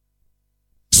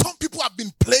 Some people have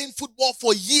been playing football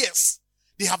for years.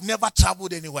 They have never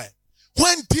traveled anywhere.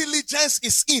 When diligence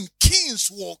is in, kings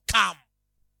will come.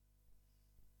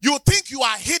 You think you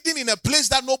are hidden in a place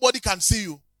that nobody can see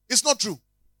you. It's not true.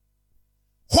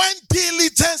 When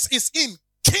diligence is in,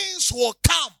 kings will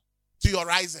come to your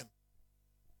rising.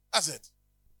 That's it.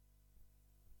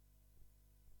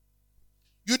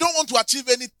 You don't want to achieve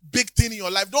any big thing in your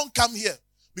life. Don't come here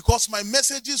because my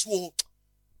messages will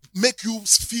make you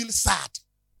feel sad.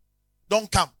 Don't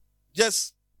come.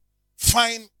 Just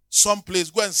find some place,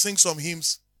 go and sing some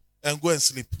hymns and go and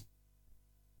sleep.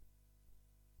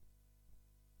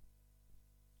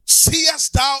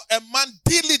 Seest thou a man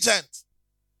diligent?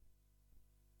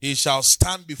 He shall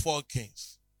stand before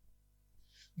kings.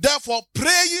 Therefore,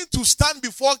 praying to stand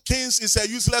before kings is a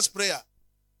useless prayer.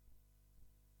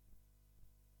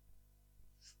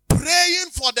 Praying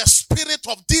for the spirit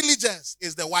of diligence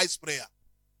is the wise prayer.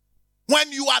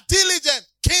 When you are diligent,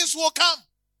 kings will come.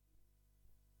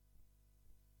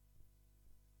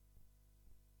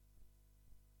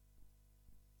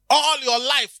 All your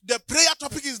life, the prayer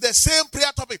topic is the same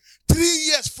prayer topic. 3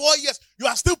 years, 4 years, you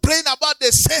are still praying about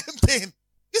the same thing.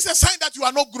 It's a sign that you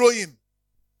are not growing.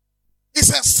 It's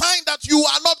a sign that you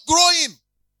are not growing.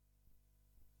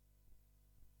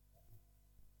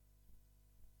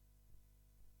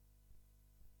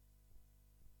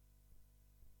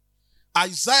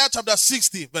 Isaiah chapter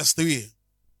 60, verse 3.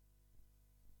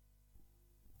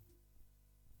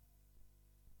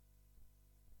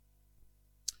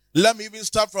 Let me even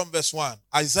start from verse 1.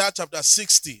 Isaiah chapter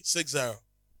 60,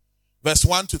 verse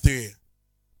 1 to 3.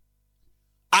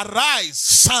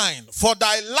 Arise, shine, for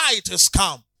thy light is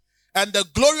come, and the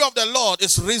glory of the Lord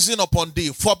is risen upon thee.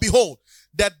 For behold,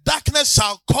 the darkness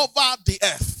shall cover the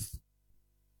earth,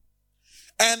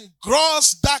 and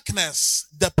gross darkness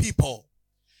the people.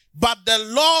 But the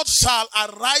Lord shall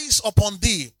arise upon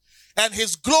thee, and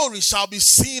his glory shall be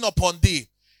seen upon thee.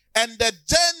 And the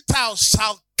Gentiles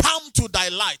shall come to thy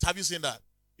light. Have you seen that?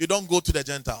 You don't go to the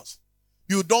Gentiles.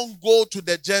 You don't go to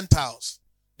the Gentiles.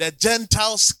 The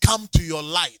Gentiles come to your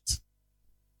light.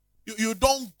 You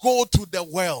don't go to the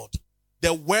world.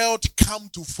 The world come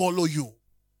to follow you.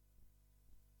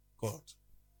 God.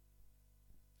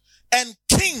 And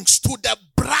kings to the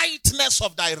brightness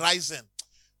of thy rising.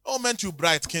 The moment you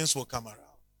bright, kings will come around.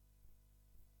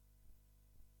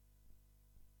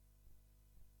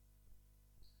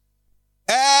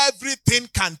 Everything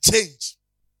can change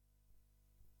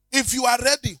if you are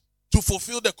ready to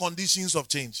fulfill the conditions of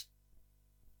change.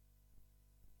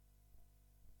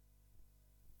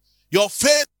 Your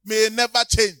faith may never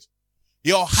change.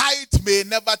 Your height may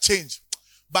never change.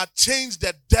 But change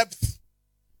the depth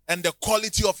and the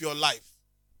quality of your life.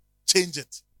 Change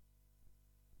it.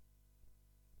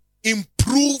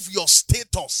 Improve your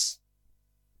status.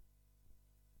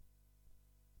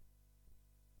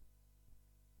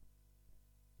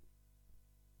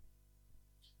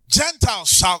 Gentiles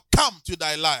shall come to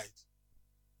thy light.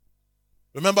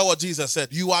 Remember what Jesus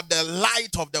said. You are the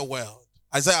light of the world.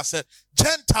 Isaiah said,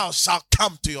 Gentiles shall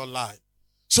come to your light.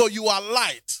 So you are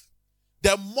light.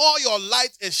 The more your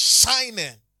light is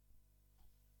shining,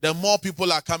 the more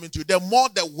people are coming to you. The more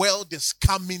the world is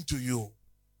coming to you.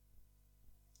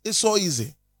 It's so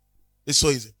easy. It's so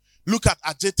easy. Look at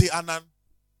Ajete Anan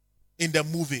in the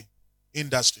movie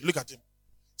industry. Look at him.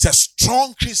 He's a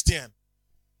strong Christian.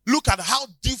 Look at how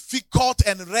difficult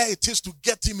and rare it is to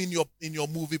get him in your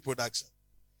movie production.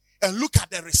 And look at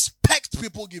the respect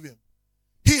people give him.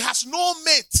 He has no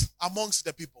mate amongst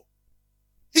the people.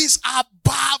 He's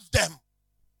above them.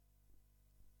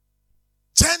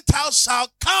 Gentiles shall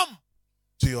come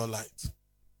to your light.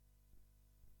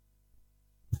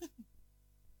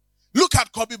 Look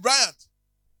at Kobe Bryant.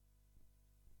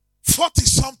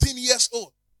 40-something years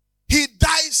old. He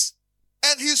dies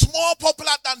and he's more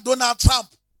popular than Donald Trump.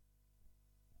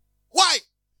 Why?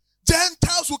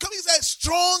 Gentiles will come. He's a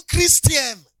strong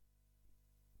Christian.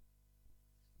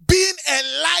 Being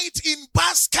a light in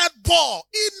basketball.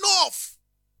 Enough.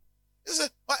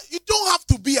 You don't have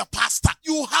to be a pastor.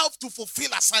 You have to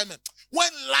fulfill assignment. When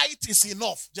light is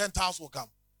enough, Gentiles will come.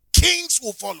 Kings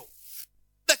will follow.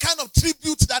 The kind of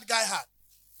tribute that guy had.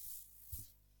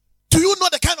 Do you know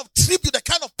the kind of tribute, the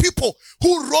kind of people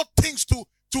who wrote things to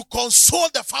console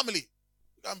the family?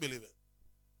 You can't believe it.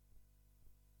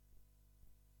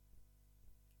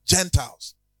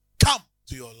 Gentiles, come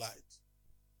to your light.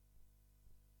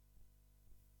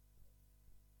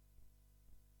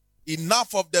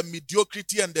 Enough of the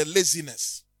mediocrity and the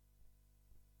laziness.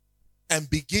 And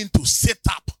begin to sit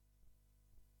up.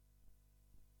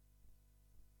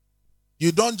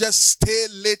 You don't just stay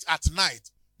late at night.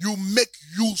 You make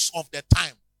use of the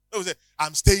time. They say,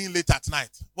 I'm staying late at night.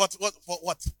 What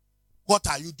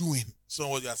are you doing? So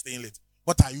what you are staying late.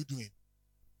 What are you doing?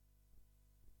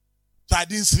 So I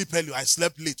didn't sleep early. I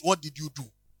slept late. What did you do?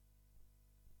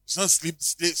 It's not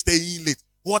staying late.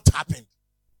 What happened?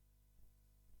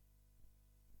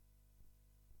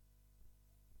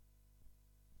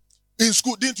 In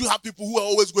school, didn't you have people who are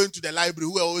always going to the library,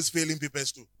 who are always failing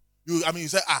papers too? You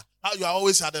say, how you are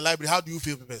always at the library, how do you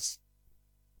fail papers?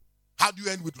 How do you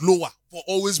end with lower for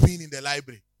always being in the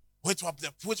library? Which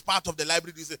part of the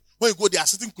library do you say? When you go, they are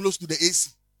sitting close to the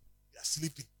AC. They are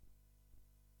sleeping.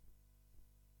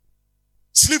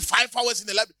 Sleep 5 hours in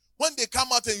the library. When they come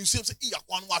out and you see them,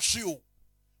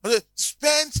 say,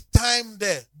 spend time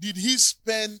there. Did he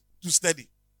spend to study?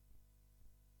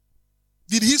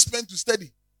 Did he spend to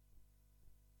study?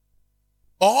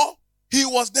 Or he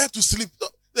was there to sleep.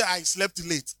 I slept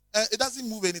late. It doesn't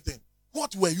move anything.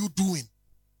 What were you doing?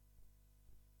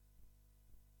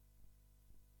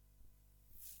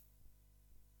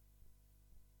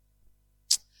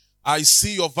 I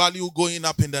see your value going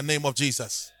up in the name of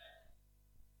Jesus.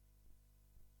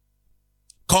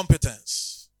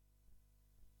 Competence.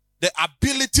 The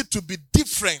ability to be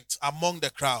different among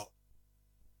the crowd.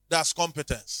 That's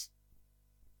competence.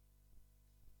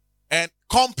 And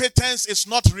competence is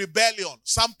not rebellion.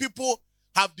 Some people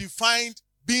have defined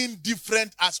being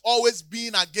different as always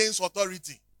being against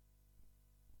authority.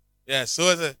 Yes,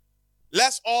 so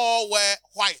let's all wear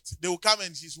white. They will come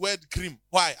and she's wear cream.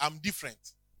 Why? I'm different.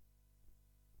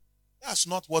 That's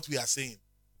not what we are saying.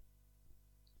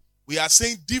 We are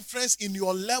saying difference in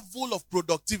your level of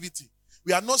productivity.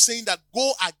 We are not saying that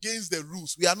go against the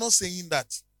rules. We are not saying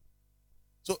that.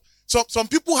 So some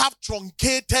people have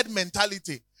truncated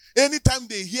mentality. Anytime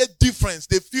they hear difference,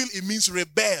 they feel it means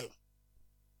rebel.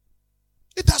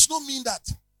 It does not mean that.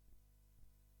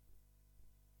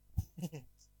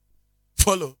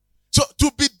 Follow. So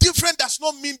to be different does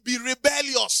not mean be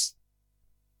rebellious.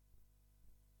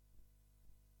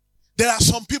 There are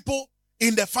some people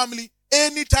in the family,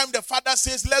 anytime the father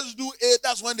says, let's do A,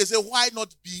 that's when they say, why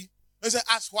not B? They say,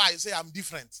 ask why. They say, I'm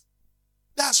different.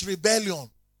 That's rebellion.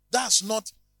 That's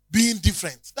not being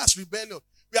different. That's rebellion.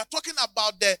 We are talking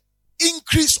about the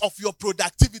increase of your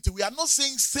productivity. We are not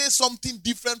saying say something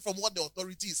different from what the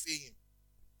authority is saying.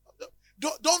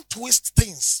 Don't twist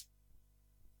things.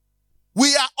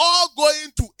 We are all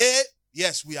going to A.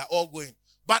 Yes, we are all going.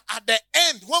 But at the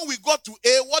end, when we got to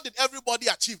A, what did everybody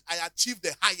achieve? I achieved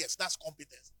the highest. That's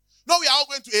competence. No, we are all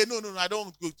going to A. No, I don't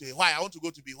want to go to A. Why? I want to go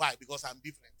to B. Why? Because I'm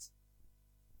different.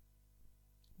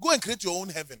 Go and create your own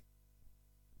heaven.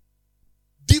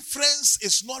 Difference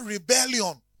is not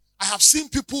rebellion. I have seen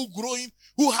people growing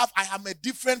who have, I am a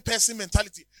different person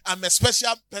mentality. I'm a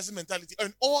special person mentality.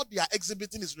 And all they are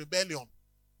exhibiting is rebellion.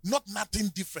 Not nothing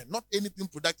different. Not anything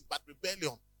productive, but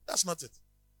rebellion. That's not it.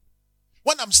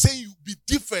 When I'm saying you be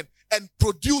different and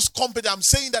produce competence, I'm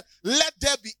saying that let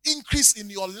there be increase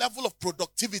in your level of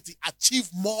productivity. Achieve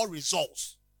more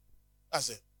results. That's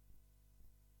it.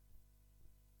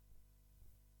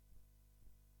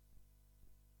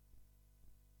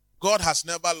 God has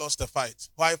never lost a fight.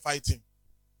 Why fight him?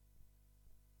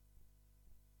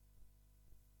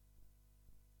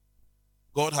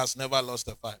 God has never lost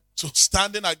a fight. So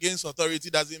standing against authority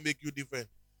doesn't make you different.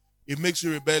 It makes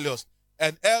you rebellious.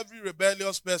 And every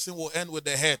rebellious person will end with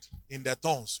the head in their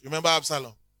thorns. Remember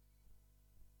Absalom?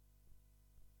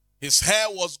 His hair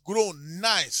was grown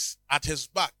nice at his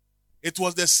back. It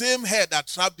was the same hair that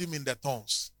trapped him in the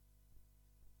thorns.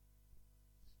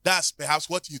 That's perhaps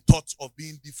what he thought of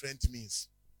being different means.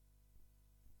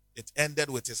 It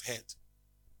ended with his head.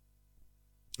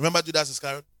 Remember Judas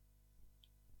Iscariot?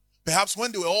 Perhaps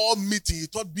when they were all meeting, he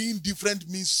thought being different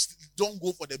means don't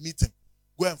go for the meeting.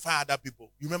 Go and find other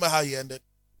people. You remember how he ended?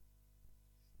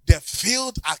 The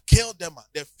field Akeldama,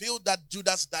 the field that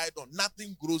Judas died on,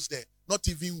 nothing grows there. Not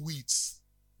even weeds.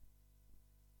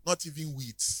 Not even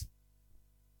weeds.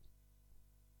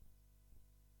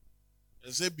 I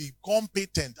say be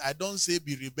competent. I don't say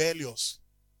be rebellious.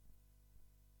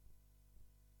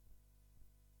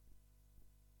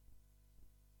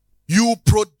 You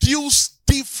produce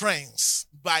difference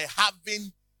by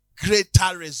having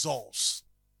greater results.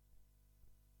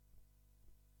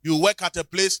 You work at a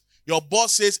place, your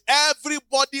boss says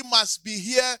everybody must be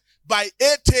here by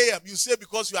 8 a.m. You say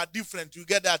because you are different, you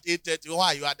get there at 8:30.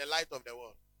 Why? You are the light of the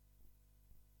world.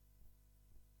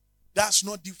 That's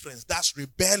not difference. That's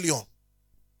rebellion.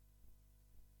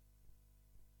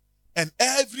 And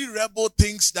every rebel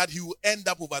thinks that he will end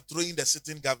up overthrowing the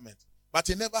sitting government. But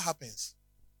it never happens.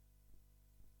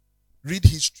 Read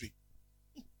history.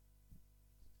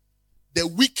 The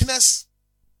weakness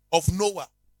of Noah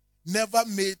never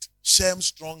made Shem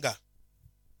stronger.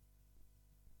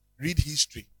 Read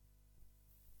history.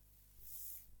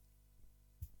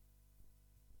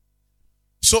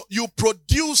 So you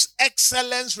produce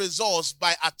excellent results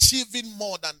by achieving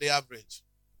more than the average.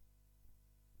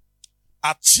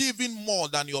 Achieving more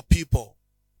than your people.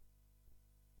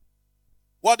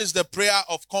 What is the prayer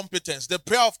of competence? The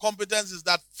prayer of competence is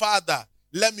that, Father,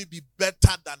 let me be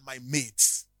better than my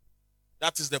mates.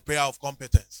 That is the prayer of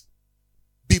competence.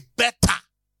 Be better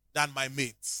than my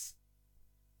mates.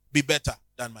 Be better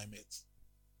than my mates.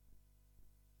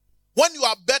 When you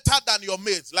are better than your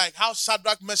mates, like how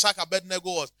Shadrach, Meshach, Abednego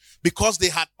was, because they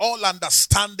had all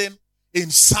understanding in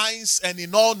science and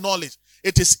in all knowledge,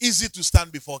 it is easy to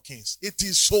stand before kings. It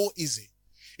is so easy.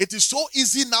 It is so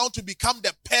easy now to become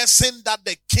the person that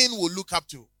the king will look up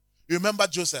to. You remember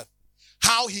Joseph?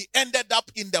 How he ended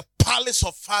up in the palace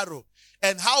of Pharaoh.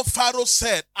 And how Pharaoh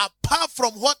said, apart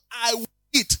from what I will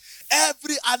eat,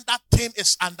 every other thing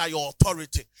is under your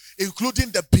authority. Including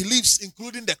the beliefs,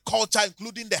 including the culture,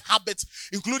 including the habits,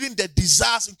 including the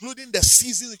desires, including the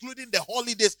seasons, including the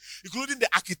holidays, including the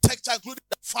architecture, including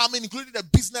the farming, including the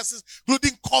businesses,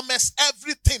 including commerce,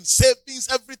 everything, savings,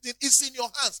 everything is in your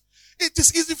hands. It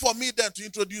is easy for me then to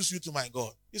introduce you to my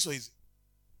God. It's so easy.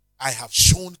 I have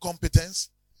shown competence.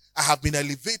 I have been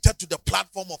elevated to the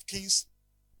platform of kings.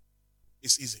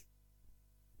 It's easy.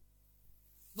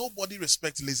 Nobody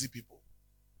respects lazy people.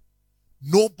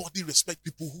 Nobody respects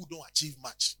people who don't achieve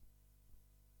much.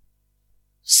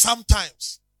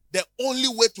 Sometimes the only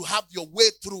way to have your way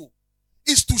through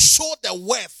is to show the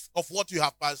worth of what you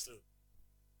have passed through.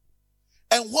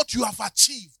 and what you have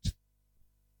achieved.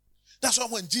 That's why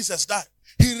when Jesus died,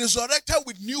 he resurrected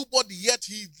with new body, yet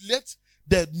he let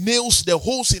the nails, the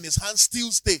holes in his hands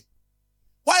still stay.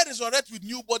 Why resurrect with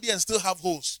new body and still have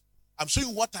holes? I'm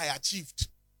showing what I achieved.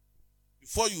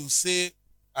 Before you say,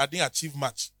 I didn't achieve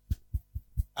much,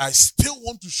 I still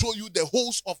want to show you the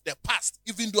holes of the past,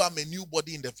 even though I'm a new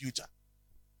body in the future.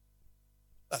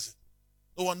 That's it.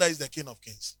 No wonder he's the King of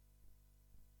Kings.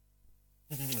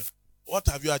 What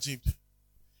have you achieved?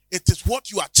 It is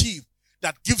what you achieve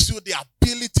that gives you the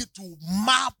ability to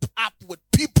map up with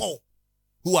people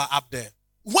who are up there.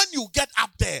 When you get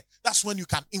up there, that's when you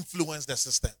can influence the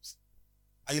systems.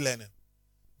 Are you learning?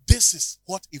 This is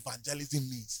what evangelism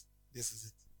means. This is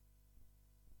it.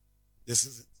 This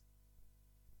is it.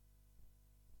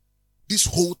 This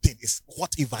whole thing is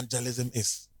what evangelism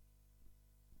is.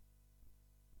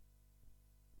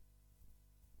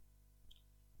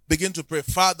 Begin to pray.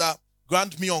 Father,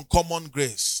 grant me uncommon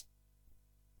grace.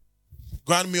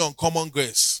 Grant me uncommon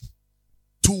grace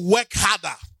to work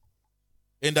harder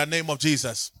in the name of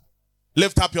Jesus.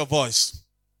 Lift up your voice.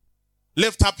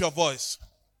 Lift up your voice.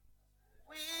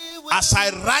 As I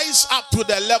rise up to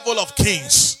the level of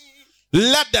kings,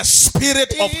 let the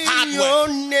spirit of hard work,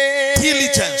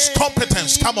 diligence,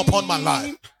 competence come upon my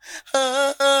life.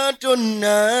 Adonai,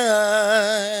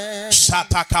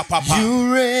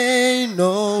 you reign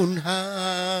on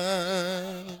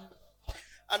high,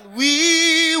 and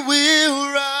we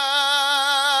will rise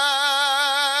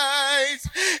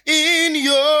in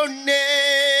your name.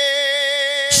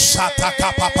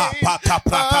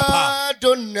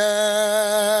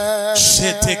 Adonai,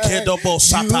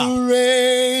 you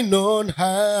reign on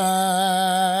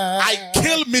high. I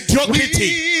kill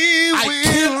mediocrity. I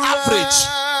kill average.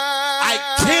 I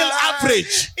kill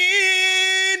average.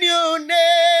 In your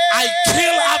name. I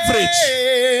kill average.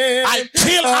 I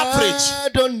kill average.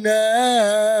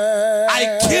 Adonai,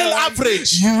 I kill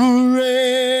average. you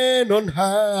reign on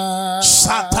high.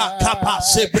 Sata kapa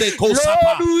sebreko Lord,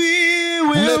 sapa. we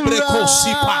will Lebreko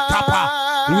sipa kapa.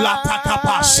 Lata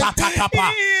kapa sata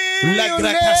kapa.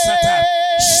 Legreka sata.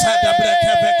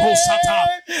 Sedebreke beko sata.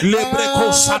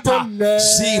 Lebreko sata.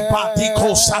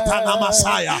 Sipatiko sata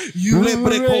namasaya.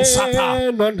 Lebreko sata.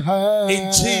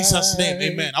 In Jesus' name,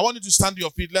 amen. I want you to stand to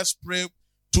your feet. Let's pray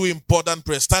two important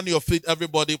prayers. Stand to your feet,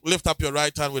 everybody. Lift up your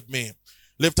right hand with me.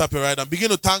 Lift up your right hand. Begin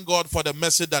to thank God for the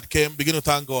message that came. Begin to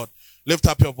thank God. Lift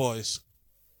up your voice.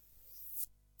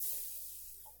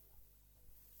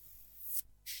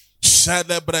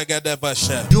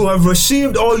 You have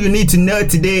received all you need to know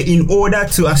today in order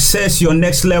to access your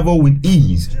next level with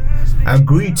ease.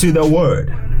 Agree to the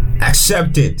word.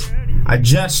 Accept it.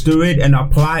 Adjust to it and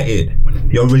apply it.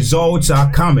 Your results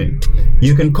are coming.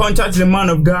 You can contact the man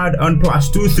of God on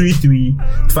 +233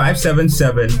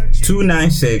 577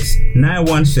 296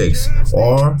 916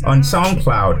 or on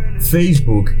SoundCloud,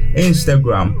 Facebook,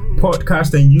 Instagram,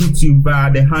 podcast and YouTube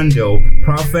via the handle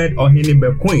Prophet Ohene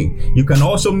Bekoe. You can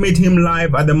also meet him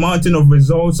live at the Mountain of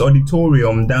Results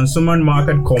Auditorium, Dansoman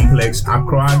Market Complex,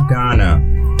 Accra, Ghana.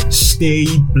 Stay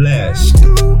blessed.